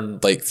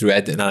learned like through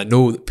editing. And I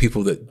know that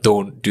people that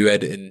don't do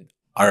editing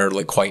are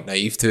like quite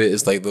naive to it.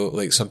 Is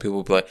like some people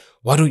will be like,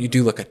 why don't you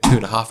do like a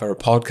 2.5 hour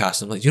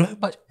podcast? I'm like, you know how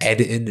much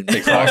editing and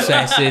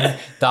processing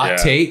that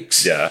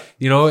takes? Yeah.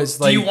 It's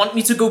like, do you want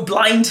me to go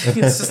blind?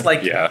 It's just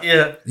like,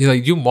 yeah. You're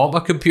like, you want my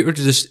computer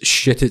to just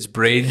shit its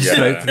brains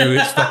right through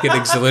its fucking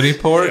auxiliary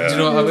port? Do you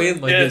know what I mean?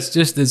 Like, it's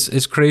just,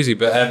 it's crazy.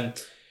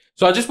 But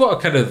so I just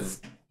want to kind of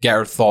get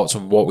our thoughts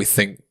on what we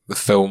think the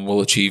film will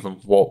achieve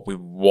and what we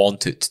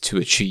want it to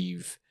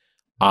achieve.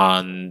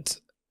 And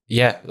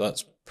yeah,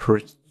 that's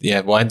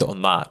we'll end it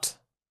on that.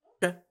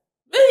 Okay.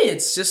 Really,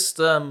 it's just,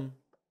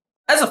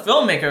 as a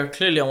filmmaker,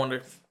 clearly I want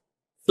to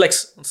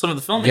flex on some of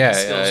the filmmaking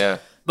skills. Yeah.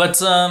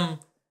 But,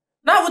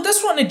 now with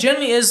this one, it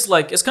generally is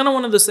like, it's kind of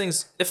one of those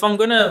things, if I'm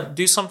going to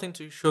do something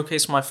to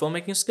showcase my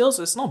filmmaking skills,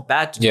 it's not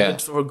bad to do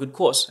it for a good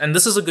cause. And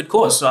this is a good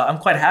cause, so I'm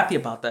quite happy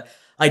about that.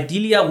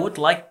 Ideally, I would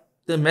like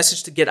the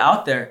message to get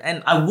out there,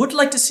 and I would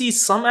like to see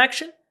some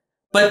action.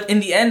 But in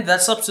the end,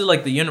 that's up to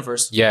like the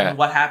universe. Yeah. And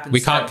what happens. We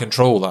can't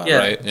control that,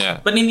 right? Yeah.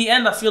 But in the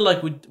end, I feel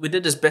like we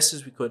did as best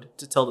as we could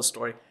to tell the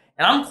story.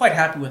 And I'm quite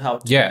happy with how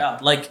it turned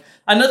out. Like,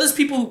 I know there's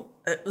people,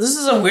 this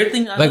is a weird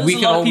thing. Like, we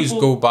can always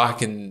go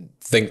back and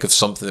think of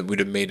something that would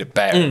have made it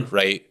better,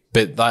 right?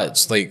 But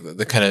that's like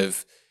the kind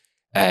of,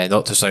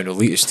 not to sound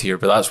elitist here,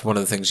 but that's one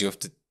of the things you have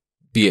to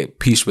be at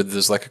peace with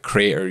as like a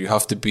creator. You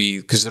have to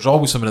be, because there's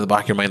always something in the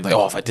back of your mind like,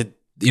 oh, if I did,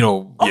 you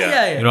know what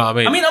I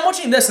mean? I mean, I'm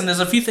watching this and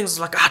there's a few things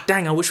like,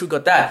 dang, I wish we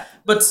got that.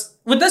 But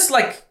with this,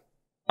 like,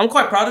 I'm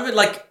quite proud of it.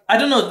 Like, I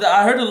don't know,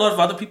 I heard a lot of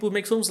other people who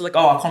make films like,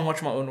 I can't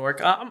watch my own work.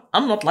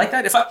 I'm not like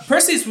that.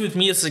 Personally, it's with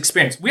me, it's an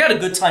experience. We had a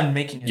good time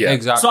making it. Yeah,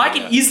 exactly. So I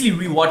can easily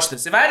rewatch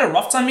this. If I had a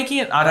rough time making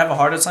it, I'd have a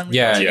harder time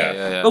rewatching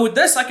it. But with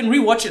this, I can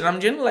rewatch it and I'm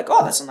generally like,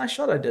 that's a nice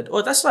shot I did.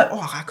 Or that's like,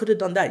 I could have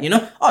done that, you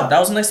know? That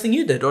was a nice thing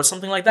you did, or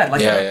something like that.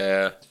 Like,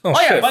 Oh,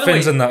 shit, by the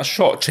Finn's way, in that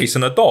shot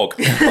chasing a dog.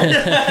 by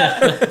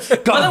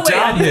the way,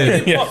 I need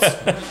to give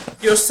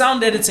props. Your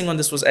sound editing on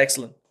this was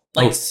excellent.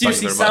 Like,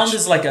 seriously, sound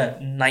is like a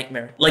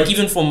nightmare. Like,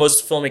 even for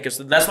most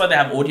filmmakers. That's why they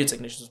have audio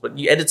technicians, but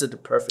you edited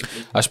it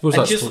perfectly. I suppose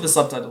and just for the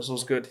subtitles, it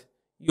was good.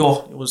 It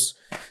was,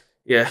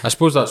 I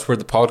suppose that's where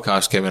the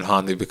podcast came in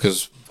handy,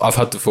 because I've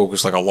had to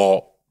focus like a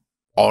lot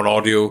on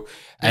audio.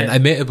 And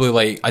admittedly,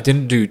 like, I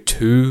didn't do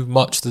too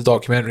much the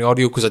documentary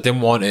audio because I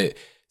didn't want it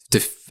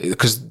to,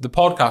 because the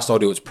podcast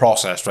audio is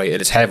processed, right? It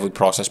is heavily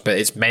processed, but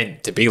it's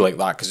meant to be like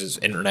that because it's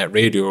internet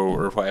radio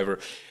or whatever.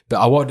 But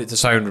I wanted it to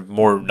sound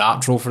more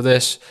natural for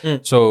this.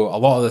 So a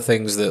lot of the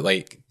things that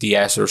like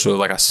DS or so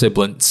like a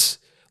sibilance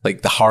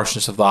like the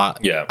harshness of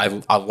that. Yeah.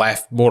 I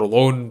left more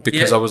alone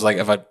because I was like,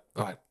 if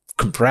I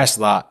compress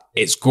that,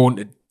 it's going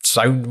to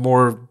sound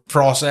more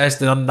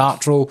processed and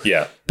unnatural.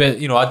 Yeah.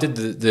 But I did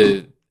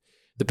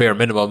the bare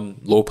minimum,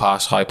 low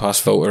pass, high pass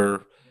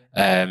filter,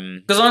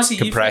 Because honestly,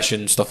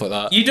 compression, stuff like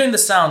that. you doing the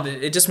sound,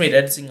 it just made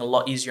editing a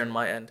lot easier on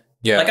my end.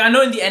 Yeah. Like I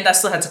know in the end I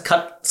still had to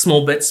cut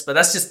small bits, but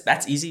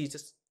that's easy.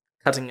 Just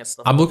cutting it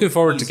stuff. I'm looking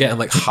forward to getting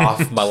like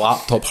half my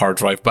laptop hard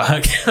drive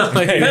back. Because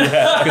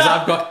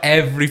I've got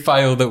every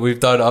file that we've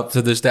done up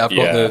to this day. I've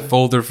got the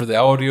folder for the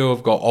audio.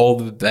 I've got all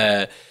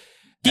the...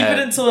 Keep it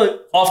until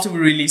after we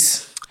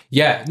release.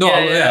 Yeah, no,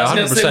 I was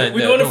gonna 100%. say,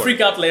 we don't want to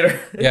freak out later.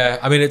 Yeah,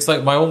 I mean, it's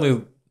like my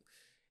only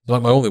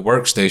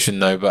workstation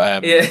now.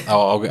 But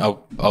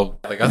I'll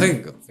like I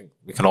think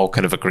we can all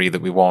kind of agree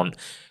that we want.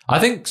 I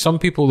think some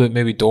people that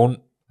maybe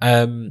don't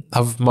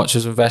have much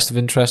as invested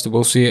interest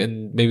will see it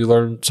and maybe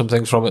learn some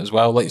things from it as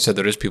well. Like you said,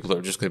 there is people that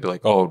are just going to be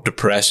like, "Oh,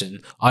 depressing.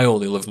 I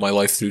only live my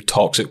life through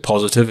toxic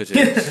positivity."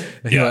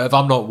 If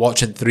I'm not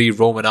watching 3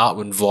 Roman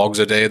Atwood vlogs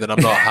a day, then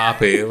I'm not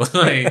happy.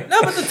 Like,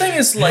 No, but the thing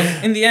is,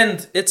 like, in the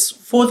end, it's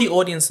for the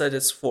audience that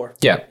it's for.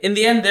 yeah, In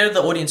the end, they're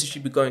the audience you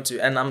should be going to.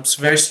 And I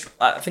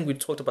think we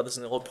talked about this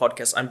in the old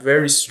podcast. I'm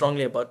very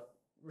strongly about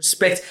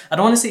respect. I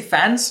don't want to say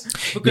fans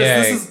because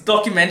this is a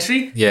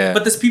documentary. Yeah.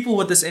 But there's people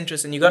with this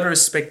interest and you got to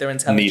respect their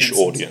intelligence. Niche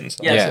audience.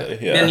 Yeah.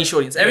 Their niche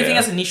audience. Everything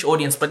Yeah. has a niche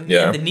audience, but in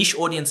the end, the niche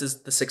audience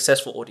is the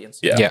successful audience.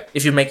 Yeah.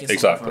 If you're making something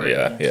for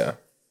Exactly. it. Yeah.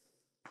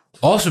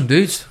 awesome,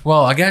 dudes.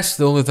 Well, I guess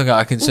the only thing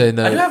I can say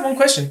now. I do have one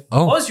question.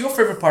 Oh. What was your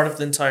favorite part of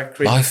the entire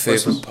creative My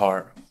process? favorite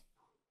part.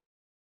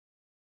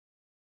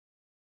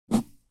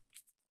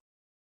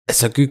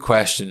 It's a good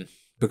question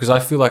because I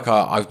feel like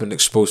I've been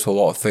exposed to a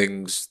lot of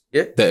things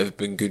that have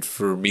been good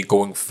for me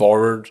going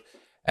forward.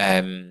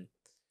 And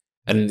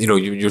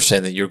you're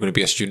saying that you're going to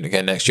be a student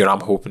again next year.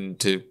 I'm hoping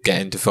to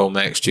get into film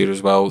next year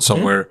as well,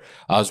 somewhere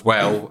as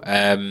well.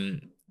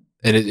 And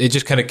it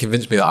just kind of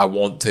convinced me that I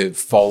want to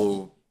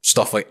follow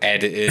stuff like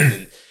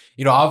editing.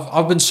 And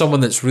I've been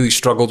someone that's really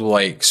struggled with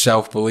like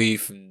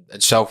self-belief and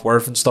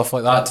self-worth and stuff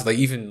like that. To like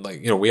even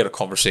like we had a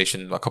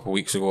conversation a couple of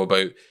weeks ago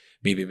about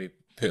maybe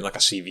putting like a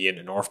CV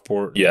into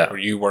Northport, where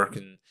you work,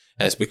 and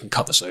we can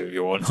cut this out if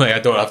you want. Like I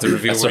don't have to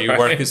reveal where you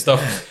work and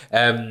stuff.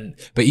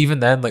 But even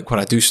then, like when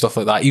I do stuff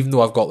like that, even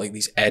though I've got like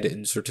these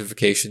editing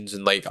certifications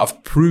and like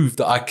I've proved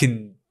that I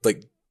can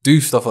like do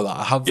stuff like that,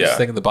 I have this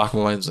thing in the back of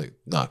my mind. It's like,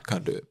 no, I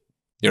can't do it.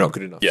 You're not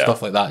good enough.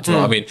 Stuff like that. Do you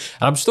know what I mean?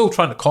 And I'm still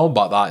trying to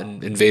combat that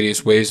in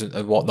various ways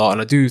and whatnot.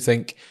 And I do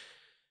think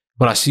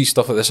when I see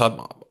stuff like this,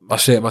 I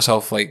say to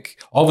myself,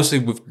 like, obviously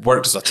we've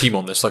worked as a team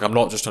on this. Like, I'm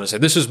not just trying to say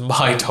this is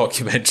my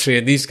documentary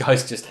and these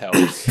guys just help.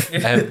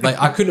 Like,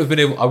 I wouldn't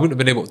have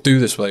been able to do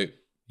this without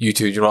you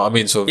two. Do you know what I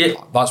mean? So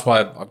that's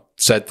why I've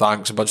said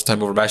thanks a bunch of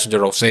time over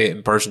Messenger. I'll say it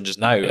in person just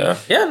now.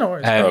 Yeah, no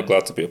worries. I'm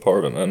glad to be a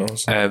part of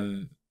it.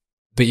 Then,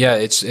 but yeah,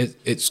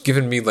 it's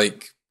given me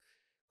like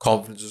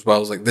confidence as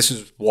well as like this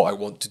is what I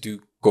want to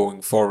do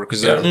going forward,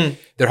 because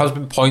there has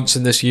been points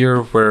in this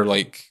year where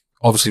like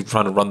obviously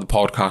trying to run the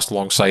podcast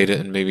alongside it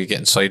and maybe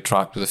getting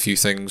sidetracked with a few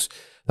things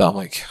that I'm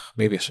like,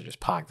 maybe I should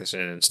just pack this in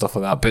and stuff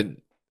like that. But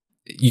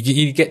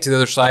you get to the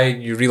other side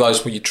and you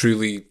realize what you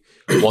truly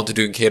want to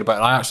do and care about.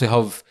 And I actually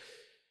have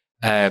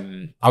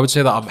I would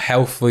say that I'm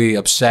healthily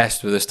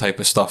obsessed with this type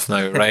of stuff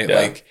now, right?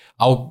 Like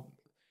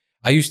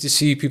I used to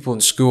see people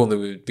in school and they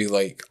would be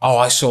like, oh,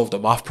 I solved a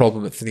math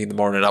problem at 3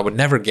 a.m. I would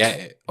never get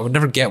it. I would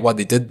never get why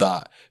they did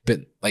that.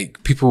 But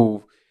like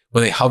people,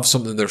 when they have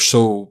something they're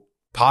so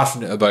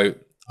passionate about,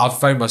 I've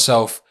found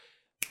myself,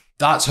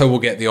 that's how we'll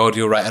get the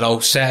audio right. And I'll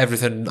set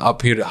everything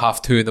up here at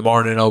 2:30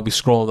 a.m. and I'll be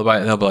scrolling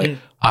about and I'll be like,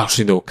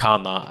 actually, no,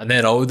 can that? And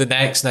then the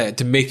next night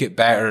to make it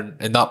better.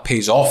 And that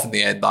pays off in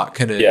the end, that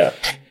kind of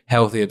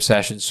healthy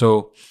obsession.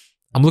 So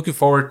I'm looking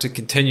forward to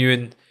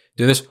continuing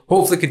do this.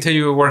 Hopefully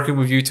continue working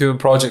with you two in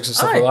projects and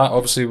stuff like that.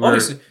 Obviously,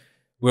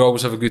 we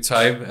always have a good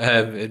time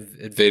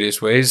in various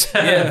ways.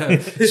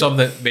 Some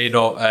that may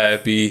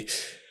not be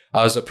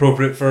as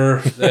appropriate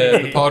for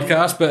the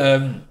podcast,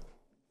 but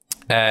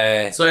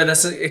so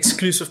that's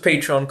exclusive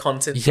Patreon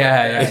content.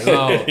 Yeah,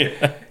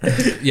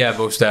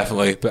 most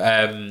definitely.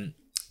 But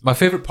my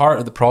favorite part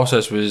of the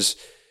process was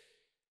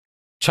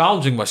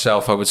challenging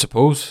myself, I would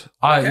suppose.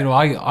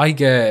 I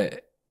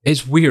get,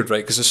 it's weird,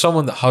 right? Because as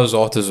someone that has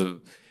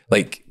autism,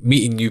 like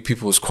meeting new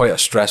people is quite a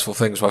stressful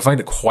thing. So I find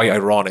it quite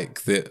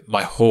ironic that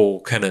my whole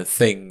kind of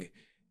thing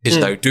is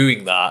now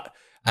doing that.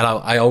 And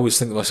I always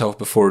think to myself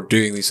before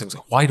doing these things,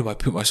 like, why do I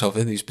put myself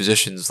in these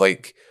positions?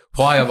 Like,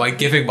 why am I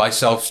giving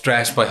myself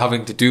stress by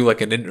having to do like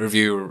an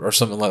interview or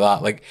something like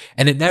that? Like,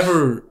 and it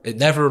never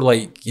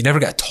like, you never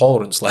get a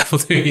tolerance level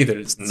to it either.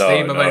 It's the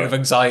same amount of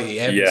anxiety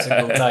every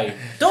single time.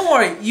 Don't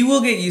worry, you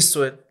will get used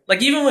to it.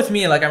 Like, even with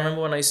me, like, I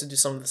remember when I used to do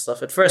some of this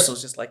stuff, at first it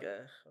was just like,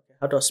 okay,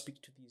 how do I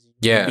speak to these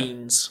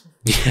beings?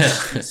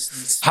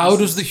 How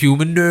does the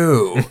human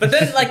know? But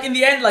then, like, in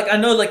the end, like, I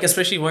know, like,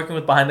 especially working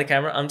with behind the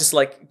camera, I'm just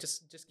like,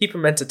 just keep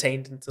them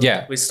entertained until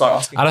we start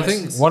asking questions.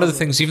 And I think one of the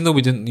things, even though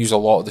we didn't use a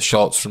lot of the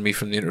shots from me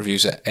from the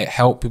interviews, it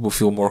helped people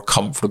feel more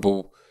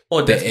comfortable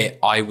Oh, that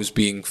I was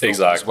being filmed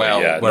Exactly. as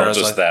well. Yeah, Whereas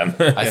not just them.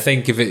 I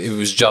think if it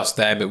was just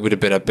them, it would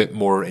have been a bit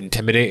more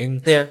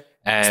intimidating. Yeah.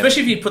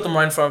 Especially if you put them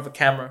right in front of a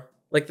camera.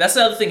 Like, that's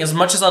the other thing. As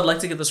much as I'd like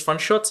to get those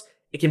front shots,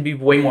 it can be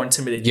way more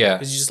intimidating. Yeah.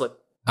 Because you just like...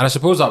 And I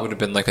suppose that would have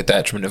been like a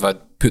detriment if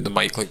I'd put the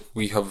mic like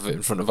we have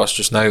in front of us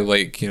just now,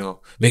 like,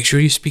 make sure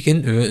you speak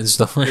into it and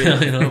stuff like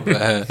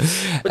that,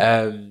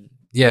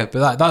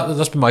 But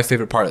that's been my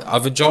favourite part.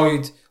 I've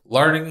enjoyed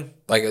learning.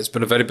 Like, it's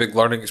been a very big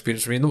learning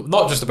experience for me.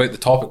 Not just about the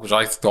topic, which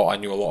I thought I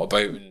knew a lot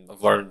about, and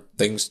I've learned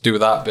things to do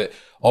with that, but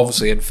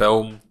obviously in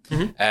film.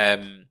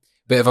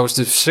 But if I was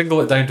to single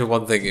it down to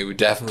one thing, it would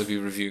definitely be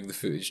reviewing the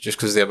footage, just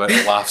because the amount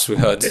of laughs we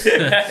had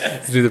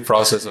through the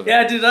process of it.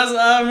 Yeah, dude,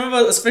 I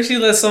remember especially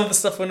some of the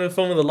stuff when we were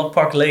filming the Lock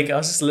Park Lake. I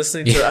was just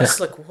listening to it. I was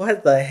like,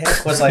 what the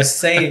heck was I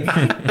saying?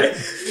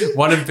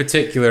 One in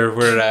particular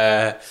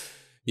where,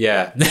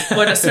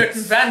 when a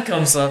certain van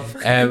comes up.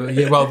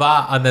 Well,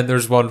 that, and then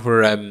there's one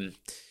where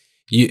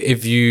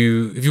if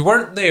you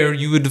weren't there,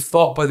 you would have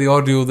thought by the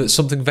audio that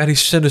something very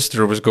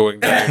sinister was going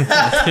down.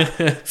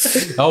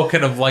 All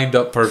kind of lined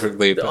up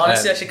perfectly. But,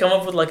 honestly, I should come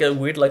up with like a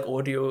weird like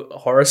audio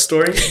horror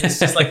story. It's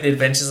just like the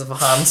adventures of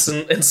Hans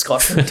in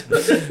Scotland.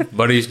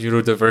 Murray's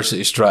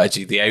neurodiversity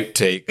strategy, the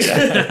outtake.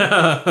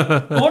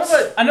 What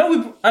about? I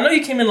know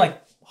you came in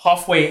like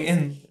halfway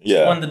in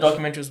when the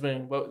documentary was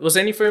being. But was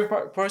there any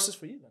favorite process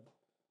for you then?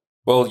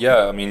 Well,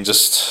 yeah. I mean, I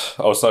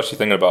was actually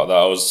thinking about that.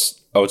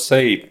 I would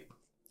say,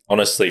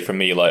 honestly, for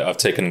me, like, I've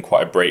taken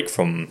quite a break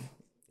from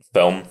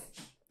film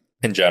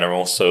in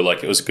general. So,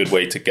 like, it was a good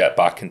way to get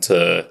back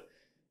into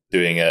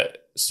doing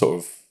it sort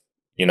of,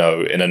 in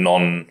a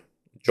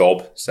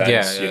non-job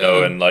sense,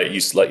 and like you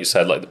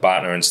said, like the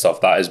banter and stuff,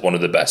 that is one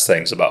of the best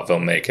things about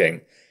filmmaking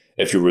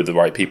if you're with the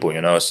right people,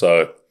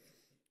 So,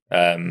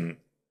 I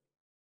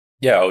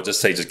would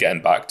just say just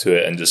getting back to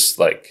it and just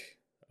like,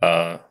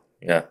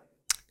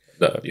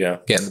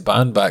 Getting the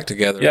band back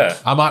together. Yeah.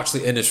 I'm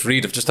actually Innes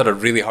Reid. I've just had a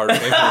really hard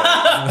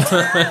time.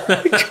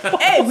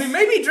 Hey, we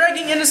may be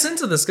dragging Innes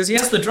into this because he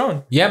has the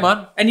drone. Yeah,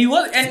 man. And you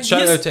will. And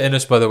shout out to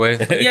Innes, by the way.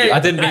 Yeah,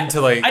 I didn't mean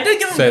to I did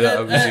give him say that.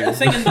 a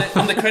thing in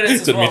the credits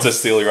as Didn't well. mean to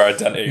steal your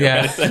identity or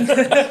anything.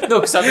 No,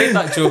 because I made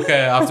that joke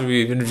after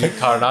we interviewed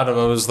Karen Adam.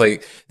 I was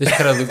like, this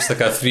kind of looks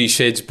like a Three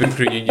Shades book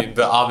reunion,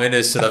 but I'm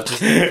Innes and I've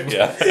just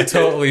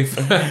totally...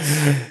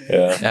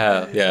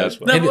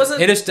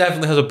 Innes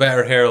definitely has a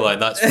better hairline,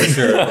 that's for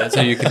sure. That's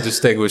how you can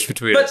distinguish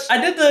between us. But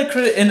I did the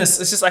credit Innes.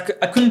 It's just I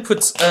couldn't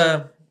put...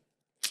 I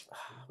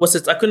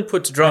couldn't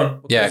put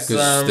drone. Because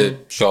the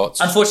shots...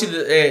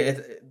 Unfortunately,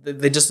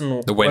 they just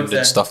didn't the wind work there.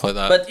 and stuff like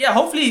that. But yeah,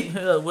 hopefully...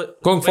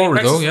 going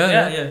forward though,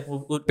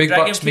 We'll Big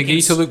drag Bucks him McGee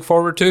kicking. to look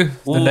forward to.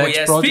 The next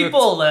yes, project.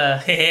 people.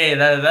 That's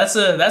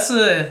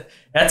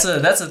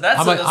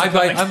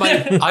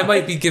I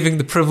might be giving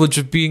the privilege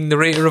of being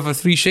narrator of a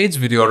Three Shades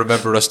video. I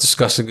remember us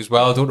discussing as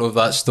well. I don't know if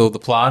that's still the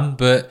plan,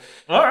 but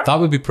that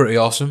would be pretty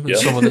awesome. Yeah.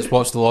 As someone that's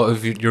watched a lot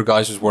of your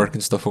guys' work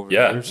and stuff over the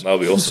years. That'll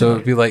be awesome. So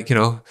it'd be like,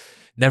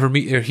 never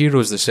meet your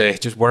heroes, they say.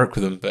 Just work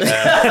with them. But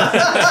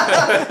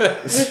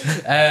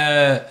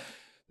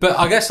but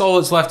I guess all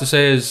that's left to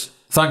say is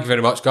thank you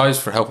very much, guys,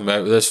 for helping me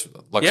out with this.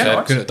 Like I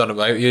said, couldn't have done it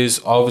without you.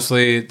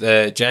 Obviously,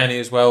 Jenny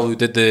as well, who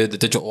did the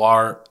digital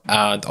art,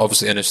 and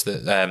obviously Innes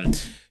that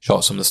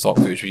shot some of the stock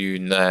footage for you,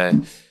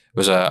 and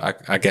was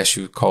I guess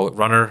you would call it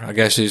runner. I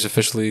guess he's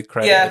officially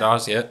credited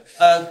as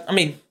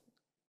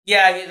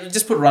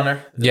just put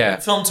runner. Yeah.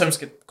 Film terms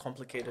get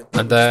complicated.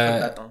 And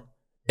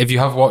if you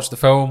have watched the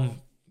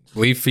film,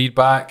 leave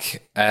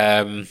feedback.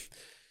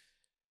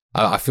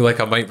 I feel like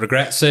I might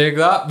regret saying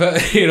that, but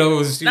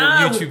we'll see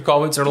what YouTube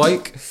comments are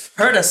like.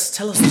 Heard us,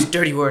 tell us these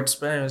dirty words.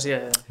 But anyways,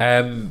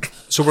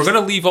 so we're going to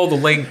leave all the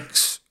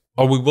links,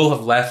 or we will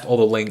have left all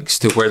the links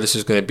to where this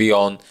is going to be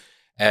on.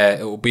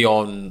 It will be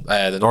on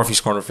the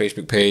Northeast Corner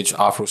Facebook page,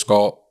 Afro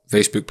Scott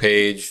Facebook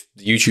page,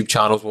 the YouTube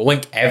channels. We'll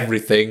link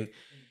everything.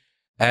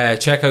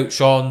 Check out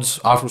Sean's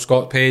Afro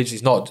Scott page.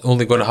 He's not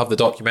only going to have the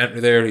documentary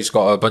there, he's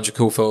got a bunch of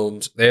cool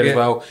films there as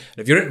well. And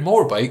if you're into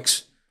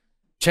motorbikes,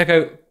 check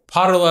out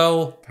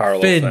Parallel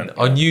Fin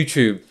on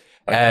YouTube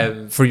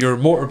for your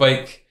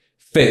motorbike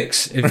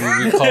fix, if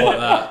you would call it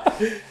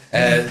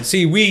that.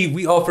 See,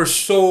 we offer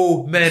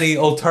so many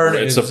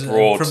alternatives and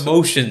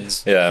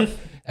promotions. Yeah.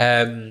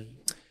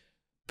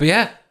 But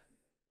yeah.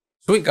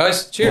 Sweet,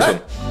 guys. Cheers.